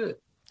that's good.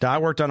 I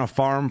worked on a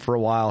farm for a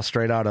while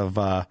straight out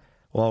of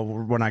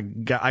when I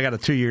got a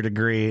 2-year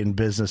degree in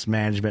business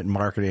management and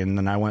marketing, and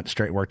then I went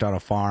straight and worked on a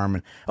farm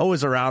and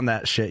always around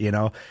that shit, you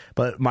know.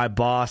 But my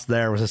boss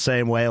there was the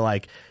same way,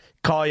 like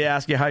call you,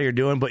 ask you how you're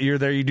doing, but you're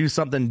there, you do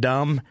something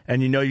dumb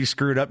and you know you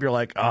screwed up, you're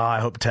like, oh, I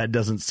hope Ted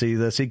doesn't see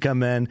this. He'd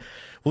come in,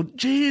 well,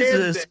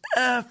 Jesus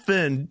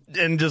effing,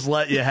 and just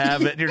let you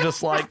have it. And you're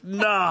just like,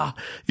 nah.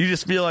 You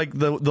just feel like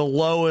the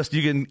lowest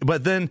you can,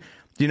 but then,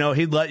 you know,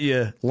 he'd let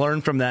you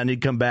learn from that and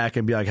he'd come back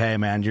and be like, hey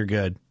man, you're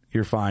good.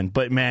 You're fine.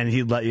 But man,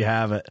 he'd let you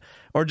have it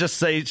or just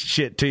say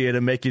shit to you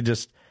to make you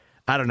just,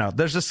 I don't know.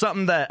 There's just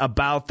something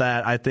about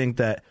that I think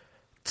that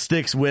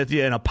sticks with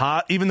you in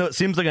even though it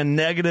seems like a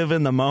negative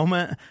in the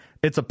moment,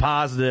 it's a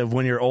positive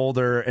when you're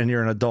older and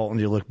you're an adult and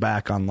you look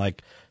back on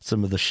like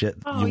some of the shit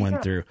you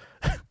went through.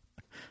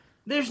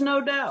 There's no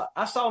doubt.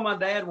 I saw my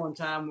dad one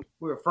time.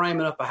 We were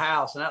framing up a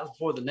house and that was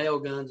before the nail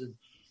guns. And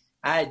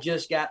I had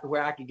just got to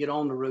where I could get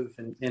on the roof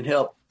and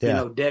help, you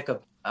know, deck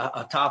a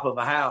top of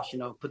a house, you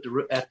know, put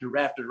after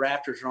the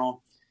rafters are on.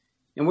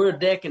 And we were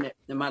decking it.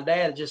 And my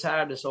dad had just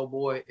hired this old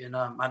boy. And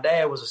my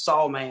dad was a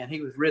saw man.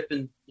 He was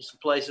ripping some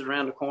places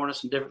around the corner,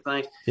 some different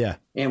things. Yeah.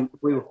 And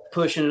we were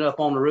pushing it up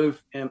on the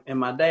roof. And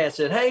my dad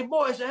said, hey,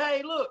 boy, he said,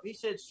 hey, look. He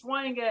said,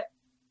 swing that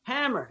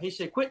hammer. He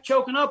said, quit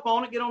choking up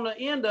on it. Get on the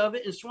end of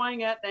it and swing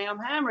that damn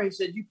hammer. He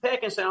said, you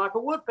pecking sound like a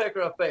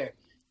woodpecker up there.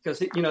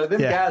 Because, you know,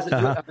 them guys that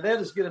do it, they'll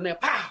just get in there,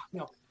 pow, you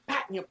know.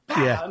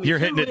 Yeah, I mean, you're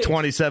hitting it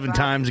 27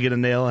 times to get a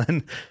nail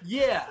in.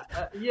 Yeah,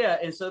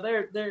 and so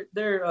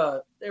they're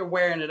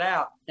wearing it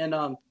out,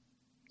 and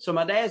so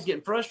my dad's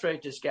getting frustrated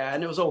with this guy,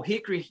 and it was old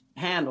hickory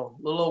handle,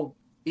 little old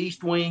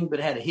east wing, but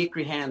it had a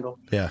hickory handle.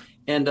 Yeah,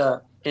 and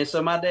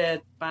so my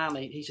dad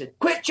finally he said,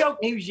 "Quit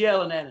choking!" He was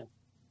yelling at him.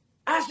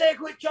 I said,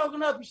 "Quit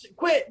choking up!" He said,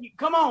 "Quit!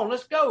 Come on,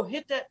 let's go!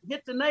 Hit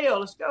the nail!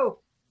 Let's go!"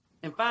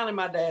 And finally,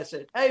 my dad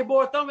said, "Hey,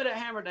 boy, throw me that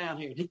hammer down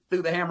here." And he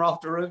threw the hammer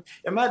off the roof.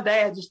 And my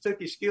dad just took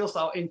his skill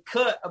saw and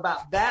cut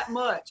about that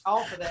much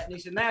off of that. And he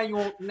said, "Now you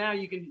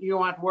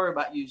don't have to worry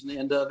about using the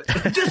end of it."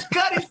 Just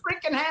cut his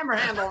freaking hammer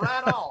handle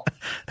right off.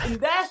 And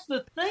that's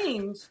the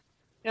things.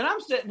 And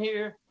I'm sitting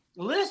here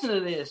listening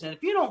to this. And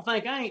if you don't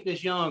think I ain't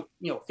this young,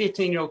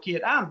 15-year-old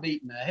kid, I'm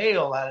beating the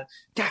hell out of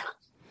it.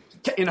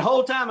 And the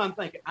whole time I'm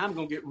thinking, I'm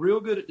going to get real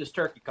good at this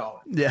turkey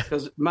calling. Yeah.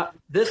 Because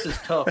this is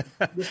tough.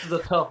 This is a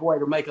tough way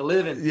to make a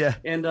living. Yeah.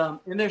 And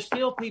there's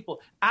still people.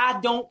 I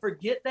don't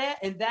forget that.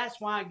 And that's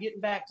why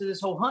getting back to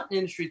this whole hunting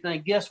industry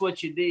thing, guess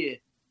what you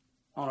did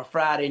on a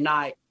Friday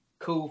night,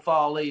 cool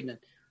fall evening?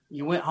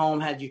 You went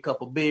home, had you a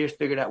couple beers,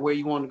 figured out where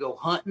you wanted to go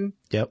hunting.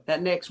 Yep.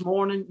 That next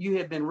morning, you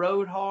had been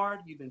rode hard.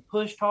 You've been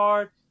pushed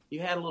hard. You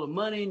had a little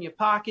money in your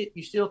pocket.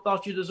 You still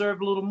thought you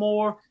deserved a little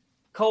more.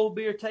 Cold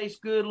beer tastes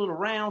good, a little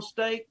round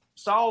steak.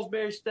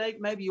 Salisbury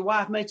steak, maybe your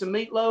wife made some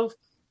meatloaf.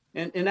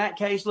 And in that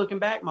case, looking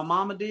back, my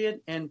mama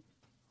did. And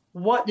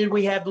what did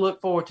we have to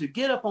look forward to?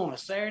 Get up on a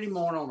Saturday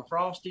morning on a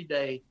frosty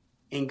day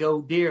and go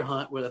deer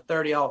hunt with a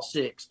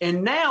 30-06.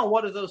 And now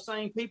what do those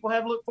same people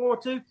have to look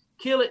forward to?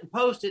 Kill it and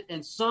post it,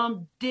 and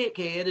some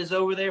dickhead is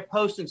over there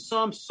posting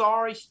some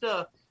sorry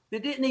stuff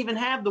that didn't even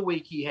have the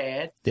week he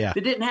had. Yeah.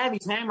 That didn't have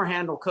his hammer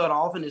handle cut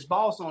off and his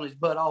boss on his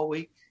butt all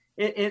week.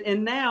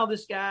 And now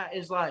this guy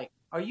is like,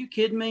 are you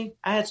kidding me?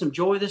 I had some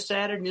joy this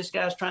Saturday, and this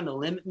guy's trying to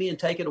limit me and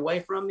take it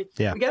away from me.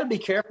 Yeah. We got to be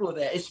careful of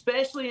that,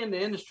 especially in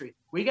the industry.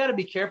 We got to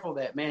be careful of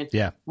that, man.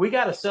 Yeah. We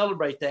got to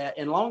celebrate that.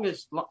 And long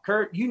as,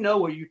 Kurt, you know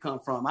where you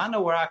come from. I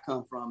know where I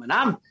come from, and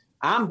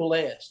I'm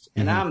blessed,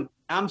 and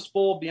I'm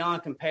spoiled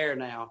beyond compare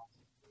now.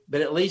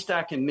 But at least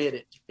I can admit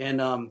it. And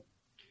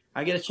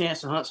I get a chance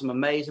to hunt some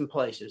amazing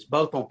places,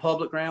 both on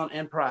public ground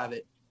and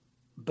private.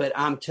 But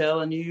I'm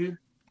telling you,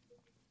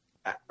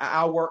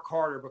 I work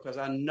harder because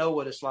I know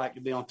what it's like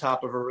to be on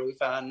top of a roof.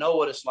 I know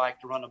what it's like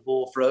to run a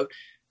bullfrog.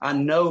 I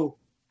know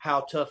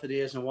how tough it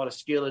is and what a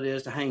skill it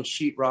is to hang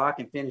sheetrock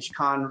and finish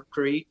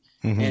concrete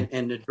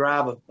and to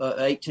drive a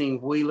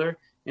 18-wheeler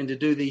and to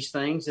do these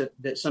things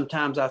that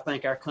sometimes I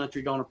think our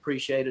country don't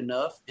appreciate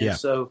enough. And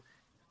so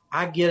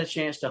I get a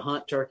chance to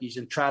hunt turkeys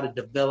and try to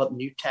develop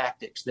new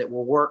tactics that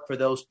will work for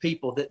those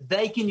people that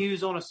they can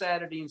use on a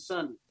Saturday and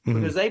Sunday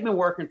because they've been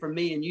working for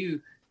me and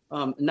you,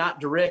 not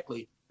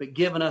directly, but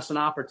giving us an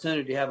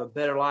opportunity to have a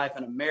better life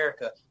in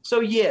America. So,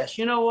 yes,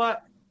 you know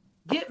what?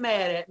 Get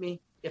mad at me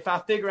if I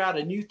figure out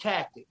a new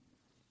tactic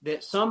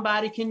that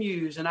somebody can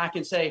use and I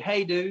can say,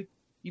 hey, dude,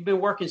 you've been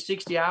working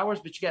 60 hours,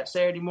 but you got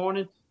Saturday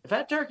morning. If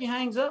that turkey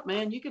hangs up,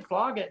 man, you could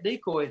flog that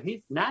decoy.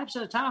 90% of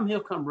the time, he'll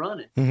come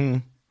running. Mm-hmm.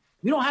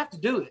 You don't have to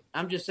do it.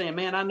 I'm just saying,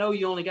 man, I know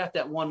you only got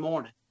that one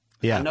morning.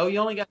 Yeah. I know you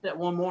only got that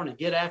one morning.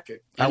 Get after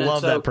it. I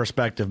love that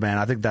perspective, man.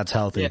 I think that's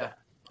healthy. Yeah.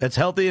 It's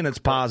healthy and it's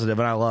positive,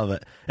 and I love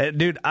it.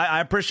 Dude,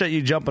 I appreciate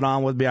you jumping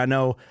on with me. I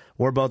know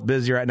we're both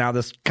busy right now.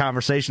 This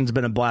conversation's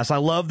been a blast. I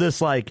love this,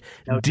 like,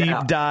 deep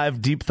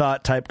dive, deep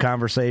thought type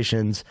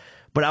conversations.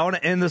 But I want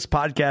to end this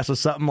podcast with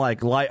something,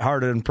 like,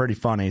 lighthearted and pretty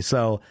funny.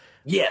 So,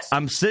 yes,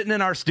 I'm sitting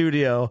in our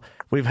studio.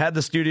 We've had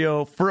the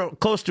studio for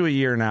close to a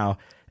year now,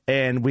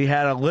 and we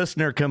had a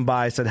listener come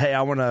by, said, hey,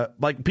 I want to,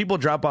 like, people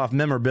drop off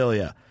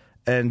memorabilia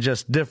and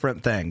just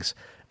different things.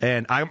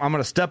 And I'm going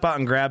to step out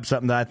and grab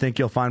something that I think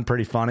you'll find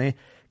pretty funny.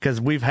 Because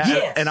we've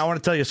had, and I want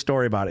to tell you a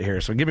story about it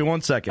here. So give me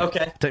 1 second.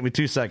 Okay. Take me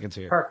 2 seconds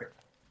here. Perfect.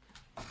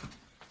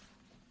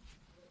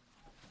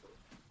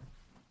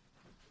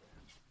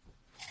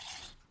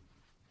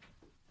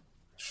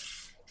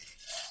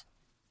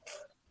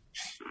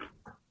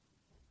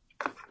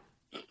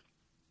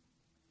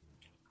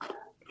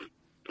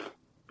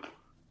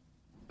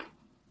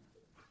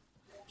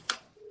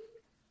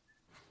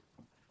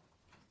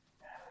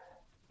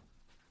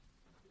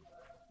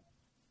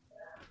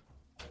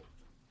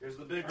 Here's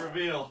the big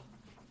reveal.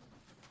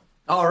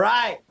 All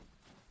right.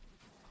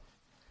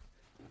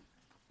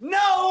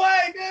 No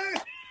way,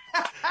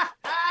 dude.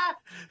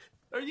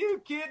 Are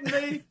you kidding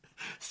me?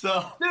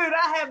 So, dude,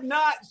 I have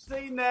not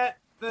seen that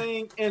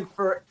thing in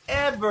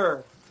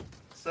forever.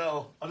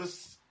 So, I'll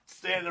just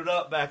stand it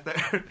up back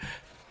there.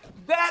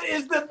 That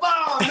is the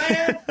bomb,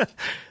 man.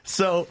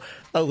 So,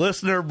 a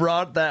listener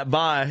brought that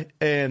by,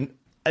 and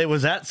it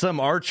was at some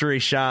archery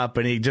shop,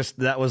 and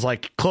that was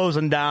like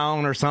closing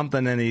down or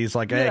something, and he's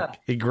like, hey,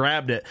 he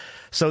grabbed it.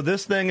 So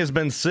this thing has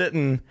been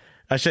sitting,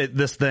 I say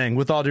this thing,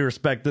 with all due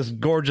respect, this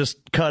gorgeous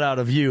cutout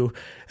of you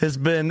has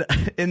been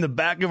in the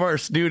back of our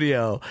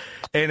studio,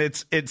 and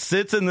it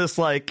sits in this,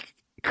 like,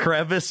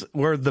 crevice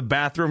where the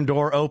bathroom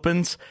door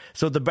opens.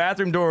 So the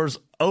bathroom door's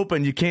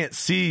open, you can't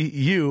see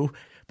you,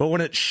 but when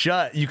it's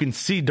shut, you can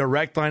see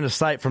direct line of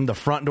sight from the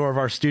front door of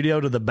our studio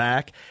to the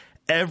back.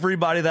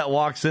 Everybody that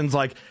walks in's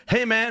like,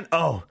 hey, man,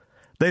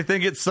 they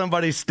think it's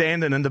somebody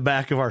standing in the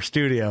back of our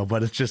studio,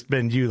 but it's just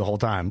been you the whole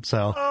time.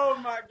 So, oh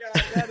my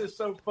God, that is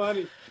so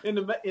funny. And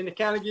to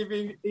kind of give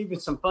you even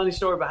some funny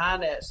story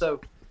behind that. So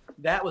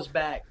that was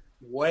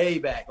way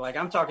back. Like,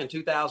 I'm talking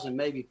 2000,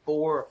 maybe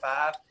 4 or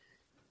 5.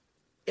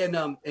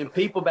 And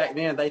people back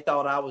then, they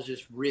thought I was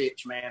just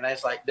rich, man.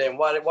 That's like, damn,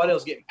 what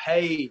else getting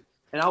paid?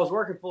 And I was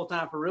working full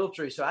time for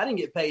Realtree, so I didn't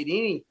get paid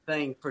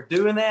anything for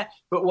doing that.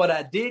 But what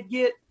I did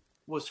get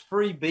was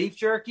free beef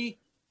jerky.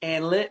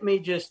 And let me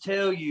just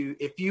tell you,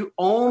 if you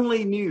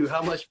only knew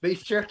how much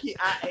beef jerky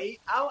I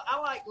ate, I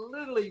like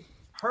literally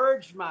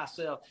purged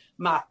myself,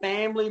 my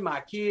family,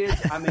 my kids.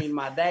 I mean,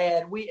 my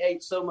dad, we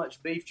ate so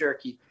much beef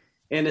jerky.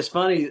 And it's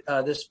funny,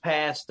 this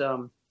past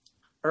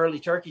early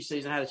turkey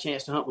season, I had a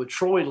chance to hunt with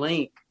Troy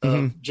Link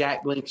of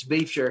Jack Link's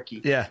Beef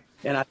Jerky. Yeah.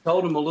 And I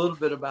told him a little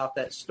bit about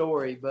that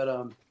story,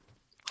 but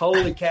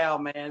holy cow,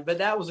 man. But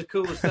that was the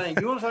coolest thing.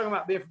 You want to talk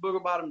about being from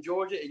Booger Bottom,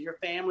 Georgia, and your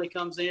family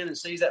comes in and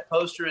sees that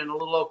poster in a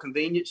little old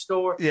convenience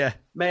store? Yeah.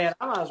 Man,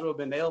 I might as well have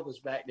been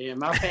Elvis back then.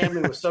 My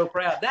family was so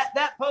proud.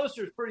 That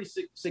poster is pretty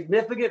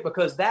significant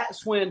because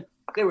that's when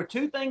there were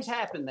 2 things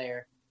happened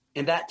there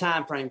in that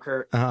time frame,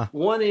 Kurt.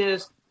 One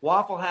is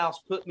Waffle House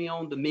put me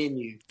on the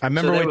menu. I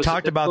remember we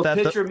talked about that.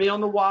 Picture of me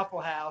on the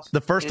Waffle House.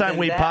 The first time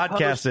we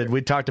podcasted,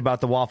 we talked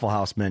about the Waffle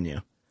House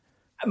menu.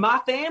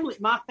 My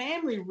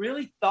family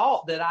really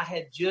thought that I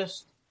had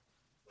just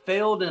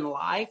failed in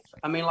life.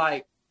 I mean,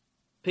 like,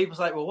 people's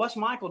like, well, what's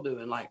Michael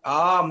doing? Like,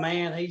 oh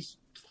man, he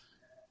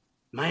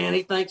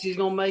thinks he's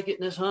gonna make it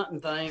in this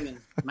hunting thing, and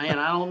man,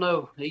 I don't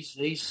know.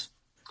 He's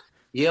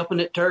yelping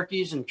at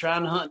turkeys and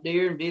trying to hunt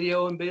deer and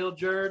videoing Bill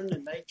Jordan,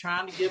 and they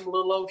trying to give him a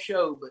little old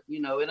show, but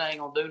it ain't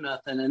gonna do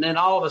nothing. And then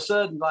all of a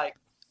sudden, like,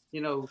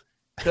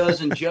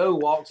 Cousin Joe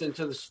walks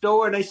into the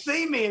store and they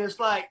see me, and it's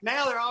like,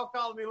 now they're all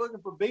calling me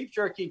looking for beef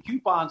jerky and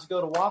coupons to go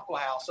to Waffle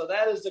House. So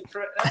that's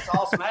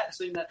awesome. I hadn't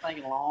seen that thing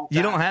in a long time.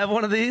 You don't have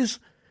one of these?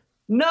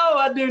 No,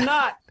 I do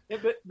not.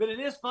 But it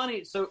is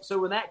funny. So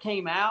when that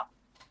came out,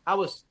 I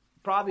was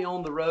probably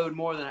on the road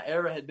more than I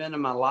ever had been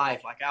in my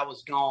life. Like, I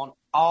was gone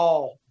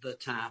all the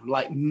time,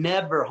 like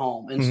never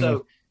home. And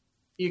so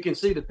you can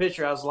see the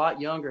picture. I was a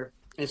lot younger.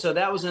 And so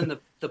that was in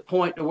the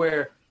point to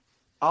where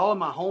all of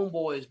my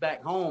homeboys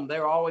back home, they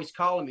were always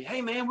calling me,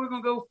 hey, man, we're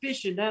going to go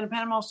fishing down in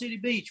Panama City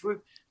Beach. We're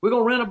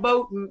going to rent a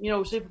boat and,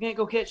 see if we can't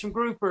go catch some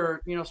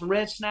grouper, some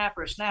red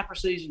snapper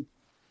season,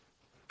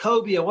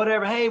 cobia,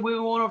 whatever. Hey, we're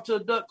going over to a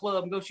duck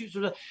club and go shoot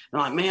some duck.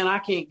 And I'm like, man, I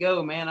can't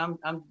go, man.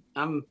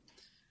 I'm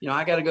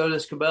I got to go to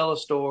this Cabela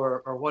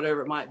store or whatever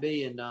it might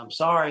be. And I'm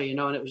sorry,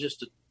 and it was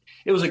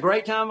it was a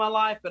great time in my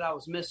life, but I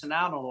was missing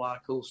out on a lot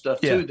of cool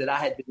stuff too that I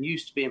had been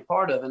used to being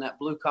part of in that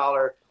blue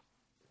collar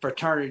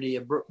fraternity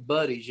of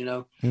buddies,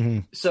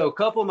 So a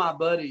couple of my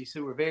buddies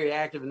who were very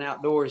active in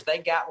outdoors, they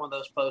got one of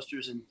those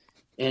posters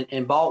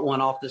and bought one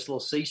off this little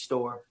C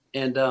store.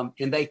 And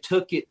they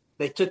took it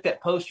they took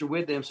that poster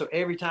with them. So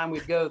every time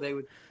we'd go, they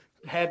would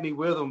have me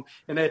with them,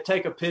 and they'd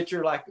take a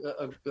picture like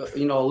a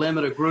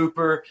limit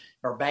grouper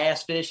or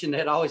bass fishing.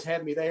 They'd always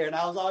have me there, and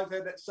I was always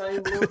had that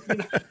same look.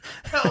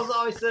 I was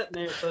always sitting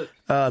there. So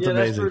that's amazing.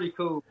 That's pretty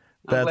cool.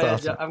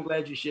 Awesome. I'm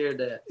glad you shared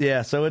that.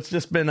 Yeah, so it's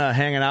just been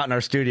hanging out in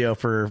our studio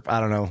for, I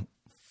don't know,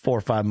 4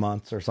 or 5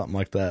 months or something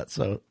like that.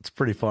 So it's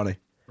pretty funny.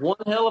 One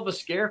hell of a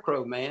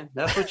scarecrow, man.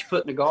 That's what you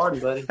put in the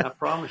garden, buddy. I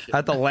promise you. I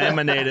have to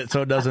laminate it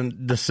so it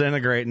doesn't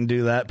disintegrate and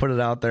do that, put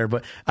it out there.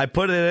 But I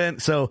put it in,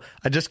 so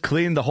I just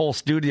cleaned the whole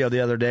studio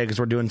the other day because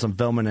we're doing some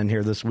filming in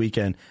here this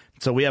weekend.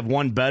 So we have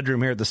one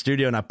bedroom here at the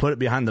studio, and I put it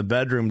behind the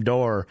bedroom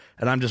door,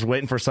 and I'm just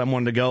waiting for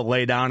someone to go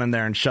lay down in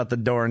there and shut the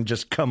door and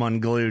just come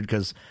unglued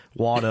because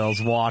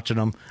Waddell's watching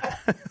them.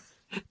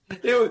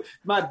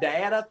 My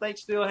dad, I think,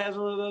 still has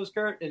one of those,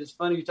 Kurt. And it's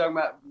funny you're talking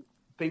about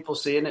people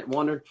seeing it and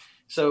wondering.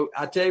 So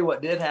I tell you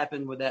what did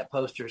happen with that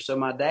poster. So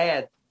my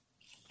dad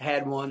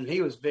had one, and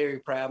he was very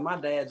proud. My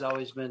dad's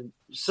always been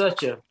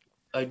such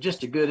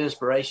just a good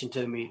inspiration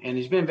to me, and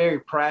he's been very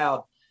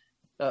proud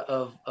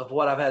of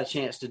what I've had a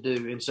chance to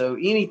do. And so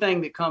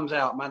anything that comes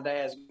out, my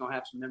dad's going to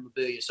have some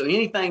memorabilia. So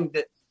anything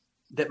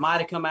that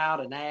might have come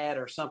out, an ad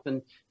or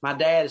something, my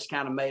dad has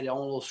kind of made his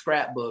own little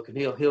scrapbook, and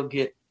he'll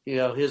get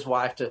his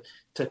wife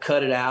to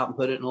cut it out and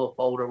put it in a little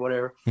folder or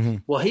whatever. Mm-hmm.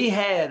 Well, he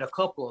had a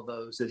couple of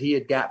those that he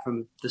had got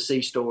from the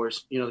C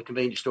stores, the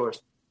convenience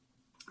stores.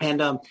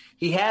 And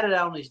he had it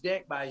out on his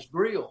deck by his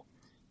grill,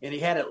 and he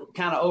had it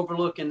kind of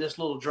overlooking this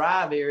little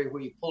drive area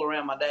where you pull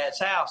around my dad's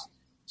house.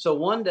 So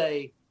one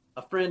day,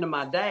 a friend of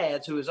my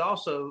dad's, who is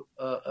also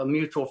a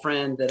mutual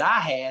friend that I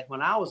had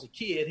when I was a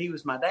kid, he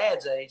was my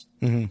dad's age,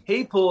 mm-hmm.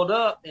 He pulled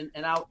up and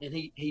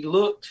he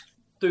looked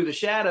through the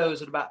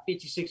shadows at about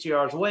 50, 60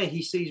 yards away.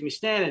 He sees me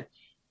standing.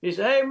 He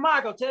said, "Hey,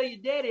 Mike, I'll tell you,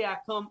 Daddy, I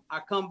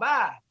come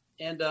by."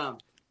 And,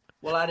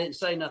 well, I didn't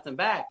say nothing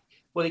back.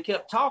 Well, he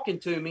kept talking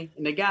to me,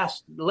 and the guy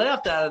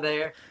left out of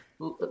there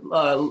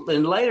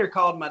and later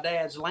called my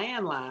dad's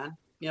landline.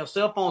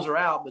 Cell phones are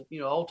out, but,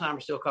 old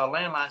timers still call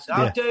landlines. So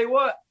I'll tell you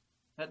what,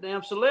 that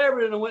damn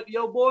celebrity and went to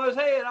your boy's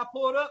head. I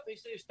pulled up. He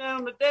said, he's standing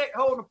on the deck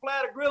holding a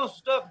platter of grills and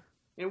stuff,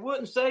 and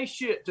wouldn't say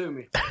shit to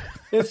me.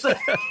 And so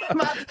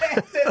my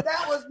dad said,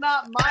 that was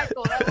not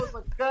Michael. That was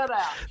a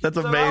cutout. That's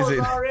so amazing.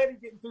 I was already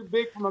getting too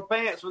big for my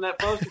pants when that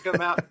poster come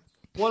out.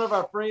 One of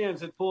our friends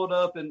had pulled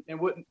up and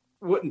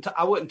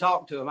I wouldn't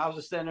talk to him. I was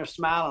just standing there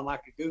smiling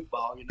like a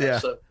goofball, Yeah.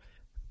 So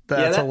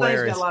that's that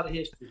hilarious. thing's got a lot of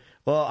history.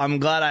 Well, I'm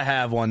glad I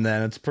have one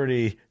then. It's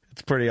pretty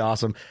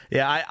awesome.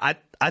 Yeah,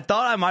 I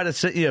thought I might have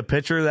sent you a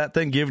picture of that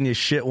thing giving you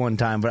shit one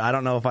time, but I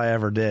don't know if I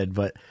ever did.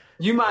 But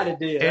you might have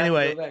did.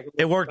 Anyway,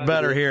 it worked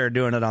better here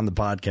doing it on the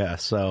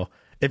podcast. So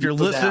if you're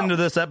listening to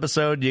this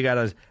episode, you got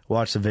to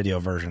watch the video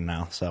version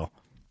now. So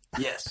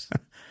yes.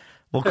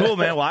 Well, cool,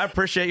 man. Well, I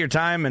appreciate your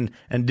time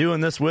and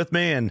doing this with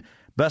me, and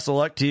best of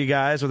luck to you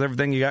guys with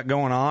everything you got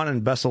going on,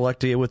 and best of luck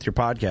to you with your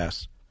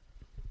podcast.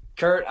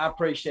 Kurt, I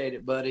appreciate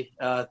it, buddy.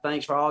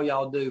 Thanks for all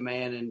y'all do,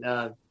 man,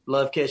 and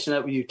love catching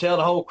up with you. Tell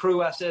the whole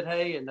crew I said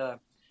hey, and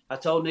I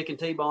told Nick and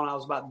T-Bone I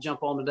was about to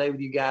jump on today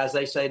with you guys.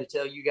 They say to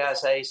tell you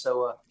guys hey,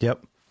 so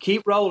yep.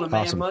 Keep rolling,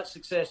 man. Awesome. Much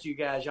success to you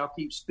guys. Y'all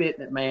keep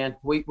spitting it, man.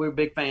 We're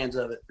big fans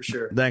of it, for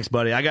sure. Thanks,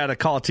 buddy. I got to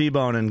call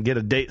T-Bone and get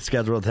a date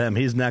scheduled with him.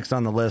 He's next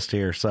on the list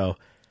here, so.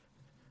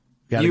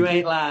 You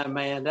ain't lying,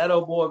 man. That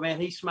old boy, man,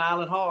 he's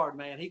smiling hard,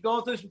 man. He's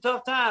going through some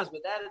tough times,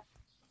 but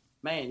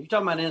man, you're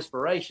talking about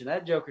inspiration.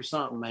 That joker's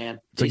something,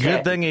 man. It's a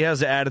good thing he has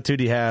the attitude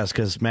he has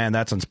because, man,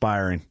 that's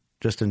inspiring,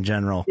 just in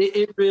general.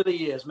 It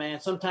really is, man.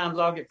 Sometimes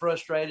I'll get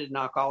frustrated and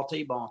I'll call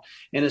T-Bone.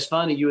 And it's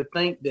funny, you would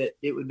think that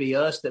it would be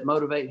us that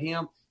motivate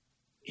him.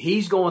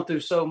 He's going through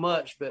so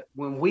much, but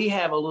when we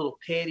have a little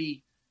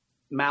petty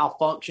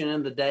malfunction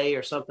in the day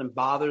or something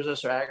bothers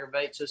us or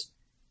aggravates us,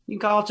 you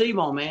can call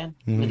T-Bone, man,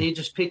 and he'd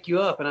just pick you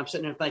up. And I'm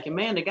sitting there thinking,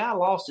 man, the guy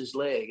lost his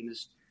leg and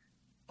has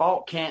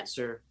fought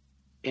cancer,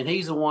 and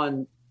he's the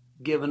one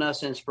giving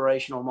us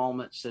inspirational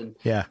moments and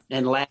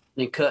laughing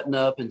and cutting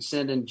up and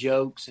sending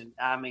jokes. And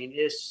I mean,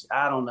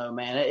 I don't know,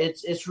 man,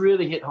 it's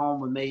really hit home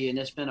with me, and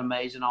it's been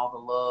amazing, all the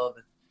love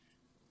and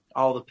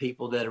all the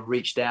people that have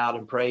reached out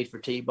and prayed for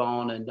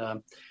T-Bone.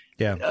 And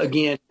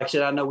again, like I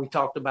said, I know we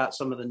talked about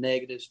some of the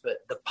negatives, but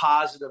the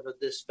positive of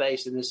this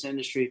space in this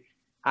industry,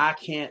 I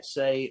can't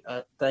say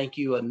thank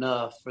you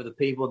enough for the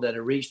people that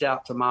have reached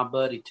out to my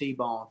buddy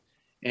T-Bone,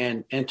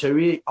 and to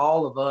really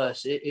all of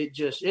us.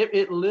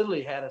 It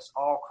literally had us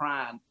all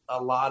crying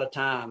a lot of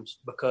times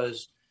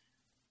because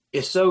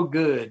it's so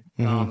good.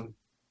 Mm-hmm.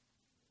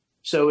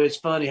 So it's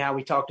funny how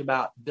we talked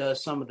about,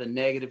 does some of the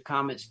negative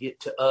comments get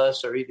to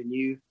us or even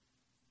you?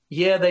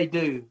 Yeah, they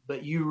do.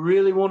 But you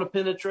really want to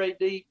penetrate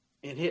deep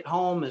and hit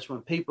home is when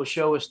people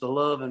show us the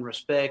love and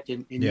respect,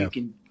 and you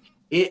can.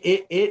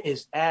 It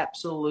is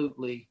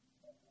absolutely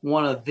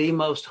one of the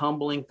most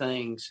humbling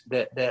things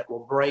that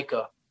will break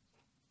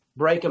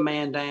a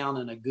man down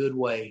in a good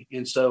way.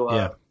 And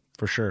so,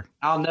 for sure,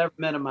 I'll never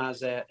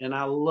minimize that. And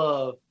I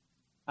love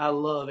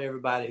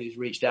everybody who's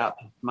reached out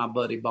to my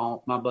buddy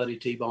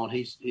T-Bone.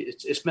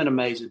 It's been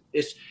amazing.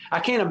 I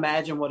can't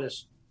imagine what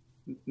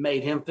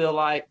made him feel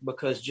like,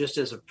 because just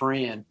as a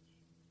friend,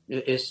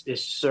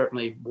 it's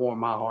certainly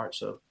warmed my heart.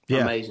 So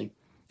amazing.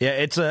 Yeah,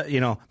 it's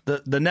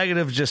the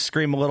negatives just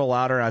scream a little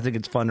louder. I think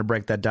it's fun to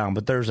break that down,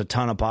 but there's a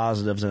ton of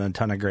positives and a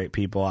ton of great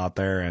people out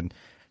there. And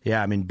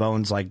yeah, I mean,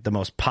 Bone's like the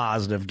most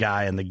positive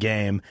guy in the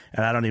game,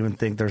 and I don't even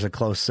think there's a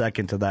close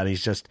second to that.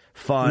 He's just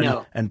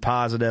fun and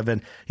positive.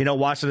 And,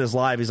 watching his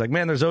live, he's like,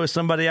 man, there's always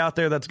somebody out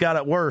there that's got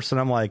it worse.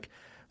 And I'm like,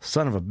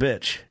 son of a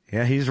bitch.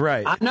 Yeah, he's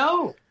right. I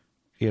know.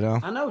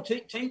 I know.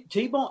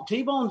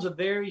 T-Bone's a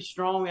very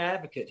strong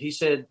advocate. He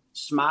said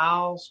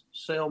smiles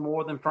sell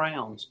more than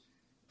frowns.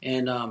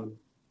 And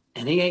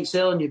he ain't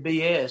selling you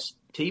BS.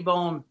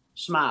 T-Bone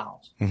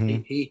smiles.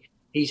 Mm-hmm.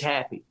 He's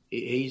happy.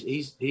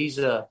 He's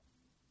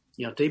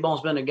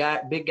T-Bone's been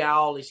big guy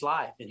all his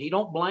life, and he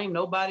don't blame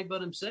nobody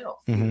but himself.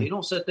 Mm-hmm. He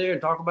don't sit there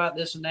and talk about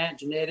this and that,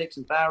 genetics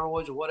and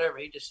thyroids or whatever.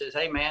 He just says,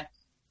 hey man,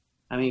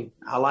 I mean,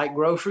 I like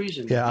groceries,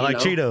 and I like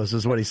Cheetos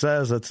is what he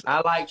says.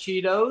 I like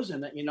Cheetos,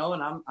 and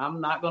and I'm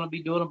not going to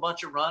be doing a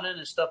bunch of running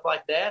and stuff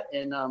like that.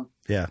 And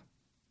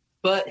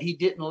but he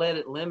didn't let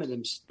it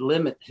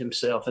limit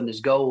himself and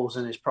his goals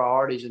and his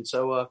priorities. And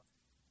so,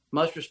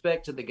 much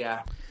respect to the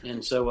guy.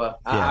 And so,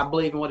 I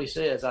believe in what he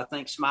says. I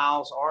think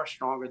smiles are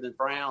stronger than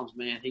frowns,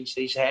 man.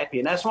 He's happy.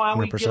 And that's why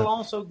we 100%. Get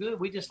along so good.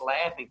 We just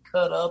laugh and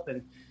cut up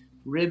and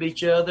rib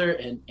each other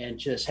and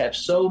just have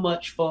so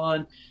much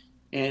fun.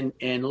 And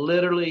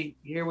literally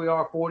here we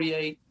are,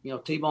 48,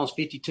 T-Bone's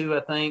 52,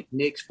 I think,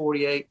 Nick's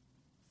 48.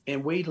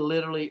 And we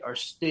literally are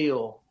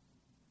still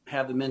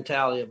have the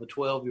mentality of a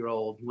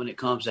 12-year-old when it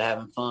comes to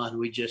having fun.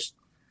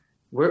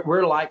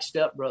 We're like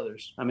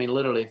stepbrothers. I mean,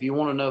 literally, if you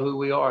want to know who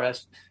we are,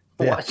 that's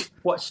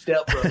watch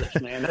Step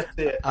Brothers, man. That's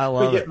it. I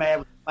love we get mad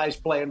when somebody's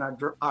playing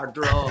our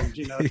drums,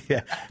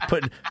 Yeah,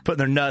 putting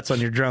their nuts on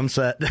your drum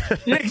set.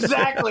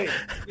 Exactly.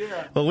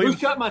 Yeah. Well, who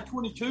shot my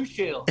 22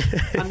 shell?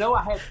 I know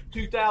I had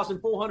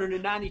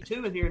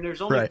 2,492 in here, and there's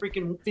only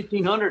freaking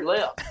 1,500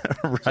 left.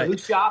 Right. So who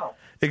shot them?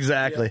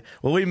 Exactly. Yeah.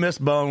 Well, we miss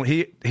Bone.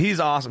 He's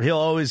awesome. He'll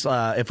always,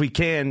 if we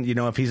can,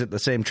 if he's at the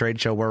same trade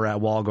show we're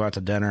at, we'll all go out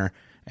to dinner.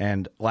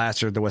 And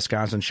last year at the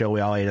Wisconsin show, we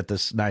all ate at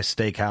this nice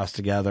steakhouse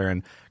together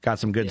and got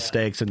some good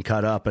steaks and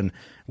cut up. And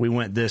we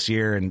went this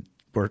year and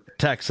we're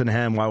texting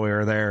him while we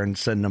were there and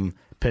sending him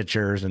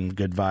pictures and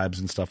good vibes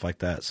and stuff like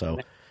that. So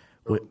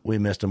we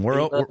missed him. We're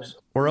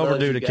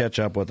overdue to catch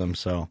up with him.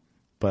 So,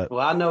 well,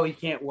 I know he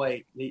can't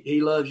wait.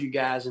 He loves you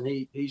guys, and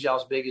he's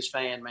y'all's biggest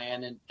fan,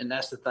 man. And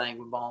that's the thing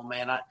with Bone,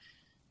 man.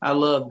 I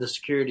love the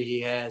security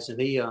he has,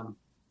 and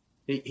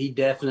he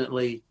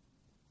definitely,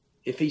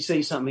 if he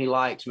sees something he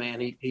likes,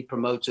 man, he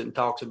promotes it and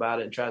talks about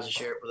it and tries to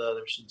share it with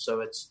others. And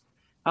so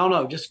I don't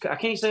know, I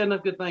can't say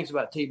enough good things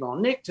about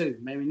T-Bone. Nick too,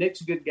 man. Nick's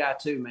a good guy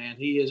too, man.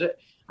 He is.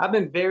 I've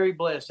been very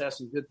blessed to have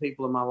some good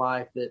people in my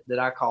life that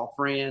I call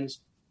friends.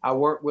 I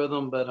work with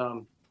them, but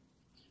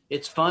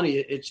it's funny.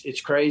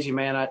 It's crazy,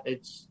 man.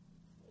 It's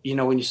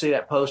when you see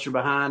that poster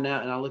behind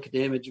that, and I look at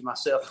the image of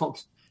myself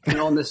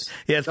on this.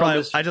 Yeah, it's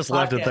probably. I just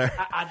left it there.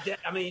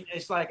 I mean,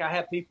 it's like I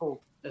have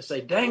people that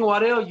say, "Dang,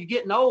 Waddell, you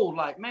getting old?"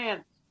 Like,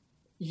 man,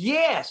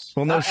 yes.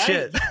 Well,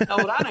 shit. I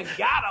done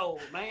got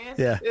old, man.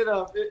 Yeah.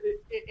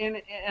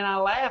 And I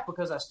laugh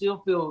because I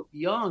still feel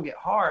young at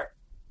heart.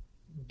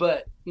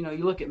 But you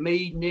look at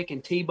me, Nick,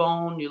 and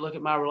T-Bone. You look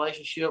at my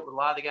relationship with a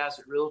lot of the guys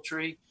at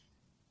Realtree.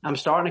 I'm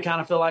starting to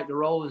kind of feel like the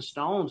Rolling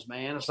Stones,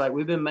 man. It's like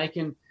we've been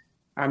making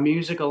our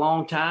music a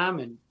long time,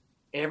 and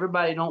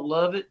everybody don't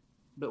love it.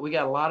 But we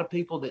got a lot of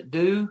people that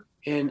do,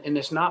 and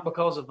it's not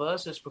because of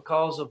us. It's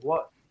because of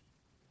what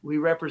we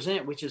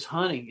represent, which is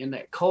hunting and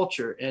that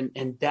culture,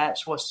 and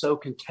that's what's so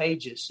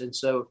contagious. And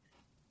so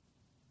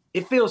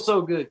it feels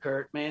so good,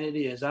 Kurt, man. It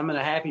is. I'm in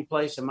a happy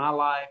place in my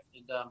life,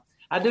 and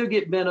I do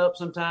get bent up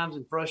sometimes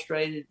and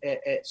frustrated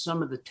at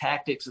some of the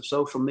tactics of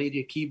social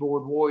media,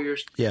 keyboard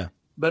warriors. Yeah.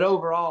 But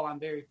overall, I'm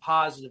very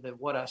positive at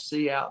what I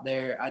see out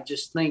there. I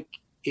just think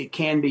it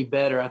can be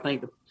better. I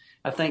think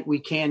we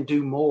can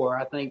do more.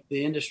 I think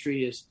the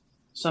industry is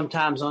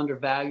sometimes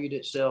undervalued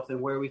itself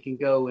and where we can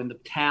go, and the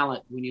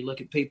talent. When you look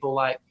at people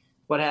like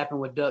what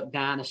happened with Duck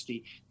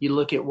Dynasty, you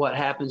look at what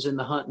happens in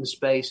the hunting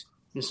space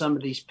and some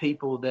of these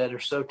people that are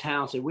so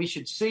talented. We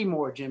should see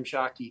more Jim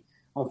Shockey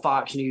on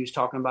Fox News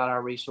talking about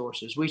our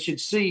resources. We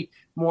should see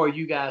more of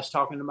you guys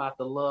talking about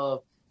the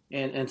love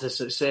and the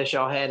success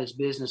y'all had as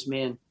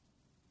businessmen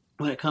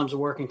when it comes to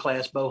working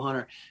class bow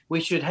hunter. We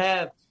should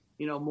have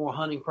more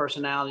hunting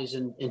personalities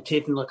and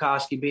Tiffany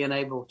Lukoski being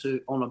able to,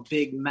 on a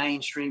big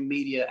mainstream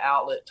media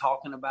outlet,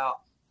 talking about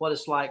what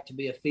it's like to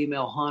be a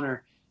female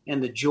hunter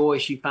and the joy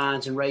she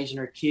finds in raising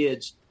her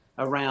kids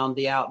around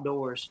the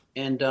outdoors.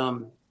 And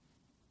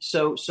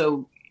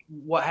so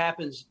what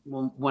happens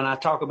when I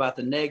talk about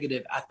the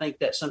negative, I think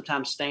that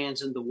sometimes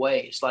stands in the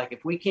way. It's like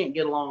if we can't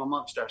get along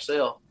amongst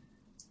ourselves,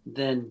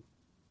 then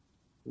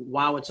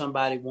why would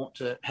somebody want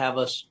to have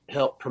us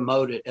help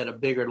promote it at a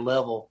bigger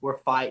level? We're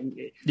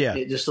fighting. Yeah.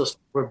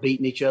 We're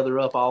beating each other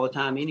up all the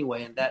time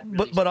anyway. And that,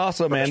 really but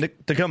also, man,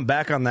 to come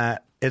back on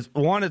that, it's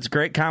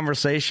great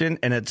conversation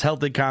and it's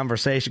healthy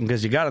conversation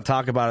because you got to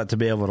talk about it to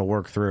be able to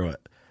work through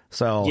it.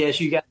 So yes,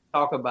 you got to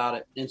talk about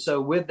it. And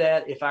so with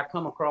that, if I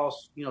come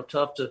across,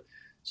 tough to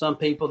some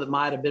people that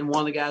might have been one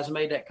of the guys who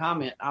made that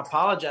comment, I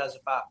apologize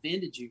if I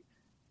offended you.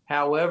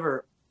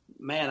 However,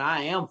 man,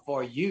 I am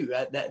for you.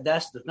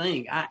 That's the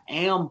thing. I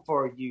am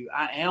for you.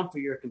 I am for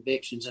your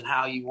convictions and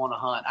how you want to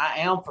hunt. I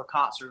am for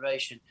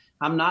conservation.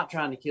 I'm not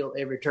trying to kill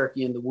every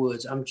turkey in the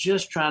woods. I'm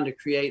just trying to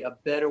create a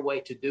better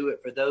way to do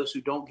it for those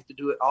who don't get to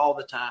do it all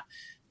the time.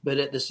 But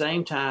at the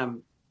same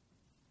time,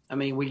 I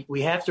mean,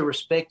 we have to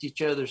respect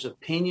each other's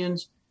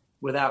opinions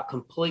without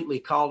completely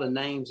calling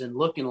names and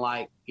looking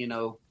like,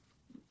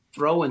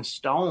 throwing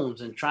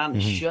stones and trying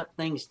to shut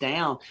things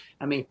down.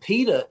 I mean,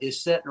 PETA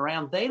is sitting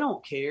around. They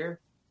don't care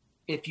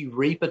if you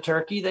reap a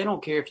turkey. They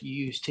don't care if you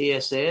use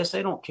TSS.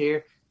 They don't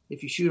care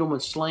if you shoot them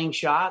with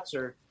slingshots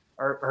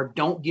or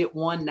don't get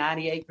one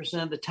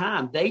 98% of the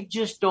time. They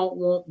just don't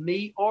want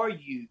me or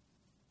you,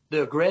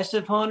 the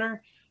aggressive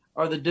hunter,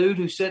 or the dude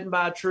who's sitting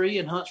by a tree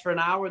and hunts for an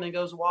hour and then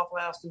goes to Waffle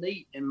House to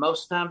eat and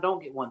most of the time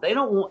don't get one. They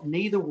don't want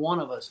neither one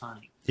of us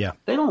hunting. Yeah.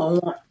 They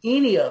don't want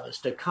any of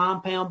us to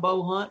compound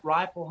bow hunt,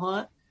 rifle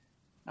hunt,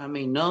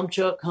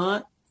 nunchuck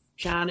hunt,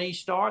 Chinese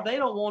star. They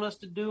don't want us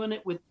to doing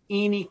it with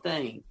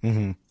anything.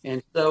 Mm-hmm.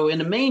 And so in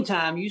the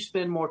meantime, you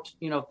spend more,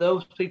 if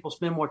those people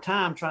spend more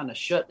time trying to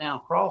shut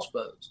down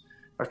crossbows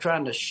or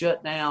trying to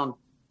shut down,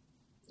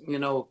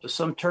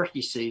 some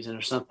turkey season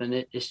or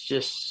something, it's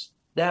just,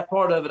 that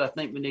part of it, I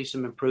think we need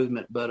some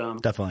improvement, but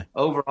definitely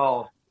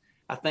overall,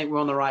 I think we're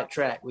on the right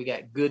track. We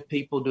got good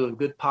people doing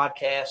good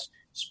podcasts,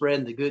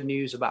 spreading the good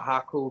news about how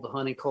cool the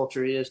hunting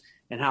culture is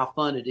and how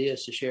fun it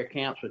is to share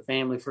camps with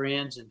family,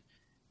 friends,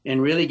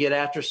 and really get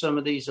after some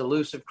of these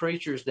elusive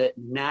creatures that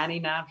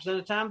 99% of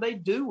the time they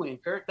do win,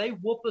 Kurt. They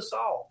whoop us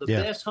all. The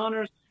best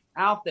hunters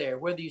out there,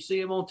 whether you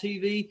see them on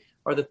TV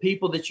or the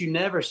people that you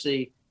never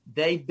see,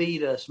 they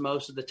beat us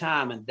most of the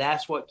time, and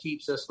that's what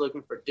keeps us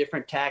looking for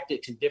different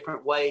tactics and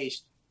different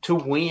ways to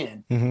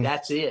win. Mm-hmm.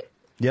 That's it.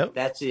 Yep.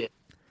 That's it.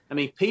 I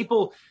mean,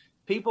 people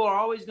are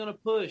always going to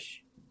push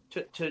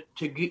to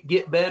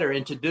get better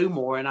and to do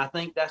more, and I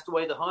think that's the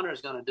way the hunter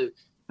is going to do.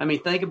 I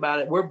mean, think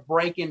about it. We're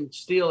breaking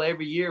still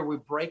every year. We're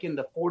breaking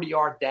the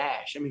 40-yard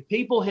dash. I mean,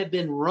 people have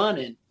been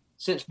running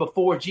since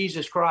before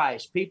Jesus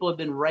Christ. People have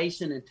been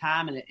racing and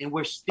timing it, and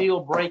we're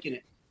still breaking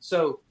it.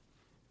 So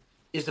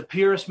is the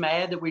purist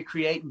mad that we're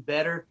creating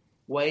better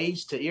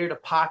ways to ear to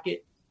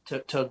pocket,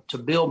 to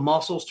build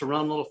muscles, to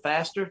run a little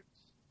faster?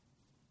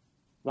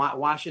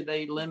 Why should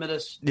they limit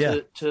us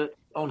to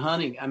on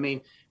hunting? I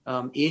mean,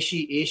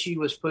 Ishii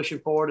was pushing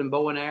forward in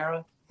bow and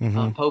arrow.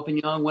 Mm-hmm. Pope and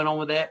Young went on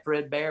with that.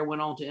 Fred Bear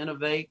went on to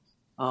innovate.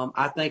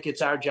 I think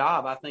it's our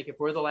job. I think if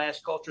we're the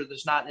last culture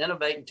that's not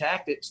innovating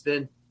tactics,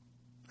 then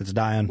it's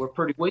dying. We're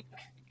pretty weak.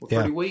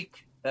 Pretty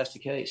weak. That's the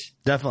case.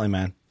 Definitely,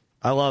 man.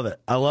 I love it.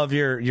 I love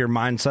your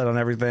mindset on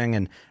everything,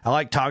 and I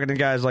like talking to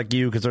guys like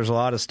you because there's a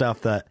lot of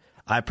stuff that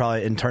I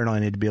probably internally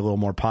need to be a little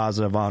more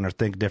positive on or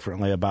think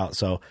differently about.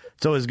 So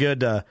it's always good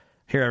to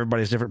hear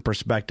everybody's different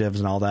perspectives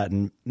and all that,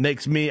 and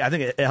makes me. I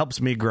think it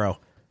helps me grow.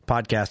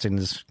 Podcasting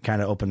has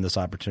kind of opened this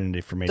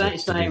opportunity for me.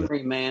 Same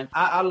thing, man.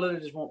 I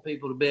literally just want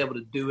people to be able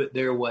to do it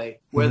their way,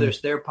 whether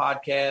it's their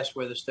podcast,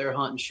 whether it's their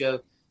hunting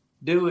show.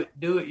 Do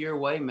it your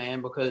way,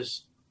 man,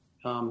 because.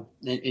 And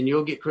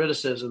you'll get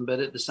criticism, but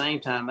at the same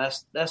time,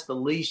 that's the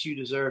least you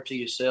deserve to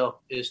yourself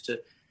is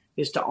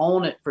to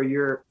own it for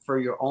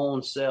your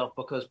own self,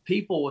 because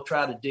people will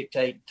try to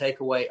dictate, take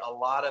away a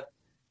lot of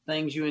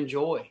things you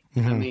enjoy.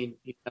 Mm-hmm.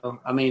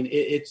 I mean,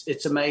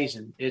 it's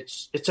amazing.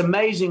 It's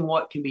amazing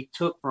what can be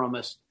took from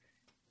us.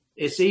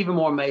 It's even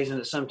more amazing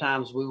that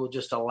sometimes we will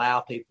just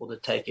allow people to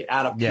take it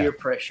out of peer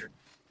pressure,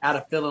 out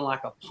of feeling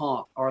like a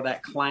punk or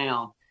that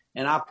clown.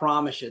 And I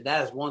promise you,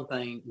 that is one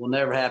thing will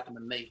never happen to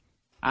me.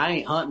 I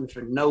ain't hunting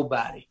for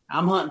nobody.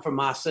 I'm hunting for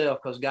myself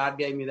because God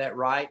gave me that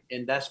right,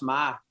 and that's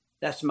my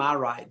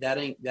right. That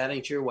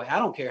ain't your way. I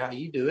don't care how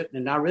you do it,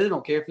 and I really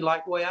don't care if you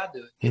like the way I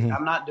do it. Mm-hmm.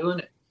 I'm not doing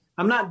it.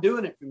 I'm not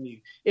doing it from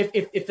you.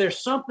 If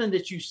there's something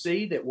that you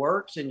see that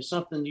works and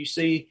something you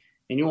see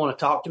and you want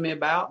to talk to me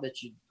about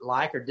that you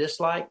like or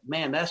dislike,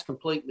 man, that's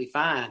completely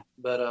fine.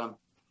 But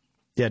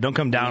don't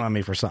come down on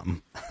me for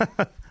something.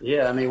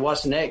 Yeah, I mean,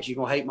 what's next? You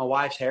gonna hate my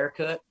wife's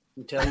haircut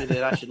and tell me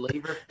that I should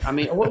leave her? I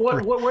mean,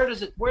 where is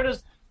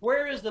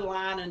the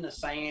line in the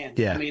sand?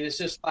 Yeah. I mean, it's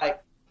just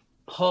like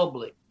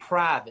public,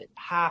 private,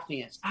 high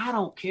fence. I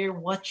don't care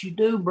what you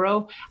do,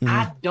 bro. Mm-hmm.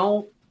 I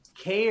don't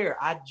care.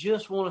 I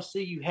just want to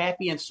see you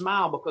happy and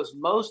smile, because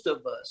most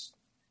of us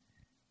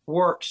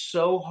work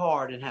so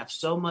hard and have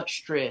so much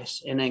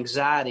stress and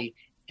anxiety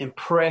and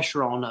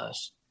pressure on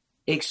us,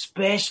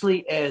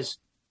 especially as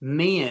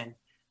men.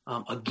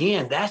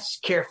 Again, that's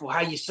careful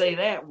how you say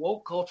that.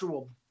 Woke culture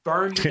will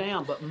burn you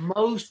down. But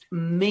most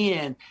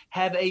men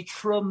have a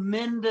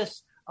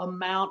tremendous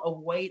amount of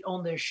weight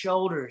on their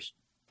shoulders,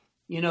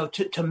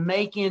 to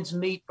make ends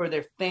meet for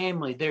their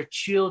family, their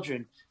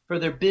children, for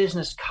their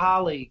business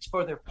colleagues,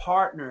 for their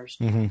partners.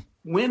 Mm-hmm.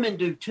 Women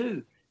do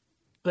too.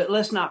 But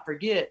let's not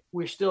forget,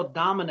 we're still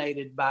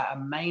dominated by a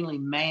mainly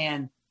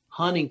man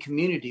hunting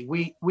community.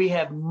 We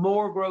have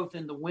more growth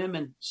in the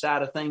women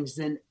side of things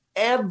than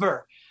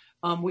ever.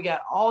 We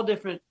got all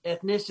different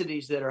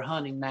ethnicities that are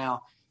hunting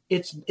now.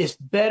 It's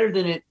better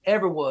than it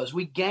ever was.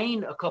 We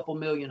gained a couple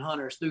million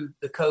hunters through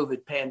the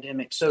COVID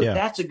pandemic. So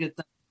that's a good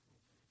thing.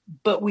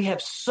 But we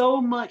have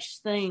so much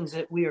things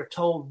that we are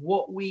told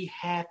what we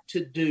have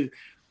to do,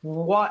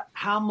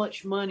 how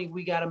much money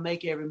we got to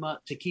make every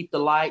month to keep the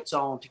lights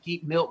on, to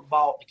keep milk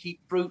bought, to keep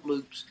Fruit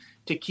Loops,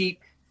 to keep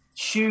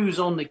shoes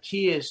on the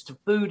kids, to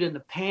food in the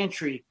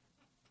pantry.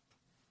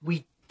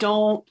 We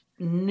don't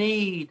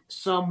need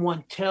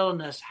someone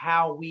telling us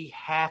how we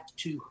have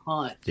to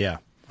hunt. Yeah,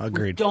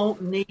 agreed. We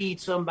don't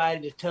need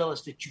somebody to tell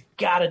us that you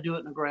got to do it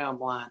in a ground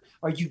blind,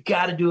 or you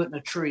got to do it in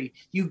a tree.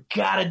 You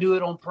got to do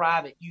it on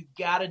private. You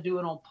got to do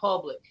it on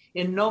public.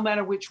 And no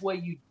matter which way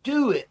you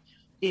do it,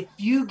 if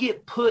you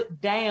get put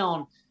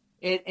down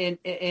and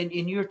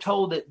you're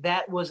told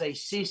that was a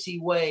sissy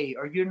way,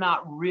 or you're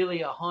not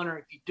really a hunter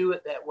if you do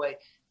it that way,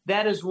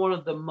 that is one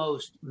of the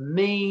most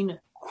mean,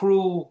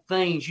 cruel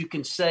things you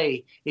can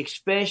say,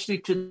 especially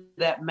to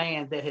that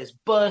man that has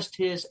bust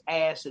his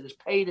ass, that has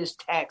paid his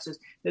taxes,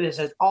 that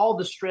has all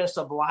the stress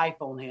of life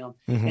on him.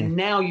 Mm-hmm. And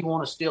now you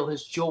want to steal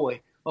his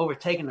joy over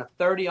taking a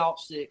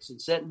 30-06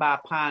 and sitting by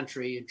a pine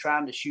tree and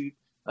trying to shoot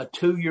a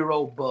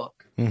 2-year-old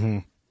buck. Mm-hmm.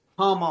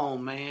 Come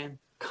on, man.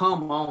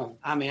 Come on.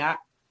 I mean,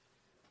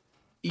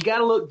 you got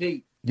to look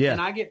deep. Yeah.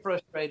 And I get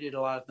frustrated at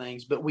a lot of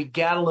things, but we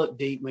got to look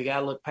deep. We got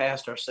to look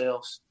past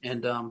ourselves.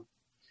 And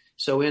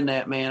so in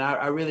that, man,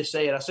 I really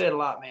say it. I say it a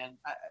lot,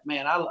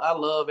 man. I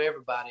love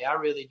everybody. I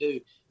really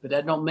do. But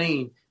that don't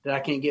mean that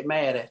I can't get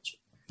mad at you.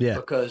 Yeah.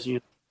 Because,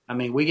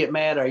 we get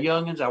mad at our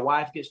youngins. Our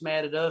wife gets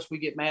mad at us. We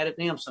get mad at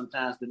them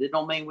sometimes. But it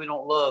don't mean we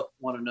don't love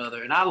one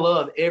another. And I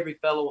love every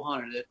fellow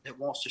hunter that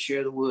wants to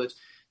share the woods,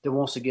 that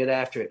wants to get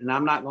after it. And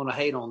I'm not going to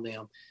hate on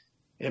them.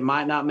 It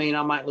might not mean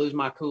I might lose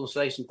my cool,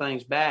 say some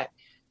things back,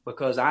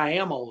 because I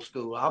am old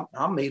school.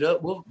 I'll meet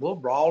up. We'll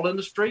brawl in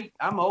the street.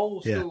 I'm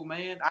old school,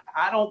 man.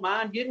 I don't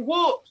mind getting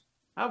whooped.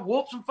 I've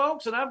whooped some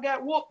folks, and I've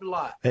got whooped a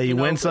lot. Hey, you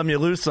win some, you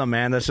lose some,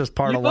 man. That's just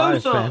part of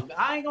life, man.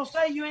 I ain't going to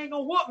say you ain't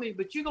going to whoop me,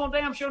 but you going to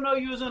damn sure know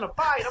you was in a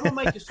fight. I'm going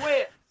to make you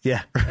sweat.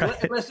 Yeah.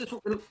 Right.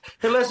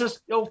 Unless this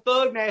old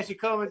thug nasty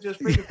come and just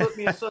freaking put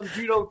me in some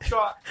judo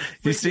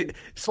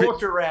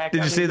torture rack.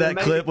 Did you see that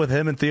clip with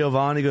him and Theo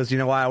Vaughn? He goes, you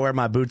know why I wear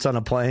my boots on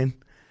a plane?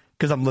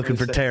 Because I'm looking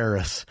for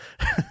terrorists.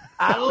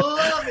 I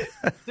love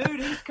it,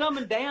 dude. He's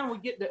coming down. I'm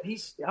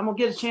gonna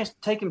get a chance to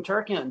take him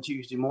turkey hunting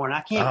Tuesday morning.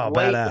 I can't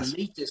wait to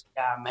meet this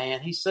guy,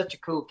 man. He's such a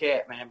cool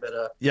cat, man.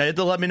 But you have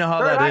to let me know how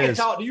Kurt, that I is.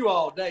 can talk to you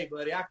all day,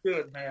 buddy. I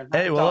could, man.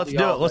 Hey, well, let's do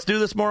it. Let's do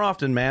this more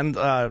often, man.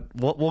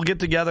 We'll get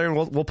together and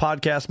we'll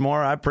podcast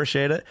more. I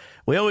appreciate it.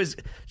 We always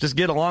just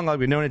get along like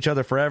we've known each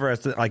other forever.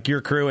 It's like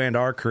your crew and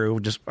our crew.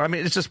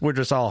 It's just we're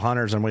just all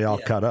hunters and we all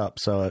cut up.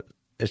 So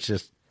it's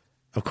just,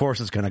 of course,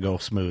 it's going to go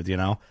smooth,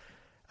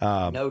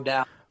 no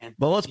doubt.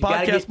 Well, let's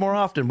podcast more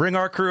often. Bring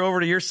our crew over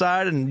to your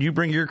side, and you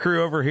bring your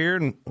crew over here,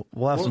 and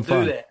we'll have some fun.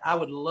 We'll do that. I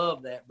would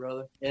love that,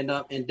 brother. And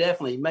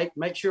definitely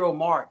make sure old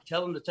Mark,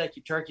 tell him to take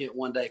your turkey at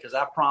one day, because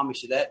I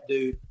promise you that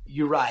dude,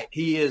 you're right.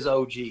 He is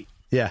OG.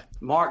 Yeah.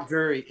 Mark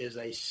Drury is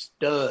a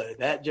stud.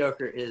 That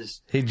joker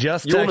is. He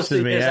just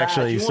texted me,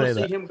 actually. You want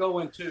to see him go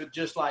into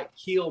just like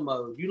kill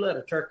mode. You let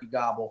a turkey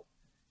gobble,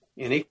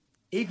 and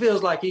he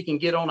feels like he can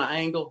get on an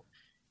angle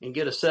and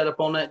get a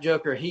setup on that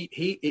joker.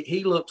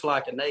 He looks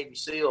like a Navy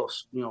SEAL,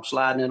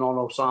 sliding in on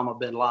Osama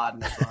bin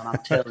Laden. I'm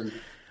telling you.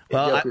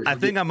 Well, I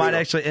think I might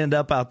actually end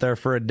up out there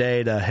for a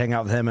day to hang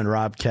out with him and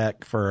Rob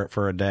Keck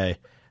for a day.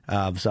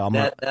 So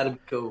that'd be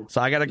cool.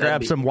 So I got to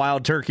grab some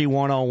Wild Turkey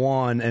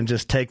 101 and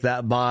just take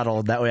that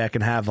bottle. That way I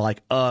can have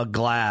like a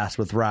glass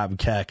with Rob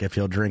Keck if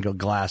he'll drink a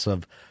glass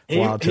of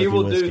Wild Turkey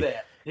whiskey.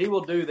 He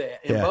will do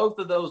that. And both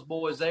of those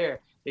boys there,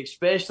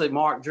 especially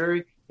Mark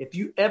Drury, if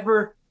you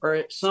ever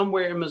are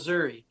somewhere in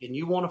Missouri and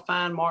you want to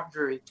find Mark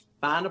Drury,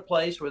 find a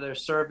place where they're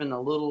serving a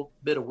little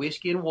bit of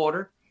whiskey and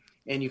water,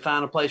 and you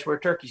find a place where a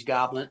turkey's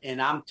gobbling,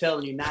 and I'm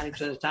telling you,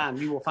 90% of the time,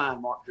 you will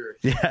find Mark Drury.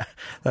 Yeah,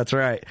 that's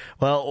right.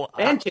 Well,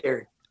 and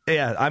Terry.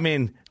 Yeah,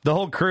 the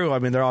whole crew,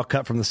 they're all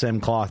cut from the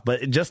same cloth.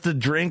 But just to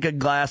drink a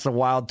glass of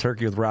Wild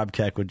Turkey with Rob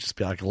Keck would just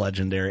be like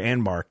legendary,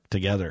 and Mark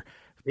together.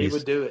 He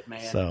would do it,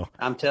 man. So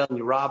I'm telling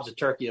you, Rob's a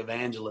turkey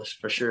evangelist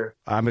for sure.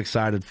 I'm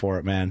excited for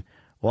it, man.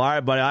 Well, all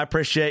right, buddy. I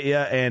appreciate you,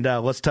 and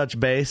let's touch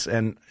base.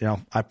 And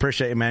I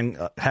appreciate you, man,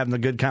 having a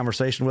good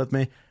conversation with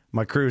me.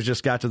 My crew's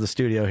just got to the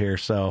studio here,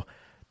 so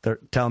they're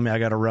telling me I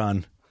got to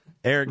run.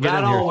 Eric, get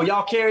in here. Well,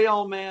 y'all carry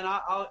on, man.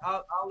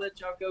 I'll let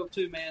y'all go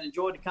too, man.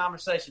 Enjoy the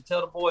conversation.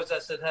 Tell the boys I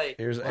said, hey.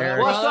 Here's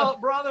Eric. What's up,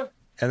 brother?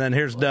 And then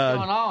here's Doug.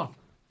 What's going on?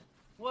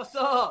 What's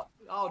up?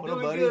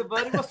 Doing good,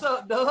 buddy. What's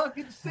up, Doug?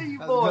 Good to see you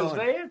boys,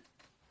 man.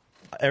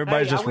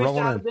 Everybody's just rolling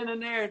in. I wish I'd have been in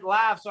there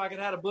live so I could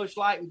have a bush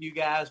light with you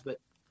guys, but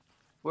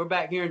we're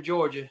back here in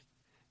Georgia.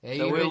 Hey,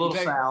 so we're a little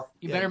south.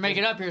 You better make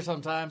it up here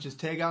sometime.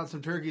 Just take out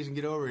some turkeys and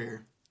get over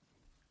here.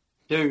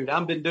 Dude,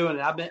 I've been doing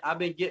it. I've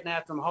been getting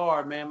after them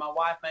hard, man. My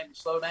wife made me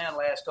slow down the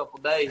last couple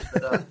of days,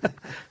 but I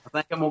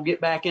think I'm gonna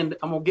get back in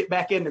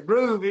the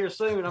groove here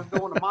soon. I'm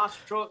going to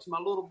Monster Trucks, my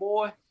little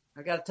boy.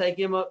 I got to take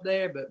him up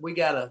there, but we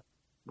got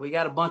we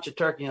got a bunch of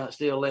turkey hunts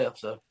still left,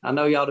 so I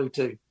know y'all do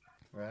too.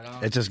 Right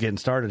on. It's just getting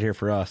started here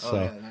for us. Oh, so.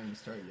 yeah, not even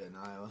started yet in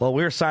Iowa. Well,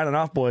 we were signing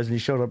off, boys, and you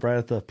showed up right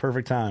at the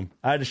perfect time.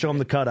 I had to show him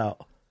the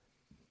cutout.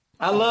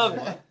 I love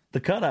it. The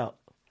cutout.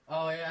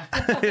 Oh, yeah.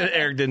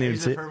 Eric didn't even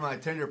Use see it for my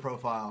Tinder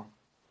profile.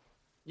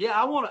 Yeah,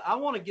 I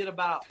want to get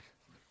about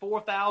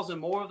 4,000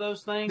 more of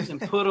those things and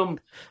put them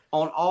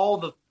on all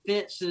the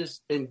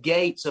fences and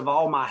gates of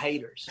all my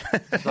haters.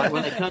 Like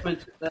when they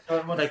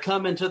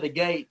come into the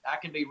gate, I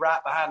can be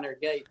right behind their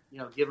gate,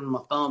 giving them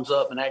a thumbs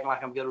up and acting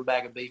like I'm giving them a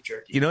bag of beef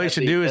jerky. You know what you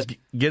should do is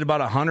get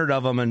about 100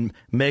 of them and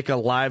make a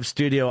live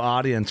studio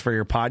audience for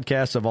your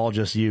podcast of all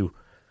just you.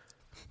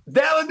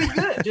 That would be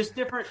good. Just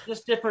different.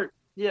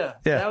 Yeah,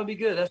 that would be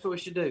good. That's what we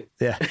should do.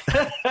 Yeah.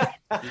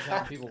 Just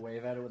have people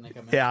wave at it when they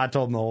come in. Yeah, I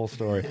told them the whole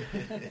story.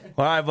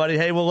 All right, buddy.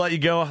 Hey, we'll let you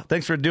go.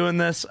 Thanks for doing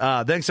this.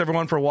 Thanks,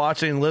 everyone, for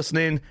watching and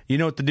listening. You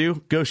know what to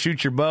do. Go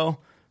shoot your bow,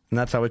 and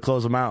that's how we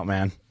close them out,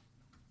 man.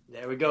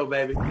 There we go,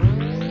 baby.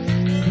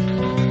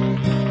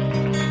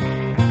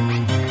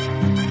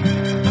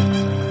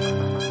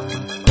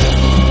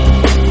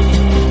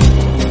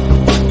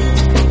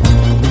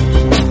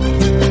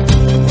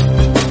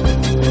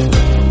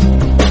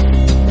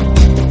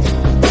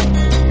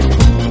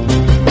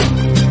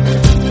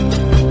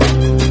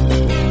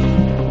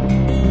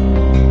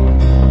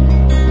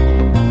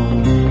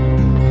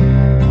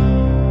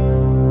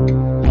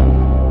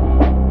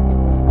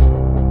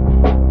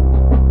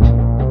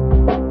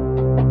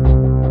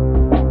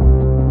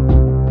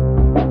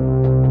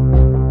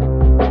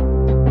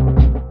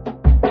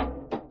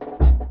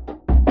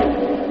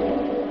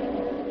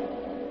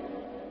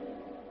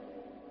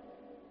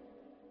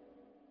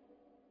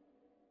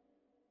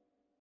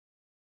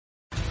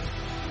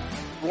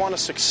 You want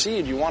to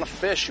succeed, you want to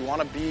fish, you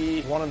want to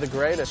be one of the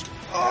greatest.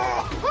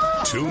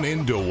 Tune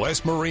in to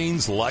West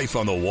Marine's Life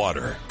on the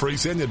Water,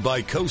 presented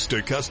by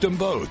Costa Custom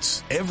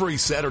Boats, every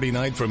Saturday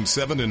night from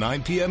 7 to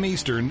 9 p.m.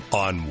 Eastern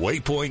on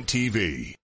Waypoint TV.